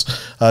surface,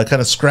 kind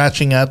of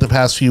scratching at the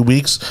past few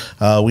weeks.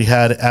 We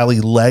had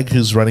Allie Legg,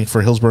 who's running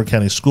for Hillsborough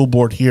County School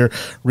Board here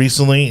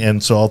recently.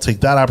 And so I'll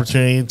take that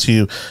opportunity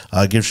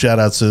to give shout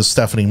outs to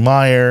Stephanie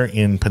Meyer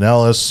in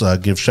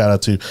Pinellas, give shout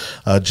out to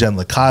Jen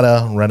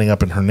Licata running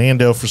up in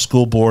Hernando for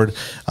school board,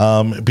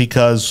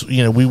 because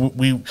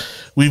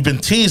we've been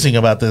teasing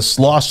about this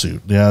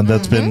lawsuit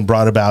that's been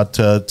brought about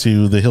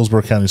to the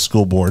Hillsborough County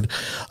School Board,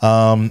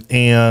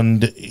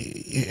 and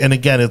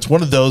again, it's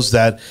one of those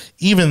that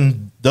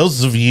even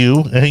those of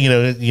you,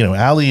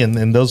 Allie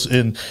and those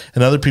and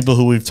other people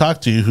who we've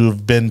talked to who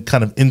have been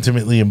kind of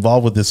intimately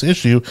involved with this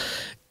issue,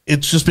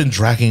 it's just been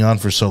dragging on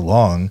for so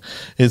long.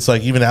 It's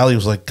like even Allie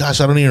was like, "Gosh,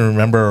 I don't even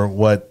remember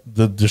what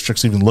the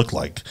districts even look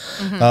like."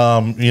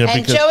 And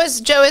Joe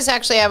is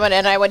actually,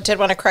 I did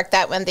want to correct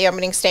that when the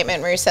opening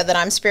statement where you said that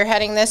I'm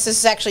spearheading this. This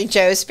is actually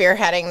Joe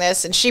spearheading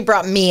this, and she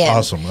brought me in.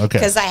 Awesome. Okay.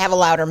 Because I have a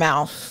louder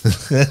mouth.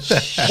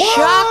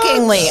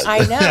 Shockingly, I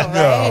know,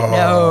 right?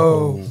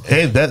 No.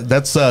 Hey,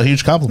 that's a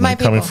huge compliment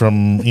coming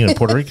from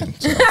Puerto Rican.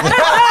 So. She fits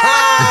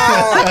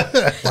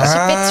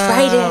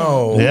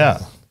right in. Yeah.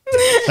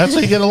 That's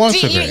how you get along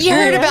so You great.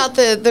 heard about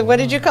the what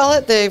did you call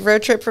it? The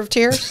road trip of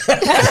tears? The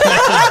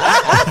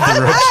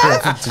road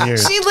trip of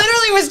tears. She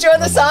literally was doing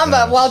the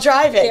samba while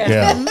driving.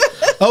 Yeah.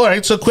 All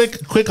right. So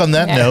quick on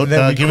that note,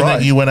 given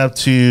that you went up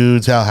to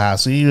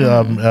Tallahassee,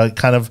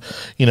 kind of,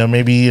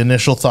 maybe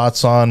initial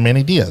thoughts on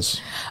Manny Diaz.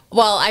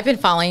 Well, I've been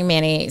following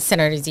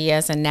Senator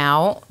Diaz, and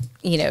now,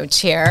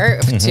 chair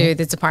to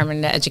the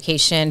Department of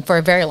Education for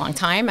a very long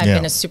time. I've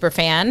been a super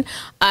fan.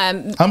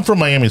 I'm from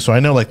Miami, so I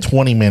know like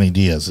 20 Manny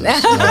Diaz's.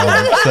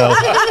 So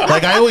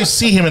like I always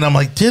see him and I'm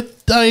like, did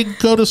I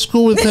go to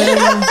school with him?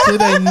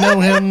 Did I know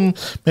him?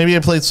 Maybe I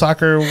played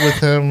soccer with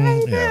him.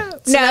 Yeah.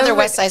 It's another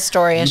West Side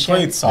Story You issue.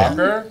 played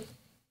soccer?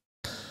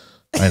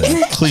 I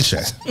know.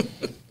 Cliche.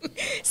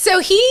 So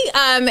he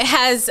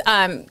has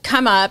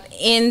come up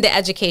in the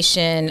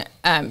education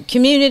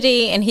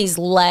community, and he's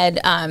led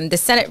the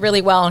Senate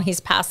really well, and he's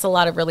passed a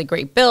lot of really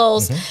great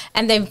bills,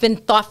 and they've been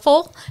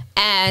thoughtful,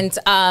 and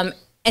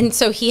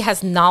so he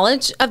has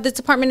knowledge of the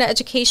Department of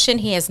Education.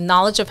 He has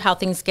knowledge of how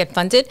things get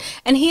funded,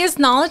 and he has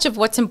knowledge of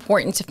what's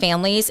important to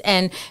families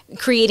and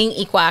creating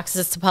equal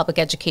access to public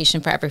education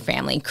for every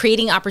family,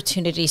 creating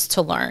opportunities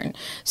to learn.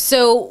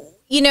 So,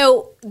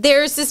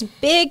 there's this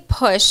big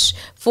push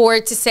for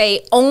it to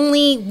say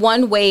only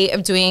one way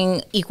of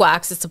doing equal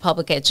access to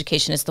public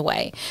education is the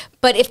way.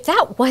 But if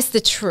that was the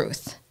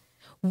truth,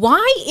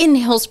 why in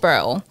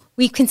Hillsborough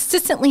we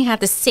consistently had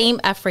the same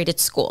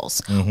F-rated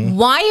schools?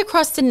 Why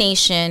across the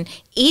nation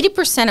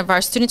 80% of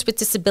our students with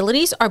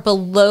disabilities are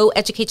below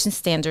education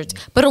standards,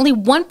 but only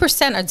 1%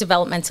 are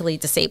developmentally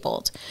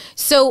disabled?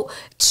 So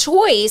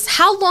choice,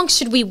 how long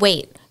should we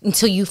wait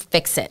until you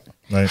fix it?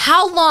 Right.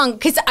 How long?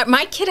 Because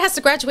my kid has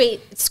to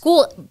graduate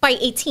school by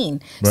 18.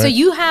 Right. So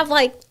you have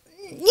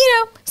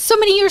so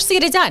many years to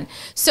get it done.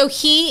 So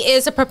he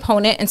is a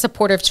proponent and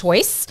supporter of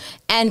choice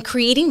and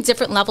creating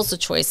different levels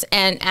of choice.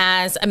 And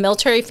as a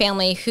military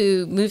family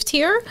who moved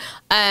here,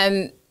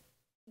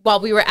 while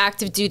we were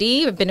active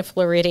duty, I've been a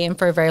Floridian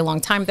for a very long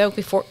time though,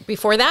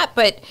 before that.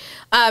 But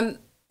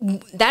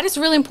that is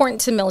really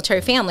important to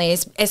military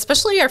families,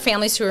 especially our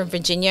families who are in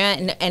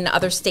Virginia and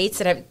other states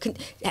that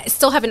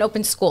still haven't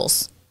opened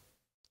schools.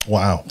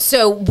 Wow.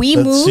 So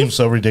that seems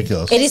so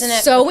ridiculous. It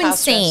is so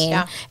insane.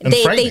 Yeah. And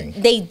frightening.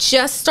 They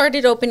just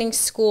started opening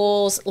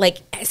schools like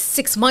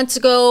 6 months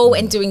ago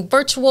and doing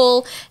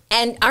virtual,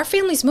 and our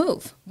families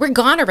move. We're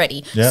gone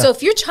already. Yeah. So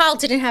if your child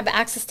didn't have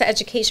access to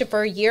education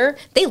for a year,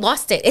 they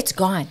lost it. It's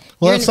gone.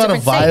 Well, You're it's in not a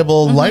different state.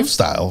 viable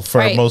lifestyle for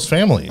Right. most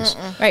families.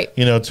 Right.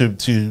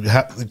 To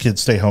have the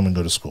kids stay home and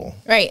go to school.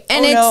 Right.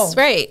 And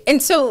right. And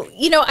so,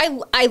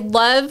 I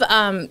love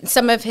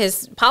some of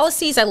his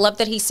policies. I love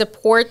that he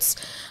supports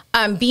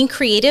being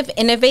creative,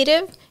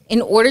 innovative,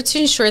 in order to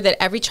ensure that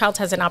every child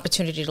has an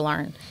opportunity to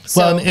learn.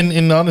 So, Well,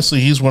 and honestly,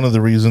 he's one of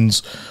the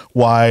reasons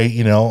why,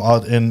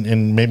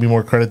 and maybe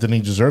more credit than he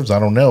deserves. I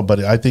don't know.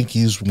 But I think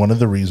he's one of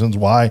the reasons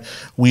why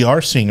we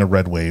are seeing a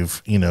red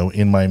wave,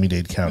 in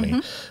Miami-Dade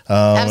County.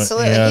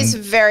 Absolutely. And- He's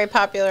very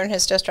popular in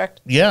his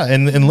district. Yeah,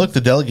 and look, the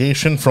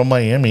delegation from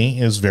Miami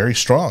is very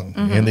strong,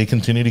 and they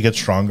continue to get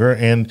stronger.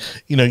 And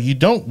you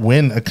don't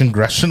win a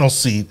congressional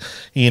seat,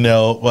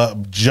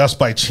 just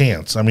by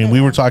chance. I mean,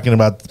 we were talking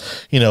about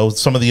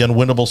some of the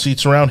unwinnable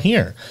seats around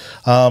here.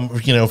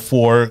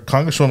 For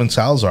Congresswoman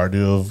Salazar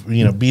to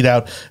have beat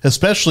out,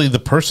 especially the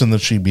person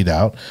that she beat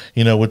out,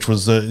 which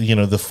was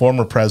the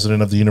former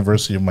president of the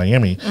University of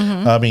Miami.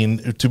 I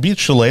mean, to beat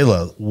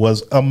Shalala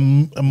was a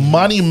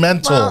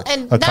monumental. Well,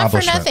 and not for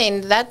accomplishment.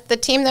 nothing, that the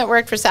team that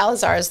worked for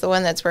Salazar is the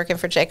one that's working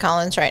for Jay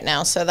Collins right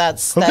now. So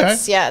that's I like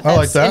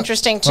that's that.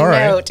 interesting to All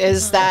right. note.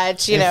 Is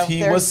that If he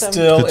there's was some,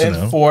 still Good to in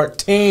know.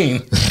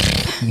 14.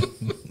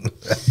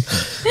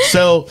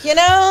 So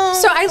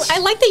So I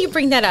like that you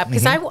bring that up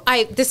because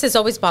I this has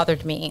always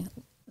bothered me.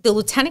 The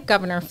Lieutenant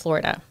Governor of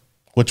Florida,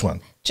 which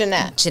one?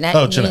 Jeanette.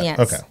 Jeanette Jeanette, Núñez,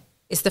 okay.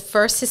 is the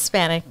first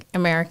Hispanic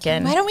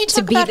American. Why don't we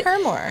to talk be about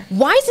her more?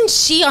 Why isn't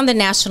she on the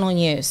national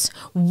news?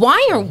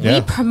 Why are Yeah.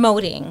 we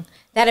promoting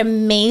that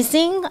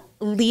amazing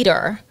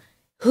leader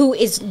who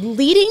is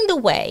leading the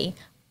way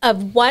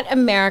of what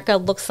America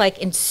looks like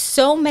in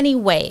so many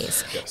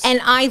ways? And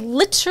I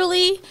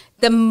literally,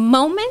 the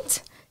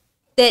moment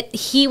that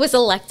he was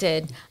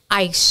elected,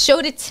 I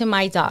showed it to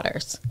my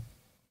daughters.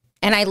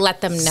 And I let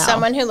them know.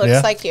 Someone who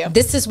looks like you.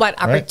 This is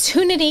what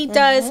opportunity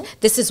does.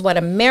 This is what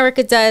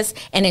America does.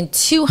 And in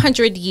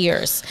 200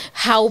 years,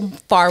 how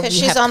far we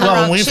have come.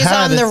 She's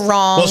on the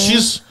wrong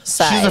she's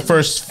side. the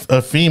first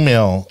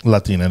female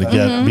Latina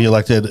to be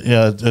elected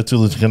to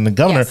lieutenant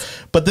governor.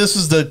 Yes. But this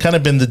is the kind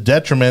of been the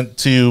detriment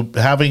to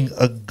having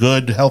a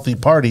good, healthy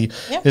party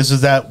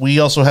is that we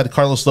also had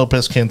Carlos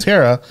Lopez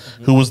Cantera,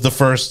 who was the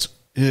first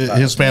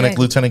Hispanic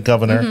lieutenant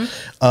governor.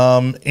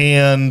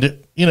 And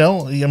you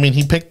know, I mean,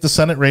 he picked the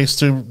Senate race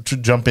to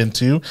jump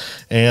into,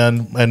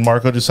 and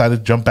Marco decided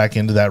to jump back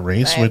into that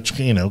race, which,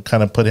 you know,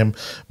 kind of put him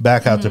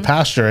back out to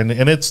pasture. And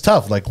it's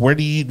tough. Like, what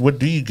do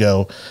you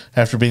go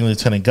after being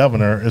lieutenant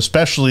governor,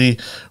 especially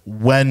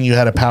when you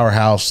had a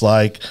powerhouse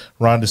like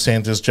Ron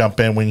DeSantis jump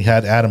in, when you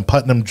had Adam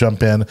Putnam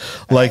jump in?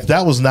 Like,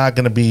 that was not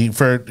going to be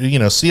for, you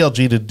know,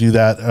 CLC to do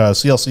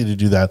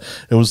that.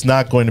 It was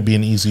not going to be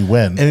an easy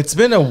win. And it's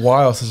been a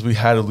while since we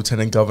had a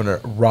lieutenant governor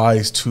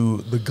rise to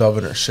the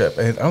governorship,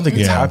 and I don't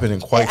think it's happened in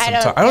quite some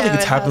time. I don't think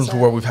it's happened to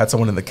where we've had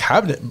someone in the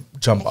cabinet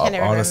jump up.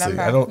 Honestly,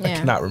 remember. I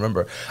cannot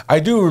remember. I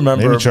do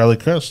remember Maybe Charlie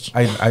Crist.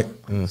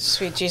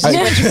 Sweet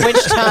Jesus,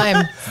 which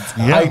time?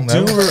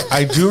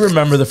 I do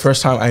remember the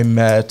first time I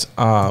met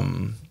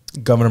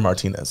Governor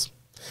Martinez,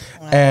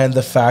 and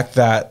the fact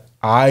that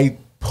I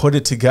put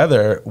it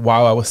together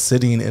while I was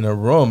sitting in a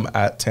room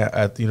at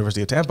the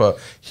University of Tampa,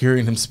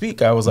 hearing him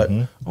speak. I was like,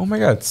 oh my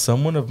God,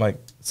 someone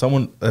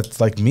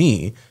that's like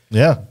me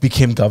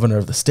became governor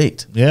of the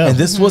state. Yeah. And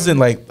this wasn't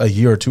like a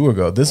year or two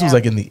ago. This was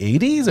like in the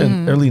 80s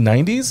and early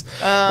 90s.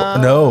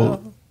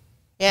 No.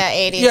 Yeah,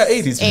 80s. Yeah,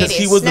 80s. Because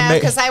he was the mayor.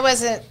 Because I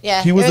wasn't,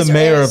 he was the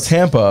mayor of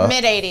Tampa.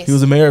 Mid-80s. He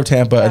was the mayor of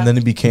Tampa, and then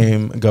he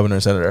became governor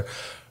and senator.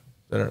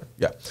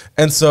 Yeah.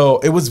 And so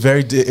it was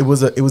it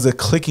was a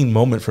clicking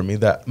moment for me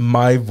that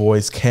my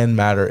voice can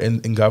matter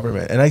in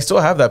government. And I still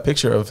have that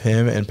picture of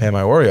him and Pam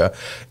Ioria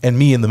and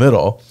me in the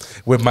middle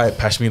with my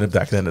Pashmina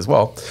back then as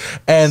well.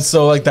 And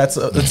so like that's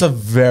a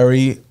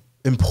very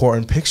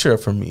important picture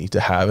for me to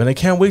have. And I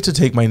can't wait to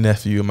take my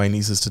nephew and my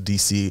nieces to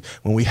DC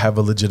when we have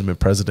a legitimate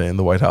president in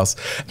the White House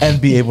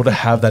and be able to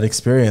have that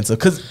experience.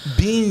 Because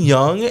being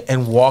young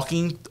and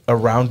walking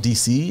around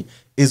DC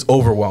is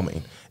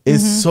overwhelming.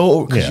 Is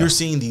so, because you're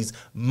seeing these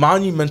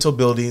monumental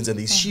buildings and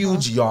these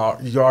huge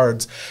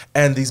yards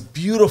and these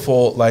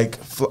beautiful, like,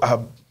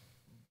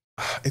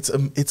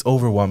 it's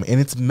overwhelming, and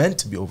it's meant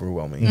to be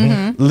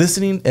overwhelming.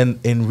 Listening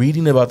and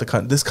reading about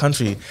this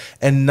country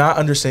and not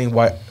understanding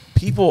why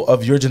people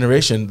of your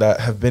generation that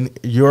have been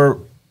your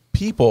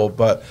people,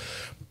 but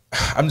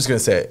I'm just gonna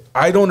say,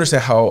 I don't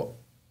understand how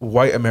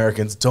white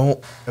Americans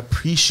don't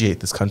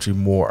appreciate this country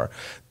more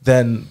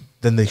than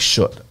they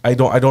should. I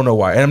don't know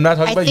why. And I'm not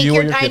talking about you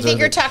or your kids. I think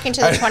you're talking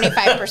to the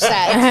 25%.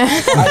 I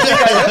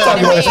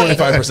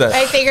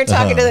think you're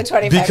talking to the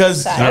 25%.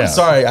 Because I'm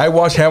sorry, I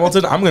watch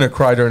Hamilton. I'm gonna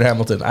cry during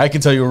Hamilton. I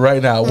can tell you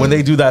right now, when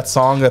they do that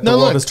song that the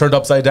world is turned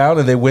upside down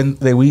and they win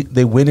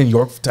in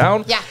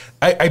Yorktown. Yeah.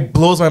 I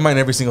blows my mind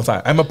every single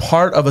time. I'm a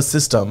part of a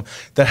system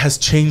that has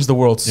changed the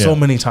world so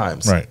many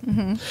times. Right.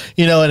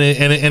 You know, and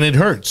it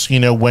hurts, you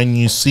know, when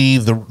you see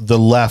the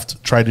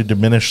left try to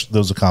diminish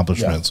those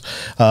accomplishments.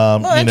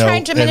 And try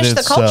and diminish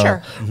the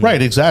culture.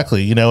 Right,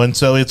 exactly. You know, and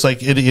so it's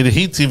like it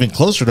hits even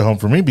closer to home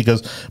for me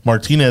because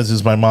Martinez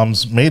is my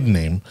mom's maiden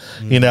name.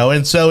 You know,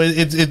 and so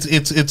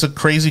it's a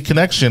crazy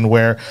connection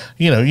where,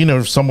 you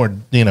know, somewhere,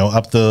 you know,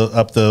 up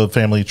the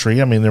family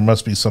tree. I mean, there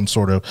must be some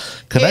sort of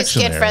connection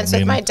there. He was good friends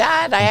with my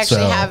dad. I actually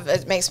have,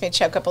 it makes me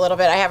choke up a little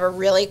bit. I have a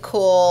really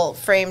cool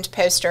framed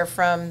poster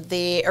from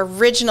the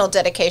original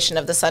dedication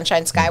of the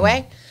Sunshine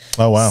Skyway.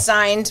 Oh, wow.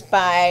 Signed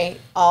by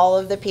all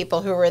of the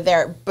people who were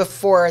there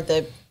before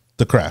the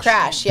crash.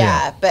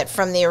 But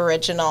from the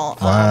original.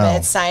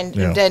 It's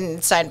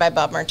signed by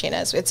Bob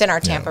Martinez. It's in our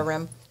Tampa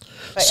room.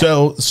 But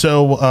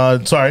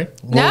sorry.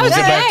 No, it's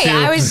okay.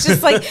 I was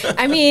just like,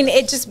 I mean,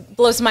 it just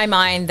blows my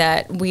mind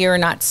that we are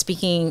not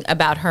speaking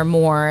about her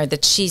more,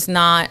 that she's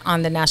not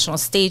on the national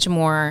stage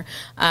more,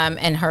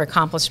 and her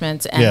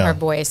accomplishments and her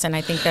voice. And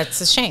I think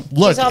that's a shame.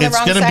 Look, she's on the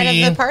wrong side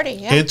of the party.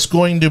 Yeah. It's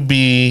going to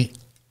be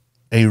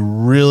a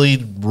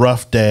really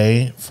rough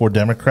day for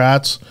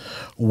Democrats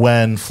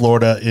when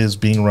Florida is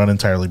being run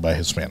entirely by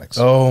Hispanics.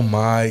 Oh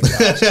my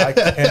gosh, I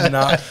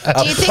cannot.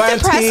 Do you think the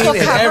press will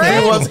cover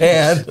everyone's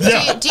hand.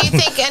 Do you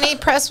think any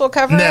press will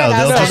cover it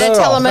outside of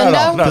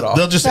Telemundo?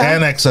 They'll just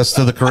annex us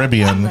to the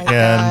Caribbean,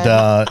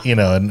 and you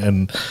know,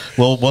 and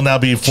we'll now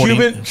be 40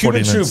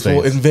 Cuban troops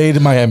will invade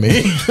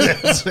Miami.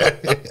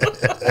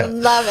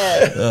 Love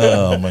it.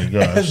 Oh my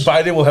gosh. And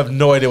Biden will have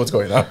no idea what's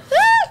going on.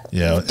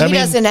 Yeah, he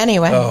doesn't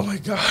anyway. Oh my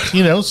God!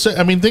 You know, so,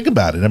 I mean, think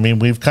about it. I mean,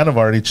 we've kind of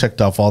already checked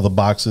off all the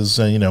boxes,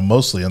 you know,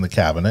 mostly in the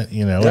cabinet,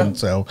 you know, and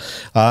so,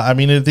 I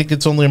mean, I think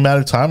it's only a matter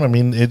of time. I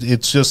mean,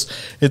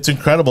 it's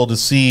incredible to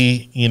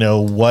see, you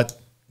know, what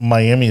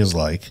Miami is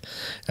like,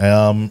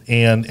 and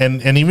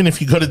even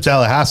if you go to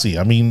Tallahassee,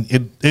 I mean,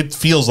 it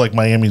feels like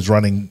Miami's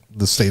running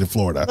the state of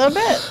Florida. A little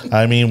bit.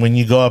 I mean, when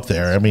you go up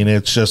there, I mean,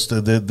 it's just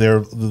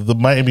the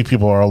Miami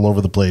people are all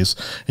over the place,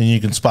 and you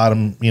can spot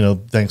them, you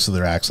know, thanks to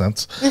their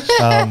accents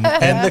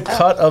and the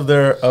cut of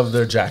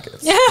their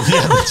jackets. yeah,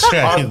 that's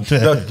right.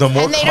 The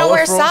more And they don't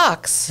wear colorful-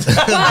 socks.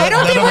 Why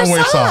don't they None of them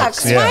wear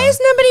socks? yeah. Why is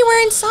nobody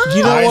wearing socks?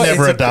 You know I what?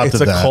 never adopted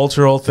it's a that.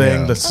 cultural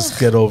thing. Yeah. Let's just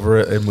get over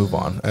it and move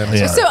on. And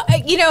Yeah. So,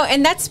 you know,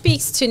 and that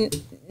speaks to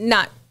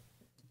not,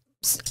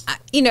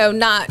 you know,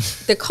 not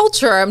the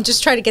culture. I'm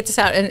just trying to get this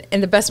out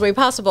in the best way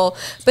possible,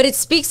 but it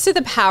speaks to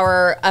the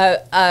power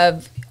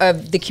of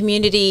the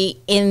community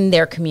in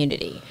their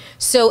community.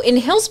 So in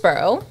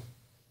Hillsborough,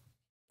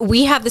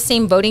 we have the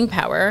same voting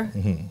power,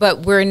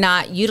 but we're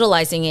not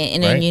utilizing it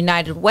in a Right.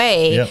 united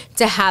way Yep.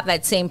 to have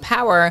that same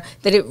power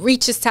that it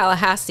reaches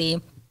Tallahassee,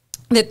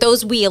 that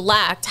those we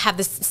elect have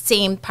the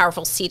same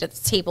powerful seat at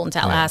the table in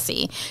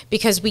Tallahassee,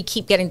 because we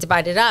keep getting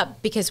divided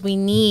up, because we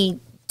need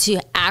to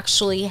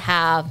actually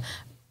have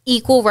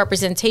equal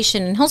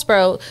representation in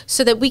Hillsborough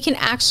so that we can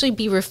actually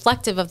be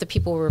reflective of the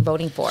people we're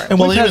voting for. And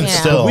Well, we've even had,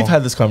 still- we've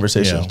had this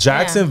conversation. Yeah.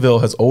 Jacksonville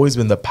has always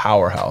been the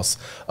powerhouse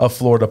of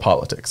Florida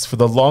politics. For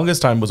the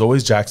longest time, it was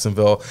always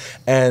Jacksonville,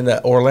 and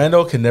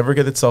Orlando can never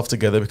get itself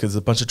together because it's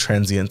a bunch of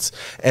transients.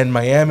 And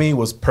Miami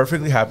was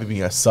perfectly happy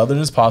being as southern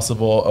as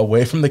possible,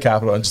 away from the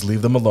capital, and just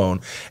leave them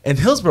alone. And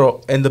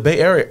Hillsborough and the Bay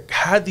Area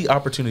had the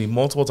opportunity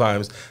multiple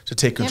times to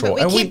take control.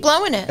 but we and keep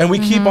blowing it. and we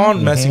keep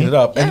on messing it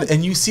up.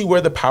 And you see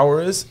where the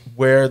power is,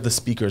 where the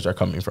speakers are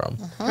coming from,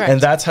 and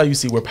that's how you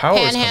see where power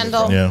is coming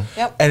Panhandle. from. Yeah.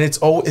 Yep. And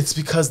it's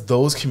because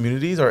those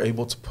communities are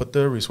able to put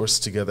their resources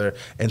together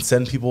and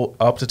send people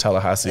up to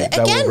Tallahassee that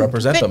Again, will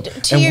represent them.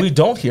 but to And your- we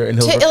don't here in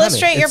Hillsborough To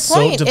illustrate County. your It's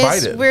point so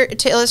divided.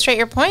 to illustrate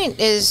your point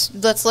is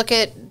let's look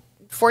at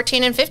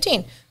 14 and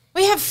 15.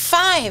 We have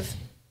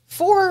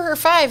 4 or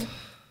 5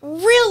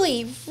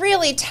 really,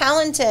 really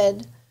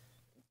talented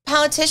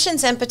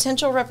politicians and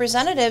potential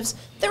representatives.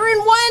 They're in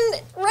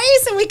one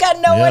race, and we got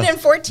no Yeah, one in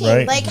 14.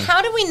 right. Like,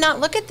 how do we not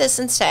look at this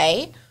and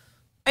say,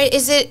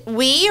 is it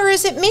we or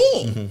is it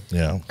me?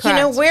 Yeah. You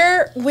know,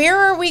 Correct. where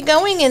are we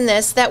going in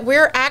this? That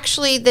we're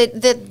actually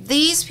that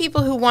these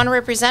people who want to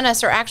represent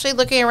us are actually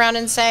looking around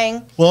and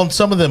saying, Well, and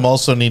some of them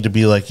also need to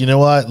be like, you know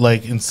what?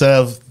 Like, instead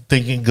of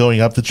thinking going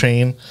up the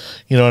chain,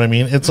 you know what I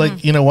mean? It's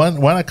like, you know what?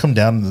 Why not come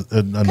down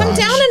a notch? come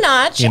down a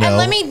notch You know? and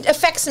let me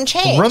affect some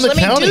change. Run the let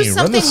county, me do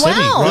run the something city,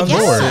 well. run the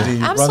Yeah, city, run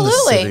the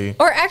absolutely. city.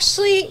 Or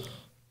actually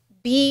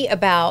be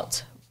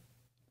about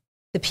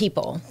the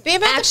people. Be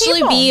about the actually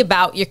people. be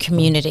about your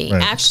community.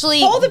 Right.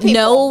 Actually Poll the people.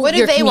 know What do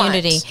your they want?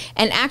 community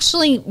and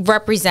actually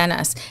represent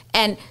us.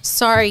 And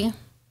sorry,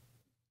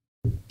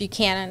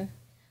 Buchanan,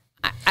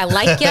 I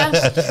like you,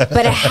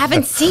 but I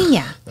haven't seen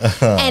you,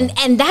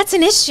 and that's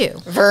an issue.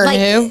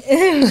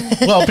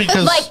 Vernu. Well,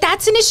 because Like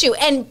that's an issue,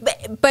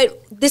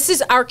 but this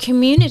is our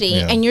community,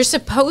 Yeah. and you're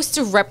supposed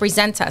to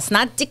represent us,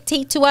 not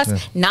dictate to us,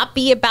 not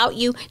be about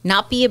you,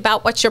 not be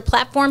about what's your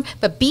platform,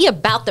 but be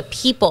about the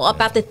people,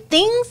 about the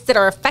things that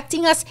are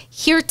affecting us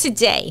here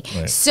today.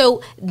 Right.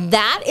 So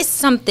that is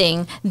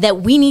something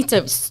that we need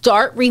to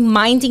start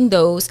reminding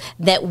those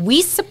that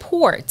we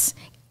support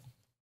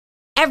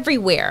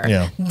everywhere,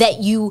 Yeah.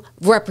 that you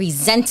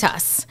represent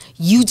us.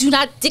 You do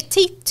not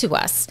dictate to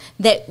us.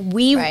 That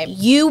Right.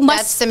 you must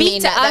That's the speak me,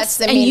 to not- us, that's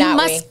the and me, you not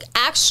must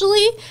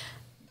actually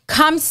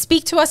come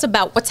speak to us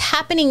about what's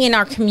happening in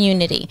our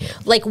community,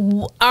 like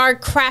our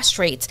crash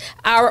rates,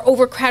 our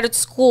overcrowded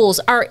schools,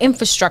 our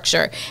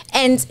infrastructure.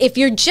 And if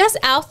you're just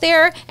out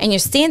there and you're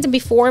standing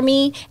before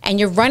me and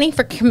you're running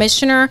for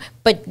commissioner,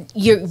 but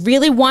you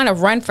really want to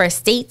run for a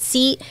state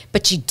seat,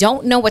 but you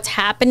don't know what's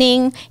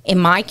happening in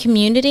my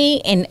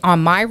community and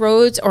on my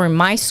roads or in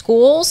my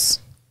schools,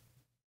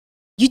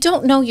 you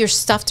don't know your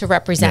stuff to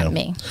represent Yeah.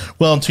 me.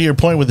 Well, and to your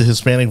point with the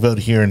Hispanic vote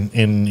here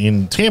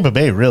in Tampa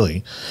Bay,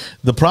 really,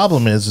 the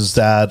problem is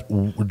that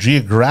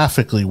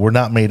geographically we're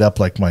not made up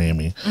like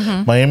Miami.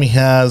 Mm-hmm. Miami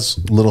has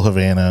Little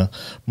Havana,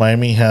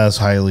 Miami has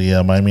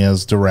Hialeah, Miami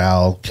has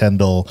Doral,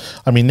 Kendall.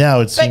 I mean, now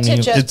it's But to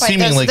seeming, just it's point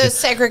seeming like those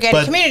segregated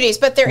but- communities,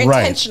 but they're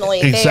Right.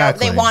 intentionally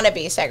Exactly. they want to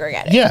be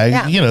segregated.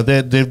 Yeah, you know,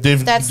 they've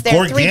That's their 3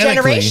 organically-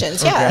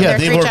 generations. Yeah, Yeah, their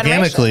they've 3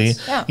 organically,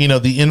 generations. Yeah. you know,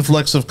 the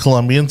influx of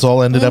Colombians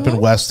all ended up in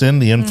Weston.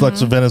 The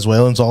influx of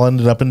Venezuelans all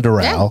ended up in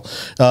Doral.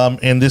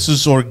 And this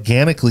has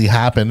organically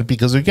happened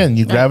because, again,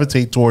 you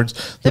gravitate towards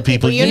the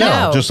people you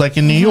know, just like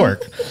in New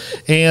York.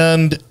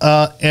 And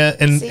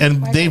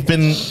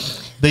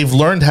they've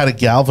learned how to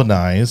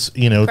galvanize,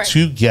 you know, Correct.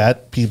 to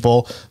get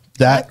people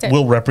that Elected.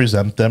 will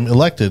represent them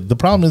elected. The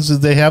problem is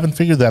they haven't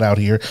figured that out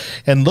here.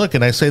 And look,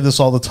 and I say this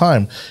all the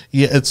time.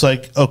 Yeah, it's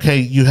like, okay,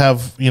 you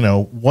have, you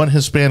know, one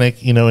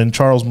Hispanic, you know, in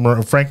Charles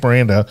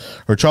Miranda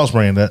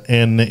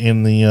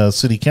in the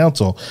city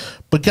council.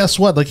 But guess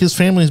what? Like his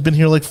family's been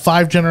here like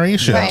 5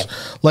 generations. Right.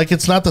 Like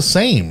it's not the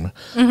same.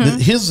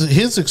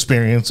 His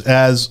experience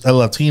as a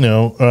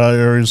Latino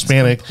or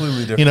Hispanic,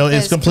 completely different. you know,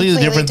 is It's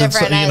completely different than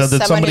different you know as than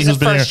someone somebody who's who's a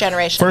been here first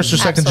generation. first or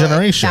second Absolutely.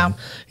 generation. Yeah.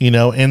 You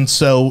know, and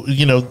so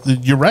you know,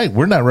 you're right.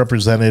 We're not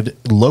represented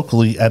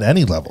locally at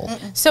any level.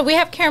 So we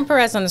have Karen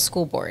Perez on the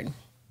school board.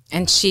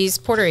 and she's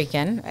Puerto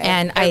Rican,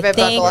 and I Everybody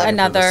think buckle up.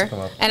 another,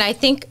 and I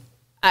think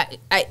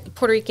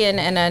Puerto Rican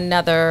and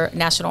another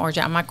national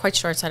origin. I'm not quite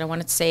sure, so I don't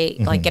want to say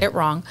like get it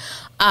wrong.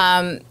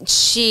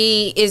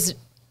 She is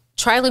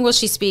trilingual.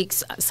 She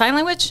speaks sign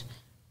language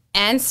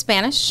and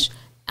Spanish,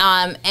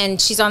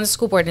 and she's on the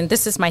school board. And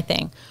this is my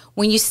thing: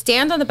 when you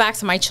stand on the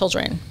backs of my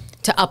children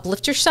to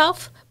uplift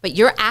yourself, but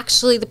you're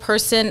actually the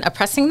person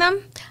oppressing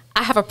them,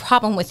 I have a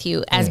problem with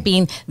you as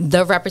being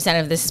the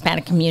representative of the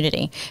Hispanic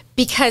community.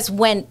 Because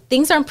when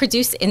things aren't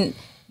produced in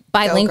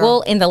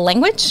bilingual in the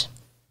language,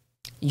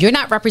 you're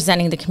not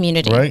representing the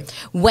community. Right.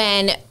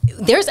 When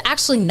there's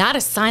actually not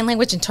a sign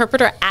language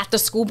interpreter at the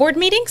school board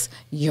meetings,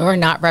 you're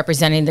not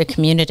representing the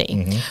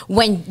community.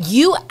 When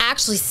you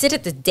actually sit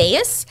at the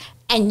dais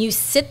and you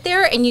sit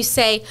there and you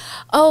say,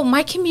 oh,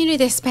 my community,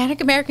 the Hispanic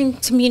American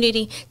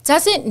community,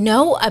 doesn't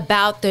know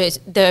about the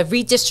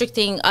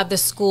redistricting of the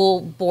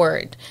school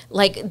board.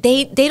 Like,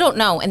 they don't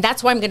know, and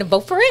that's why I'm going to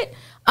vote for it.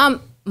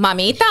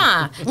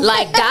 Mamita,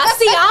 like, that's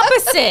the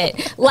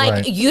opposite. Like,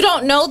 Right. you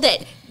don't know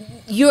that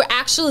you're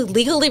actually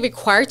legally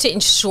required to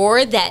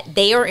ensure that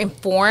they are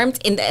informed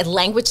in the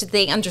language that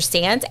they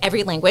understand,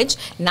 every language,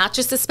 not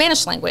just the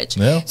Spanish language.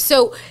 Yeah.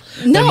 So,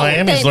 no. And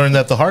Miami's then- learned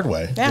that the hard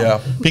way. Yeah.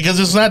 Because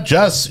it's not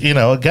just,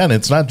 again,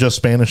 it's not just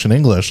Spanish and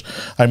English.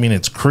 I mean,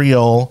 it's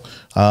Creole,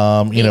 it's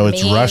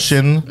Vietnamese.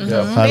 Russian. We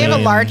have a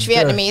large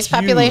Vietnamese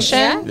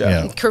population.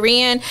 Yeah. Yeah.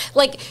 Korean,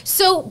 but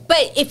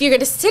if you're going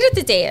to sit at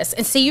the dais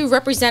and say you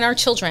represent our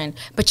children,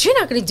 but you're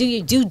not going to do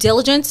your due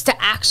diligence to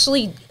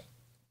actually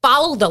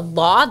follow the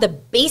law, the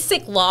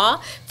basic law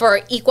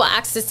for equal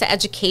access to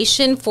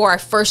education for our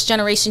first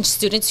generation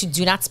students who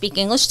do not speak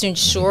English, to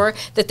ensure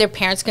that their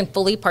parents can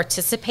fully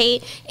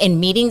participate in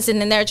meetings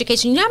and in their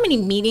education. You know how many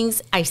meetings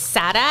I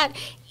sat at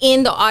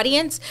in the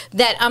audience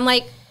that I'm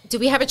like, do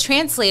we have a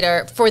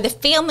translator for the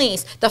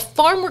families, the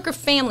farm worker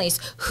families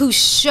who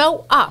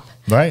show up?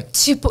 Right.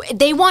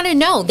 They want to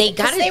know. They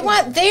got They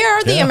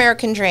are the Yeah.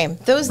 American dream.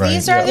 These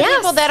Right. are the Yes.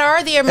 people that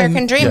are the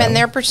American dream, yeah. and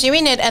they're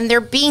pursuing it, and they're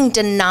being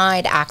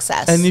denied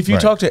access. And if you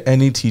Right. talk to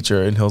any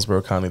teacher in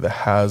Hillsborough County that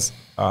has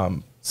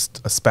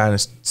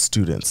Spanish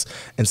students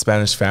and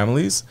Spanish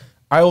families,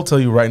 I will tell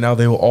you right now,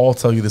 they will all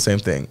tell you the same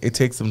thing. It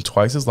takes them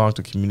twice as long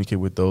to communicate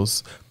with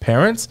those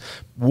parents.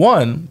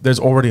 One, there's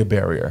already a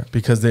barrier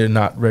because they're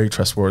not very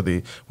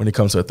trustworthy when it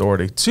comes to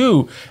authority.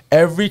 Two,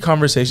 every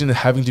conversation is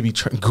having to be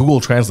Google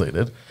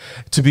translated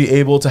to be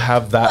able to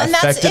have that and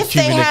that's effective if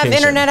they communication. have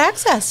internet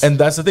access. And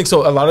that's the thing.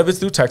 So a lot of it's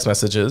through text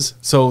messages.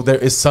 So there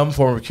is some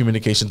form of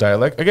communication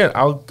dialect. Again,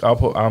 I'll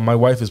put, my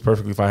wife is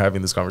perfectly fine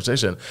having this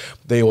conversation.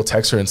 They will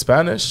text her in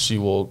Spanish. She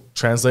will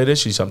translate it.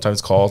 She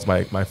sometimes calls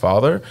my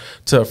father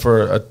to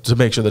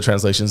make sure the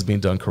translation is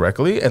being done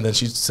correctly, and then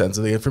she sends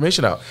the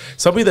information out.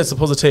 Somebody that's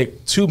supposed to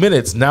take 2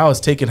 minutes now is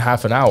taking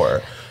half an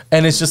hour.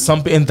 And it's just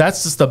something, and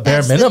that's just the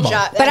bare minimum.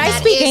 But I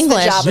speak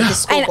English, The job of the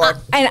school board.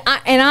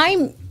 and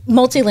I'm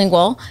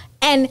multilingual,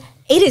 and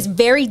it is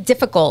very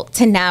difficult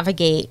to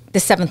navigate the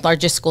 7th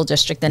largest school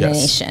district in the Yes.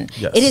 nation.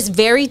 Yes. It is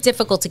very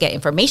difficult to get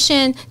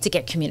information, to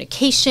get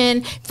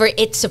communication, for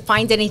it to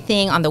find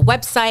anything on the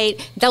website.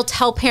 They'll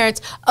tell parents,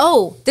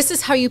 oh, this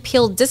is how you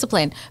appeal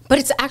discipline, but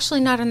it's actually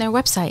not on their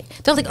website.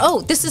 They're like,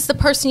 oh, this is the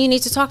person you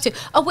need to talk to.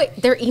 Oh,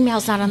 wait, their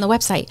email's not on the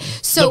website.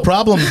 So The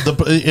problem,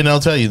 and I'll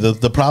tell you,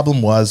 the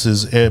problem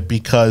was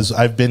because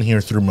I've been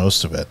here through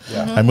most of it.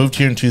 I moved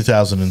here in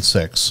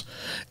 2006,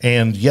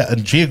 and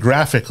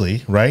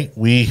geographically, right,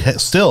 we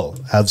still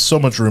have so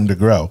much room to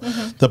grow.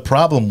 The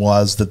problem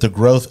was that the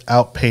growth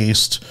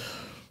outpaced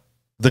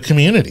the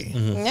community.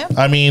 Yeah.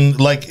 I mean,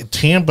 like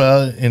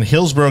Tampa and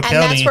Hillsborough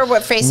County that's where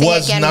we're facing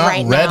was again not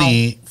right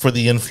ready for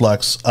the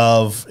influx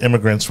of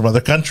immigrants from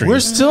other countries. We're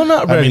still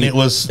not ready. I mean, it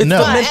was It's no.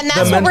 the And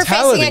that's the what we're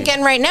mentality. facing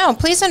again right now.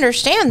 Please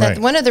understand that Right.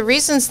 one of the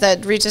reasons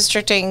that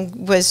redistricting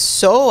was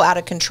so out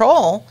of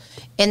control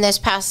in this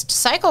past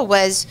cycle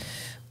was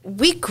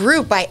we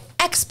grew by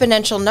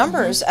exponential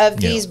numbers of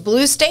these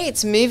blue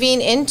states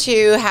moving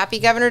into happy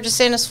Governor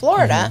DeSantis,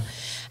 Florida.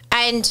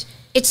 And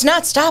it's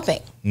not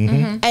stopping.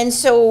 And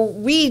so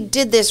we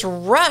did this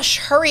rush,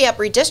 hurry up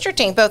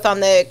redistricting, both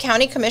on the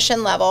county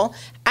commission level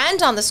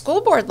and on the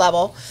school board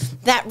level,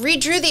 that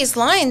redrew these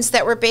lines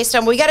that were based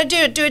on, we got to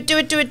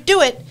do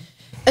it,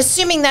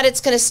 assuming that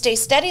it's going to stay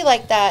steady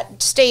like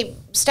that, stay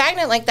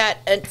stagnant like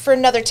that for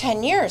another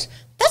 10 years.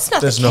 That's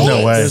not There's the no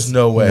case. way. There's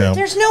no way. No.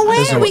 There's no way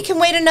There's no we way. can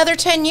wait another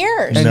 10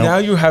 years. And No. now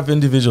you have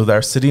individuals that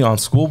are sitting on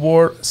school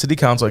board, city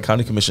council, and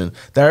county commission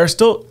that are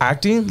still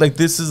acting like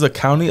this is a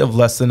county of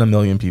less than 1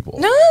 million people.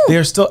 No. They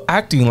are still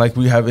acting like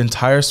we have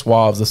entire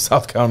swaths of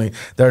South County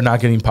that are not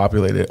getting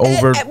populated,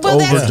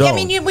 overdone. I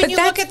mean, when you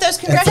look at those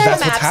congressional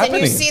That's what's maps and you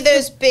happening. see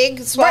those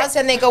big swaths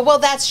and they go, well,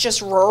 that's just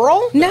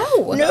rural. No.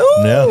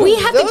 No. We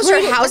have Those the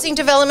are great- housing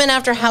development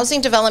after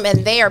housing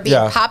development. They are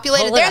being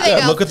populated. Hold There on. they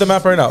Yeah, go. look at the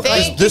map right now.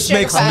 Thank This you,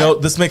 makes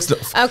Sugar this makes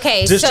no.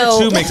 Okay, District so-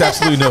 2 makes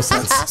absolutely no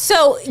sense.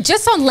 So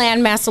just on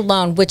landmass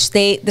alone, which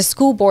the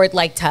school board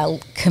like to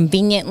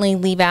conveniently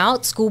leave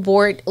out, school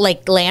board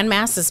like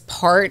landmass is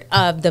part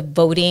of the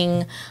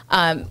voting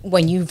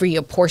when you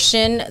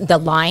reapportion the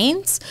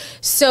lines.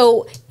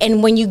 So,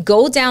 and when you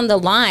go down the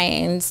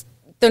lines,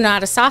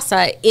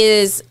 Donata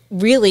is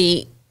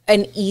really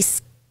an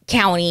East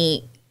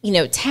County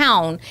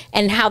town,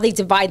 and how they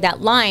divide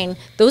that line,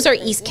 those are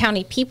East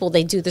County people.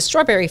 They do the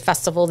Strawberry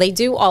Festival. They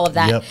do all of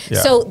that. Yep. Yeah.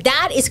 So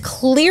that is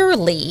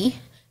clearly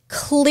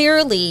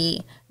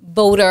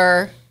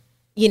voter,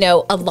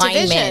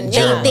 alignment.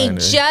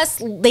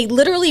 Division, They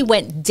literally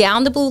went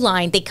down the blue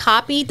line. They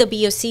copied the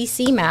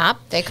BOCC map.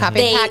 They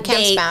copied Pat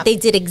Kemp's map. They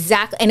did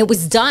exactly, and it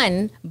was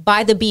done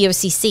by the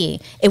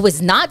BOCC. It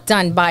was not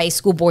done by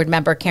school board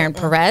member Karen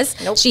Perez.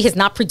 Nope. She has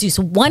not produced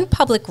one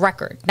public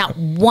record, not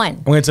one.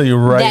 I'm going to tell you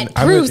right.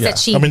 That proves that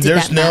she. I mean,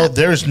 did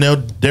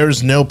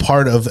there's no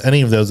part of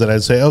any of those that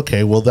I'd say,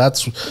 okay, well,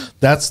 that's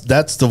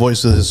the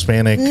voice of the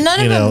Hispanic. None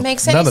of them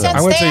makes any sense.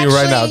 I'm going to tell you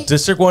right now, actually-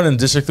 District 1 and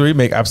District 3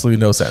 make absolutely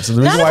no sense. And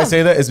the reason None why I of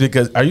say that is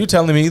because, are you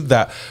telling me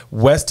that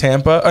West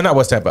Tampa, or not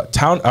West Tampa,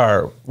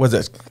 was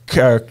it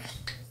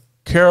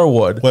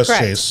Carrollwood? West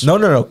Correct. Chase. No.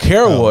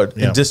 Carrollwood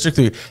yeah. in District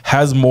 3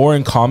 has more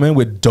in common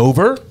with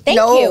Dover. Thank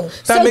No. you.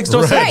 That makes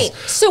no sense. Right.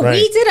 So Right.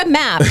 we did a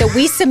map that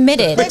we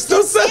submitted. Makes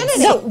no sense.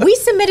 No, we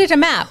submitted a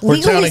map. Or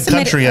Legally Town and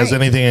submitted- Country has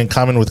right. anything in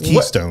common with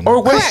Keystone.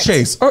 Or West Correct.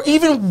 Chase, or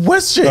even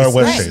West Chase. Or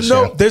West Chase,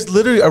 No, yeah. there's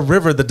literally a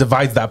river that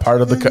divides that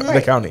part of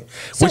the county,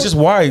 which is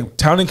why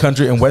Town and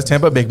Country and West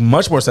Tampa make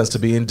much more sense to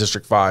be in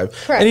District 5,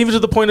 Correct. and even to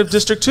the point of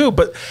District 2.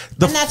 But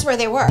And that's where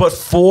they were. But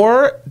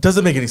 4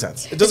 doesn't make any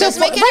sense. It doesn't. doesn't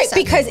make any Right,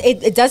 sense. because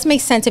it does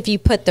make sense if you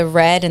put the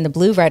red and the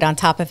blue right on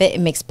top of it. It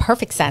makes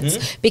perfect sense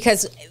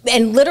because,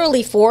 and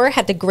literally 4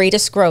 had the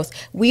greatest growth.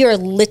 We are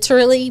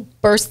literally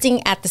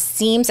bursting at the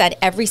seams at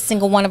every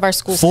single one of our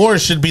schools. 4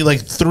 should be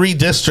like 3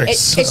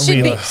 districts. It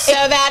should be. So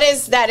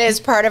that is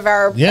part of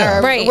our. Yeah.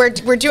 Right.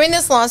 We're doing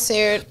this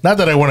lawsuit. Not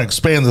that I want to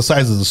expand the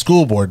size of the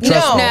school board.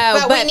 Trust me. No,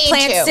 But we but need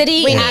Plant to.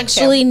 City We need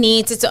actually to.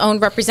 needs its own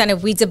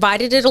representative. We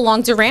divided it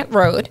along Durant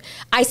Road.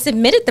 I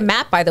submitted the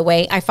map, by the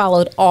way. I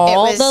followed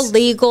all was the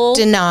legal.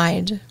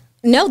 Denied.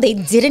 No, they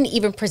didn't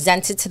even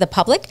present it to the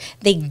public.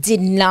 They did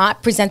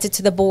not present it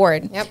to the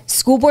board. Yep.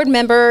 School board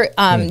member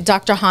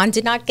Dr. Hahn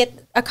did not get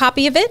a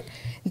copy of it.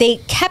 They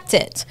kept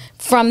it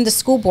from the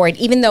school board,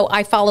 even though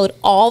I followed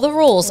all the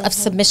rules of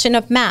submission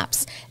of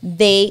maps.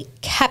 They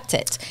kept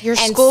it. Your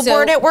And school so-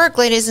 board at work,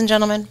 ladies and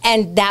gentlemen.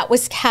 and that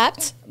was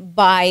kept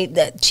by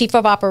the chief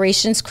of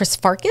operations, Chris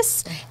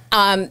Farkas.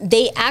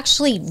 They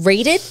actually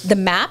rated the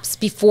maps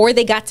before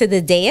they got to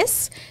the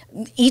dais.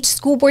 Each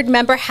school board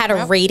member had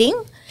a rating,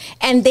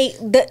 and They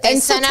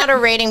sent out a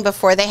rating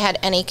before they had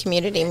any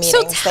community meetings.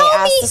 They tell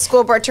asked me- the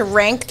school board to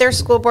rank their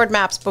school board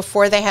maps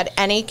before they had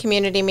any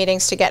community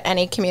meetings to get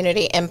any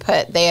community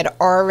input. They had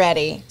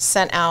already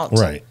sent out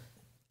Right.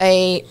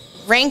 a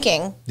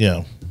ranking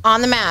Yeah.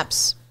 on the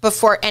maps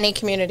before any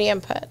community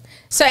input.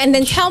 So, and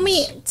then tell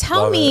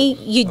me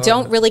you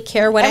don't really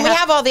care what And I we have.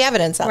 have all the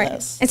evidence on Right.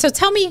 this. And so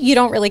tell me you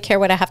don't really care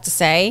what I have to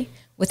say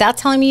without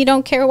telling me you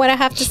don't care what I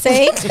have to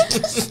say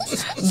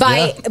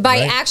by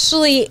right.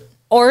 actually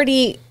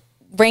already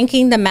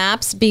ranking the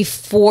maps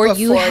before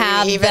you Before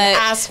have even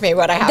ask me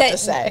what I have to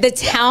say. the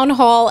town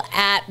hall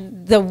at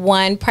the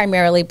one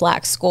primarily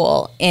black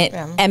school in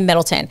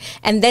Middleton,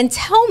 and then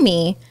tell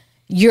me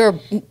you're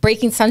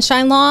breaking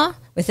sunshine law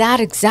without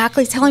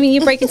exactly telling me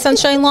you're breaking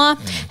sunshine law.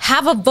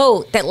 Have a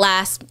vote that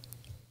lasts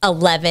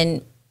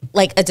 11,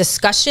 like a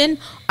discussion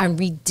on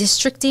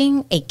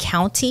redistricting a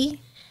county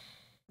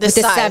with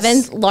the size.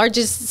 7th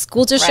largest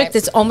school district. Right.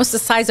 That's almost the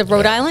size of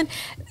Rhode Island.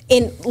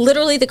 In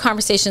literally the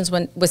conversations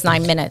was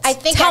 9 minutes. I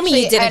think Tell me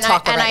you actually- didn't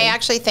talk and already. I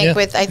actually think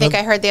Yeah.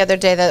 I heard the other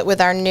day that with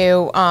our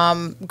new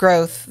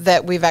growth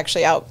that we've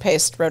actually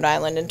outpaced Rhode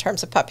Island in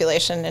terms of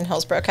population in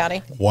Hillsborough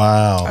County.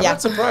 Wow. I'm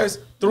not surprised.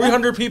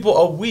 300 people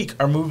a week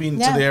are moving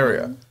to Yeah. the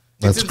area.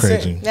 That's It's insane.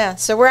 crazy. Yeah,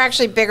 so we're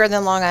actually bigger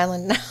than Long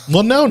Island now.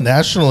 Well, no,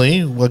 nationally,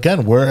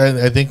 again,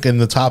 we're I think in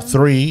the top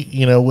 3.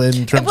 In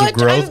terms of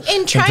growth,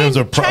 in terms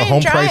of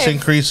home price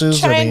increases.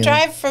 Try and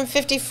drive from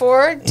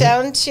 54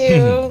 down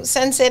to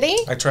Sun City.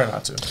 I try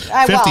not to. Well,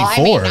 I mean,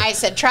 54? I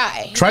said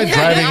try. Try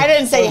driving- I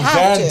didn't say you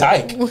have Van to.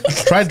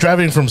 Dyke. Try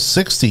driving from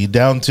 60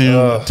 down to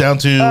No,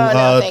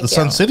 the thank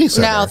Sun you. City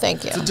Center. No,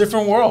 thank you. It's a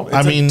different world. It's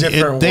I mean,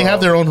 they have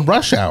their own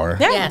rush hour.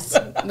 Yes,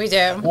 we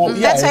do. Well,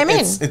 That's what I mean.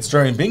 It's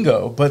during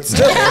bingo, but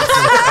still,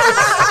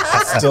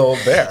 it's still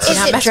there.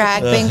 Is it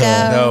drag bingo?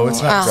 No,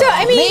 it's not. So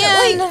I mean,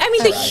 Man.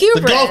 the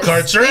hubris. The golf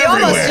carts are You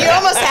everywhere.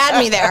 almost had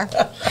me there.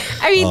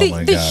 I mean, Oh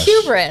my the gosh.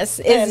 hubris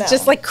I is know.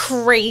 just like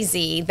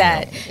crazy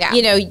that Yeah.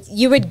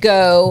 you would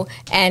go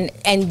and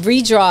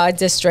redraw a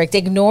district,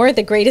 ignore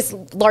the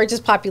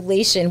largest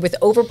population with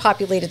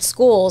overpopulated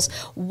schools.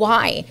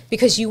 Why?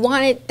 Because you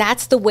wanted.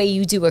 That's the way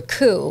you do a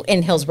coup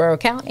in Hillsborough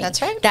County. That's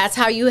right. That's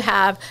how you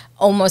have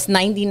almost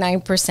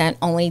 99%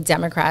 only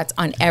Democrats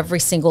on every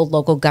single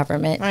local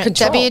government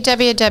control.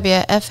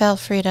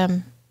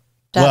 www.flfreedom.com.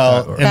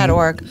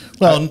 .org.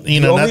 Well, you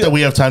know, only- not that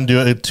we have time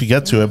to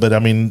get to it, but I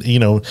mean, you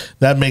know,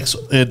 that makes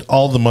it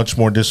all the much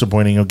more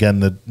disappointing again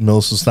that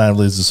Melissa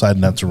Snively has decided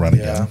not to run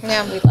again.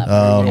 Yeah. We love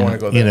her. You don't want to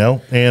go there. You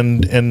know,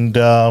 and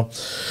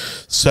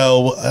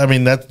so I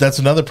mean that's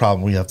another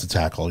problem we have to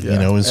tackle. You Yeah.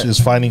 know, is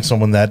finding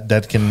someone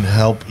that can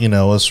help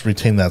us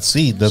retain that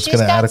seat that's She's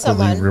going to got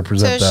adequately someone.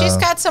 represent. So she's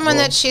got someone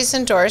that she's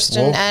endorsed,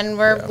 well, and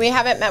we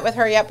haven't met with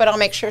her yet, but I'll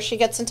make sure she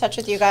gets in touch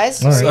with you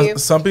guys. All So right. you-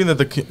 Something that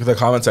the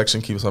comment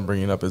section keeps on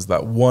bringing up is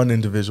that one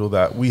individual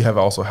that we have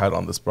also had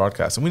on this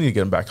broadcast, and we need to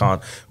get him back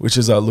on, which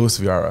is Luis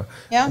Viara.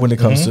 Yeah. When it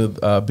comes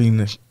to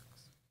being,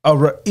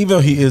 even though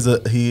he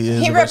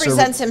he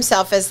represents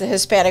himself as the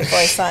Hispanic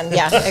boy's son.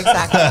 Yeah,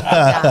 exactly.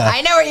 Yeah.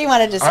 I know what you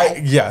wanted to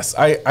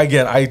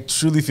say. I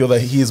truly feel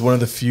that he is one of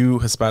the few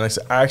Hispanics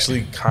that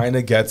actually kind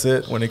of gets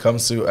it when it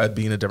comes to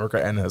being a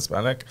Democrat and a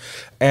Hispanic.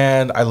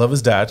 And I love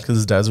his dad because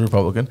his dad's a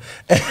Republican.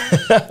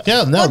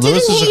 Yeah, no, Well,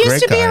 Lewis didn't is he a great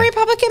used to be guy. a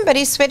Republican, but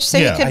he switched so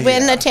Yeah. he could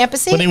win a Tampa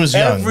seat? When he was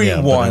young,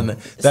 Everyone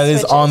that is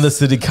Switches. on the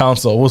city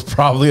council was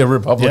probably a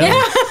Republican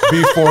Yeah.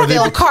 before they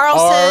Bill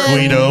Carlson.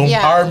 Guido.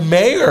 Yeah. Our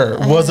mayor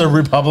was a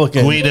Republican.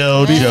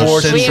 Guido,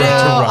 Before Joe she Guido,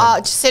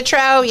 run.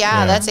 Citro,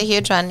 that's a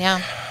huge one,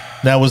 yeah.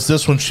 Now, was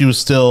this when she was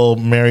still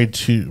married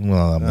to?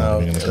 Well, I'm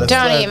not even going to go.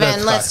 Don't Let's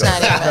even, let's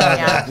not not even,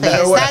 yeah, You know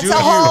please. what? That's Do a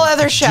whole you.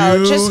 other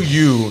show.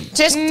 Do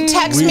Just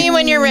text me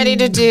when you're ready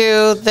to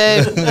do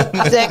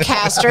the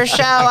caster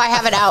show. I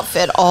have an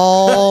outfit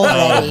all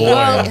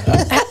ready.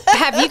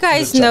 Have you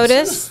guys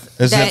noticed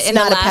Is that it- in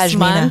the Not a last pashmina.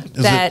 month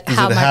Is that it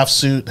how a much? half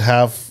suit,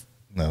 half?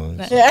 No.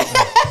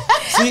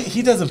 See,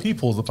 he doesn't. He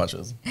pulls the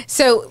punches.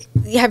 So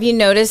have you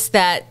noticed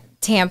that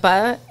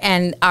Tampa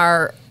and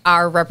our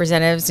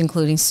representatives,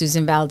 including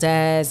Susan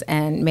Valdez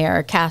and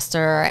Mayor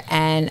Castor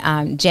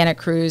and Janet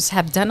Cruz,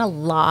 have done a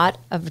lot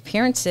of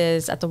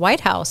appearances at the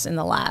White House in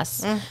the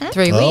last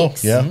 3 Oh,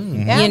 weeks. yeah.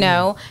 You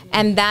know,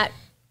 and that,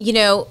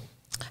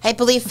 I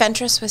believe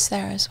Fentress was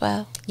there as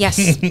well. yes,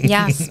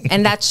 yes.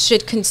 And that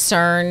should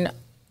concern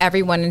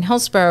everyone in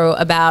Hillsborough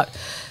about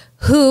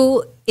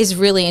who is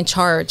really in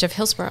charge of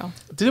Hillsborough.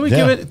 Didn't we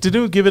Yeah.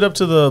 give it up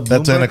to the Bloomberg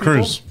That's Anna people?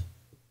 Cruz.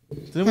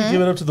 Didn't we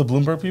give it up to the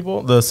Bloomberg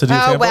people? The city of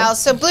Oh Tampa? well,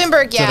 so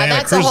Bloomberg, yeah, Diana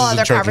that's Cruz a whole is in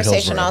other charge of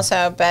conversation Hillsborough.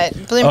 also. But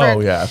Bloomberg, Oh,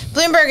 yeah.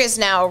 Bloomberg is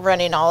now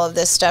running all of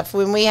this stuff.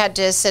 When we had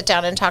to sit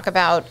down and talk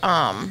about,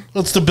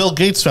 It's the Bill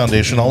Gates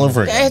Foundation all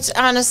over again. it's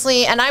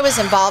honestly, and I was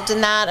involved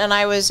in that, and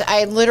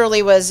I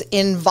literally was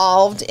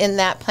involved in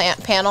that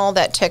panel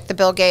that took the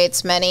Bill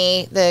Gates,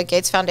 the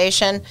Gates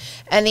Foundation,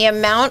 and the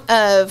amount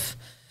of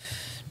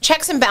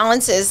checks and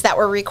balances that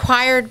were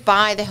required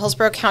by the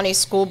Hillsborough County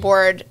School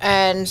Board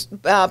and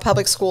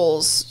public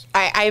schools.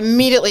 I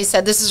immediately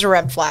said, this is a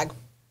red flag.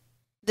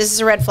 This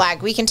is a red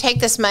flag. We can take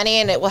this money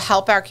and it will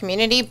help our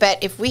community,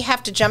 but if we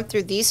have to jump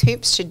through these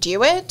hoops to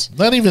do it,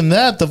 Not even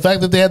that. The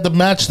fact that they had to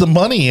match the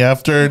money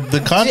after the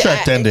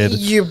contract ended.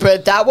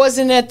 But that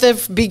wasn't at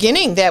the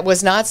beginning. That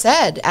was not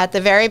said at the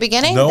very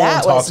beginning. No one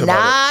that talked was about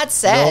not it.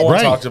 said. No one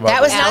Right. talked about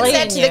That was it. not Allie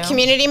said and to the you.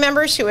 community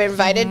members who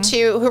invited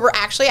who were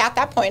actually at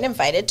that point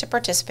invited to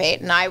participate,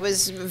 and I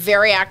was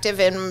very active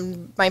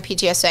in my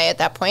PTSA at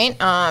that point.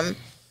 I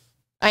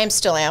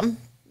still am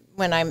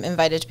when I'm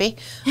invited to be.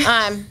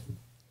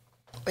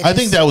 I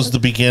think that was the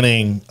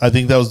beginning. I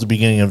think that was the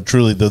beginning of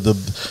truly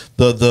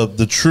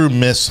the true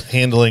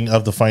mishandling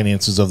of the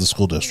finances of the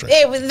school district.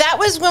 That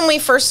was when we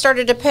first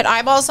started to put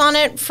eyeballs on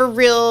it for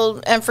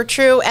real and for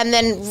true, and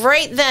then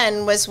right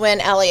then was when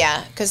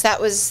Elia, because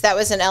that was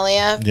an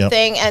Elia Yep.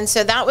 thing, and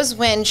so that was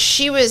when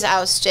she was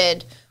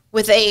ousted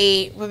with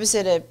a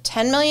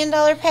 $10 million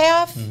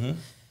payoff?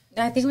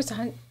 I think it was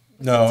 100.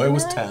 No, it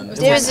was 10. It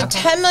was a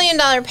 $10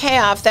 million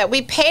payoff that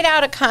we paid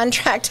out a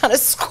contract on a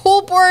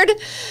school board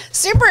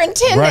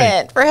superintendent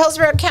Right. for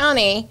Hillsborough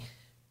County.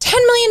 $10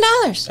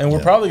 million. And we're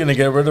probably going to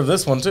get rid of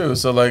this one too.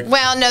 So like,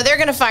 Well, no, they're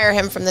going to fire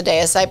him from the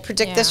dais. I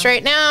predict this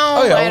right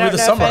now. Oh, yeah, I over don't the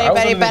know summer. I if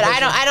was anybody, under the but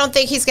impression- I don't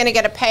think he's going to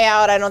get a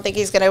payout. I don't think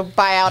he's going to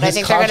buy out. I his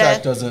think they're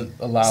contract going to. doesn't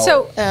allow.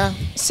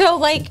 So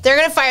like, They're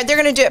going to fire. They're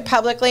going to do it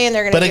publicly, and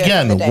they're going to. But do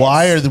again, it from the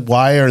dais.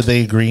 why are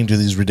they agreeing to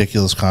these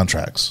ridiculous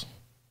contracts?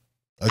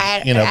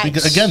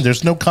 Because again,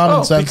 there's no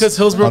common sense. because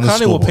Hillsborough on the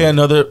County school will pay board.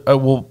 another.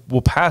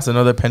 Will pass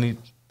another penny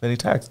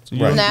tax.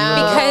 Right. No,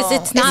 because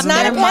it's not a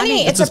their penny.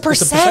 money. It's a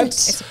percent.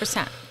 It's a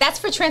percent. That's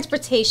for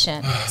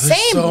transportation. Same,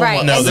 so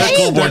right. No, And the same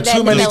school board. with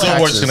too many The school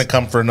board's taxes. going to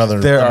come for another.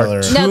 There are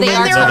another too No, they many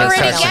are And they're Another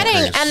already tax getting,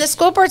 increase. and the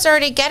school board's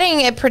already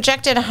getting a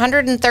projected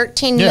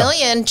 113 Yeah.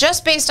 million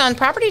just based on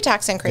property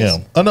tax increase.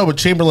 Yeah. Oh no, but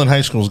Chamberlain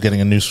High School is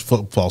getting a new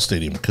football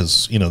stadium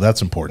because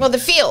that's important. Well, the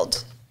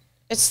field.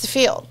 It's the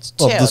field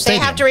too. Well, the They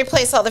stadium. have to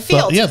replace all the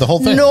fields. yeah, the whole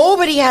thing.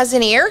 Nobody has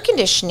any air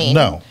conditioning.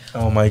 no,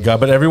 Oh my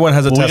god! But everyone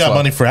has a well, we Tesla. got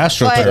money for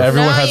AstroTurf. But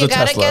Everyone has you a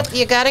gotta Tesla.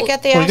 You got to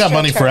get the. Well, we got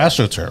money for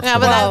AstroTurf. AstroTurf. Yeah,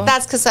 but Well-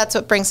 that's because that's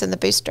what brings in the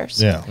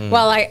boosters. Yeah,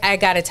 Well, I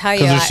got to tell you,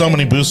 because there's so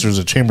many boosters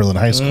at Chamberlain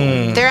High School.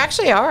 There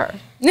actually are.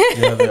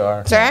 Yeah, they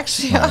are. There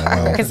actually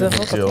are. because of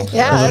Deal.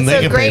 Yeah, Well, then they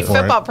that's a can pay great for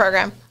it. football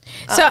program.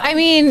 So I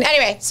mean,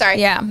 Anyway,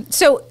 sorry. yeah.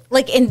 So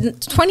like in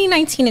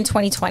 2019 and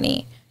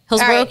 2020,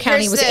 Hillsborough All right, County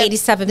here's was the-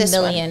 87 this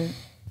one. million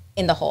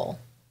in the hole.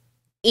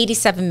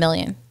 87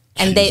 million.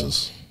 And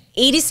Jesus.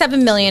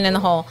 87 million in the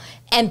hole.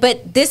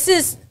 But this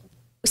is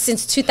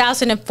since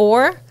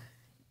 2004,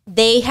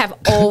 they have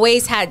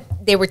always had,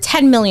 they were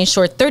 10 million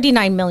short,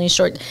 39 million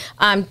short.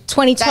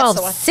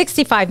 2012,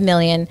 65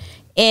 million.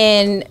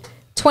 In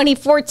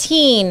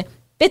 2014,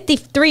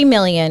 53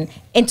 million.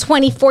 In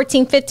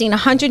 2014-15,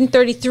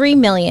 133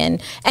 million.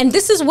 And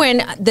this is when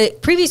the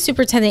previous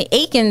superintendent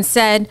Aiken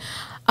said,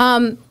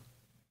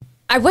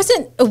 I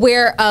wasn't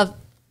aware of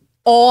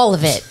all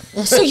of it.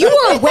 So you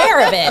were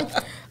aware of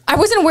it. I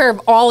wasn't aware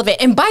of all of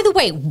it. And by the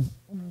way,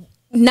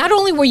 not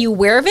only were you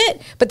aware of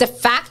it, but the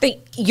fact that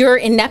you're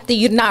inept, that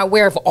you're not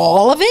aware of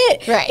all of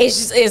it, right,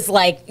 is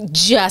like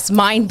just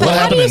mind-blowing.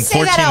 How do you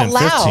say that out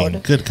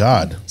loud? Good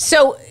God.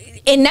 So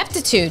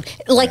ineptitude,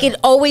 like it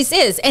always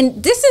is.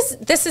 And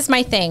this is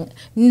my thing.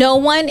 No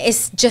one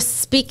is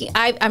just speaking.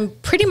 I'm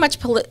pretty much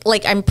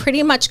I'm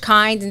pretty much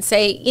kind and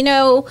say, you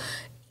know,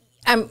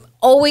 I'm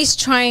always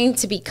trying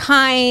to be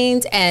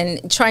kind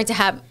and trying to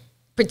have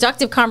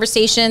productive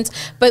conversations,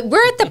 but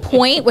we're at the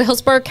point with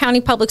Hillsborough County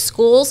Public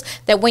Schools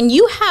that when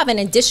you have an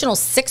additional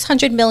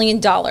 $600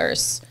 million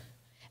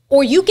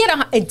or you get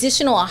an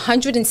additional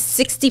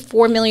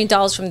 $164 million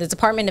from the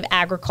Department of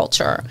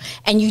Agriculture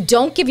and you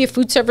don't give your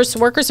food service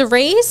workers a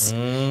raise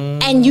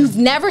and you've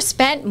never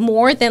spent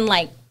more than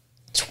like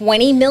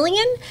 20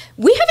 million,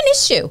 we have an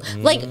issue.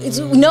 Like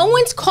no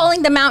one's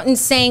calling them out and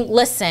saying,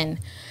 listen,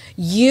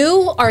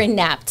 you are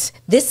inept.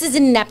 This is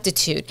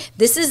ineptitude.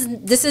 This is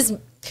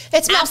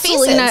it's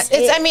malfeasance.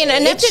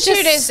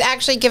 Ineptitude is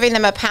actually giving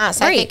them a pass.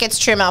 Right. I think it's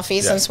true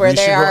malfeasance where we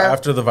they should are go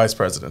after the vice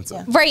presidency.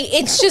 Yeah. Right.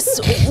 It's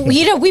just,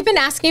 you know, we've been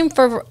asking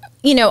for,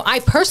 you know,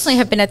 I personally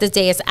have been at the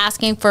dais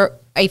asking for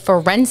a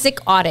forensic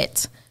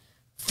audit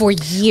for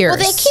years. Well,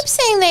 they keep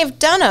saying they've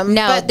done them.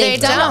 No, but they've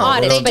they done don't.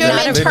 audits, They but do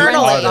not them a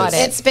internally. audit.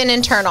 It's been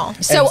internal.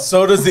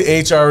 So does the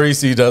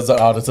HREC does the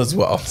audits as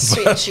well.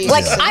 Sweet Jesus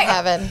like in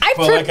heaven.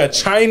 For like a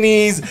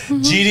Chinese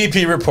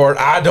GDP report,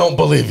 I don't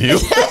believe you.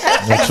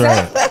 That's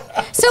right.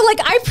 So like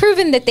I've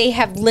proven that they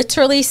have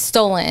literally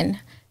stolen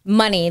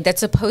money that's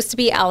supposed to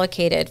be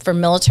allocated for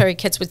military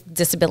kids with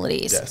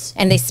disabilities. Yes.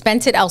 And they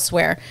spent it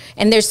elsewhere.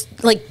 And there's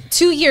like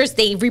 2 years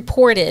they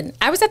reported,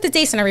 I was at the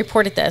dais and I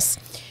reported this,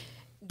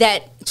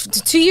 that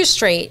 2 years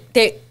straight,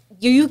 that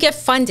you get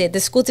funded, the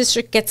school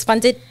district gets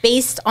funded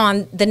based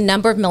on the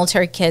number of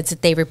military kids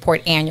that they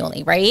report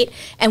annually, right?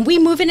 And we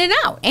move in and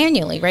out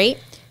annually, right?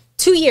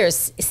 2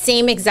 years,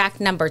 same exact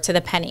number to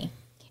the penny.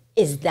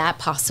 Is that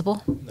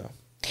possible? No.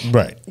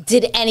 Right.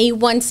 Did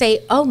anyone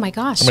say, oh my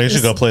gosh? I mean, you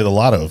should go play the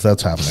lotto if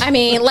that's happening. I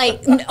mean,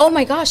 like, oh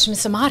my gosh,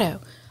 Miss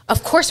Amato.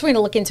 Of course we're going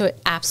to look into it.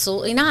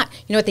 Absolutely not.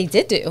 You know what they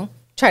did do?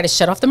 Try to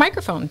shut off the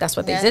microphone. That's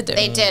what they did do.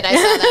 They did. I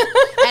saw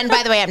that. And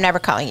by the way, I'm never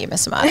calling you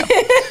Miss Amato.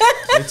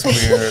 It's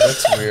weird.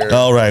 That's weird.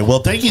 All right.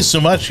 Well, thank you so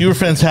much. You were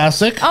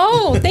fantastic.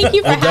 Oh, thank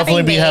you for We'll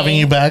definitely be me. having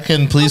you back,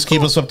 and please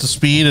keep us up to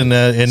speed. And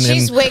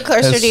She's way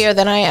closer to you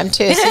than I am,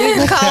 too. So you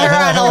can call her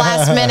on the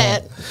last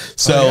minute.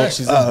 So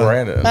She's in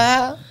Brandon.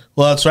 well,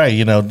 that's right.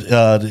 You know,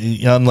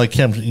 unlike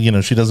Kim, you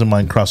know, she doesn't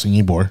mind crossing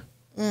Ybor.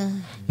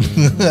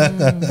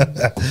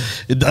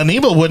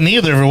 Anibal wouldn't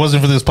either if it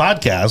wasn't for this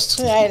podcast.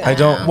 I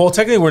don't. Well,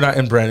 technically, we're not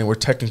in Brandon. We're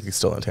technically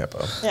still in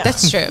Tampa. Yeah.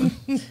 That's true.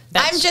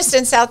 I'm just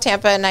in South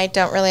Tampa, and I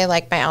don't really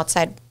like my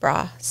outside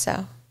bra,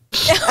 so.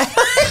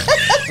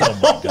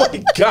 Oh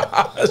my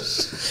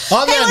gosh!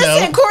 On Hey, that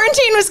listen, note,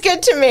 quarantine was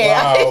good to me.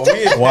 Wow, we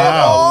hit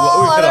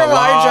other a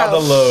lot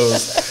wardrobe. of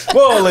lows.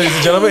 Well, ladies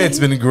and gentlemen, it's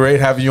been great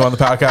having you on the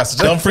podcast.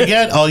 don't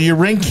forget all your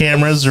Ring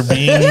cameras are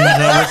being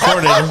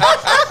recorded.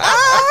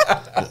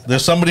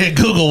 There's somebody at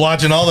Google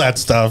watching all that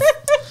stuff.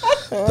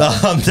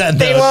 On that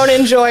They note, won't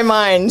enjoy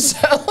mine. So.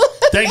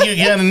 thank you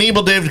again,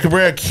 Anibal, David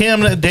Cabrera,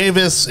 Kim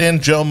Davis,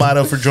 and Joe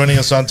Amato for joining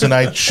us on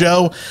tonight's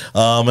show.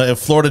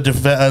 Florida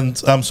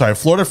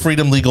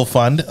Freedom Legal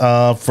Fund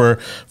for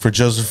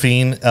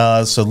Josephine.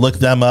 So look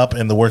them up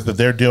and the work that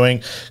they're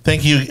doing.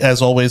 Thank you,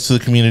 as always, to the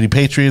Community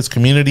Patriots,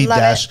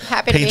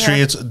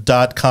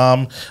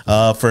 community-patriots.com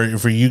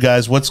for you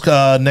guys. What's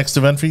next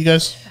event for you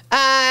guys?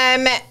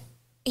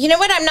 You know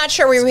what? I'm not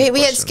sure.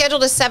 We had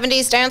scheduled a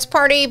 70s dance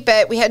party,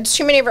 but we had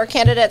too many of our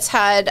candidates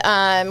had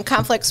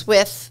conflicts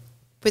with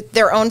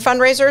their own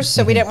fundraisers,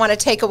 so we didn't want to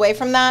take away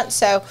from that.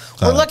 So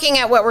we're looking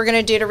at what we're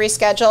going to do to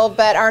reschedule.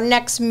 But our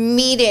next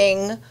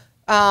meeting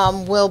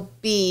will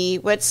be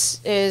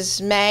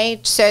is May,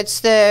 so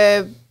it's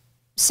the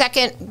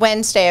second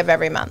Wednesday of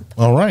every month.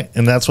 All right.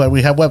 And that's why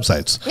we have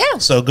websites. Yeah.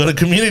 So go to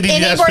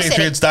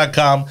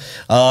community-patriots.com.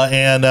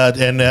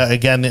 And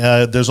again,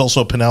 there's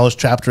also a Pinellas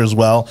chapter as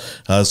well.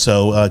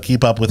 So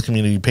keep up with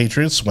Community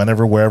Patriots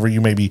wherever you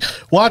may be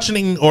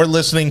watching or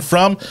listening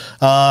from.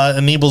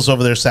 Anibal's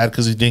over there sad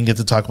because he didn't get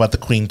to talk about the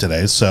Queen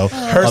today. So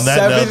Her on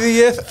that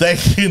 70th note,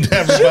 thank you to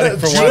everybody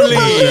for watching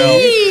the show.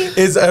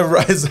 is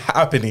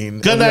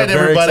happening. Good night,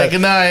 everybody.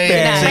 Good night.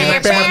 Good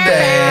night.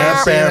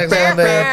 See you next Monday.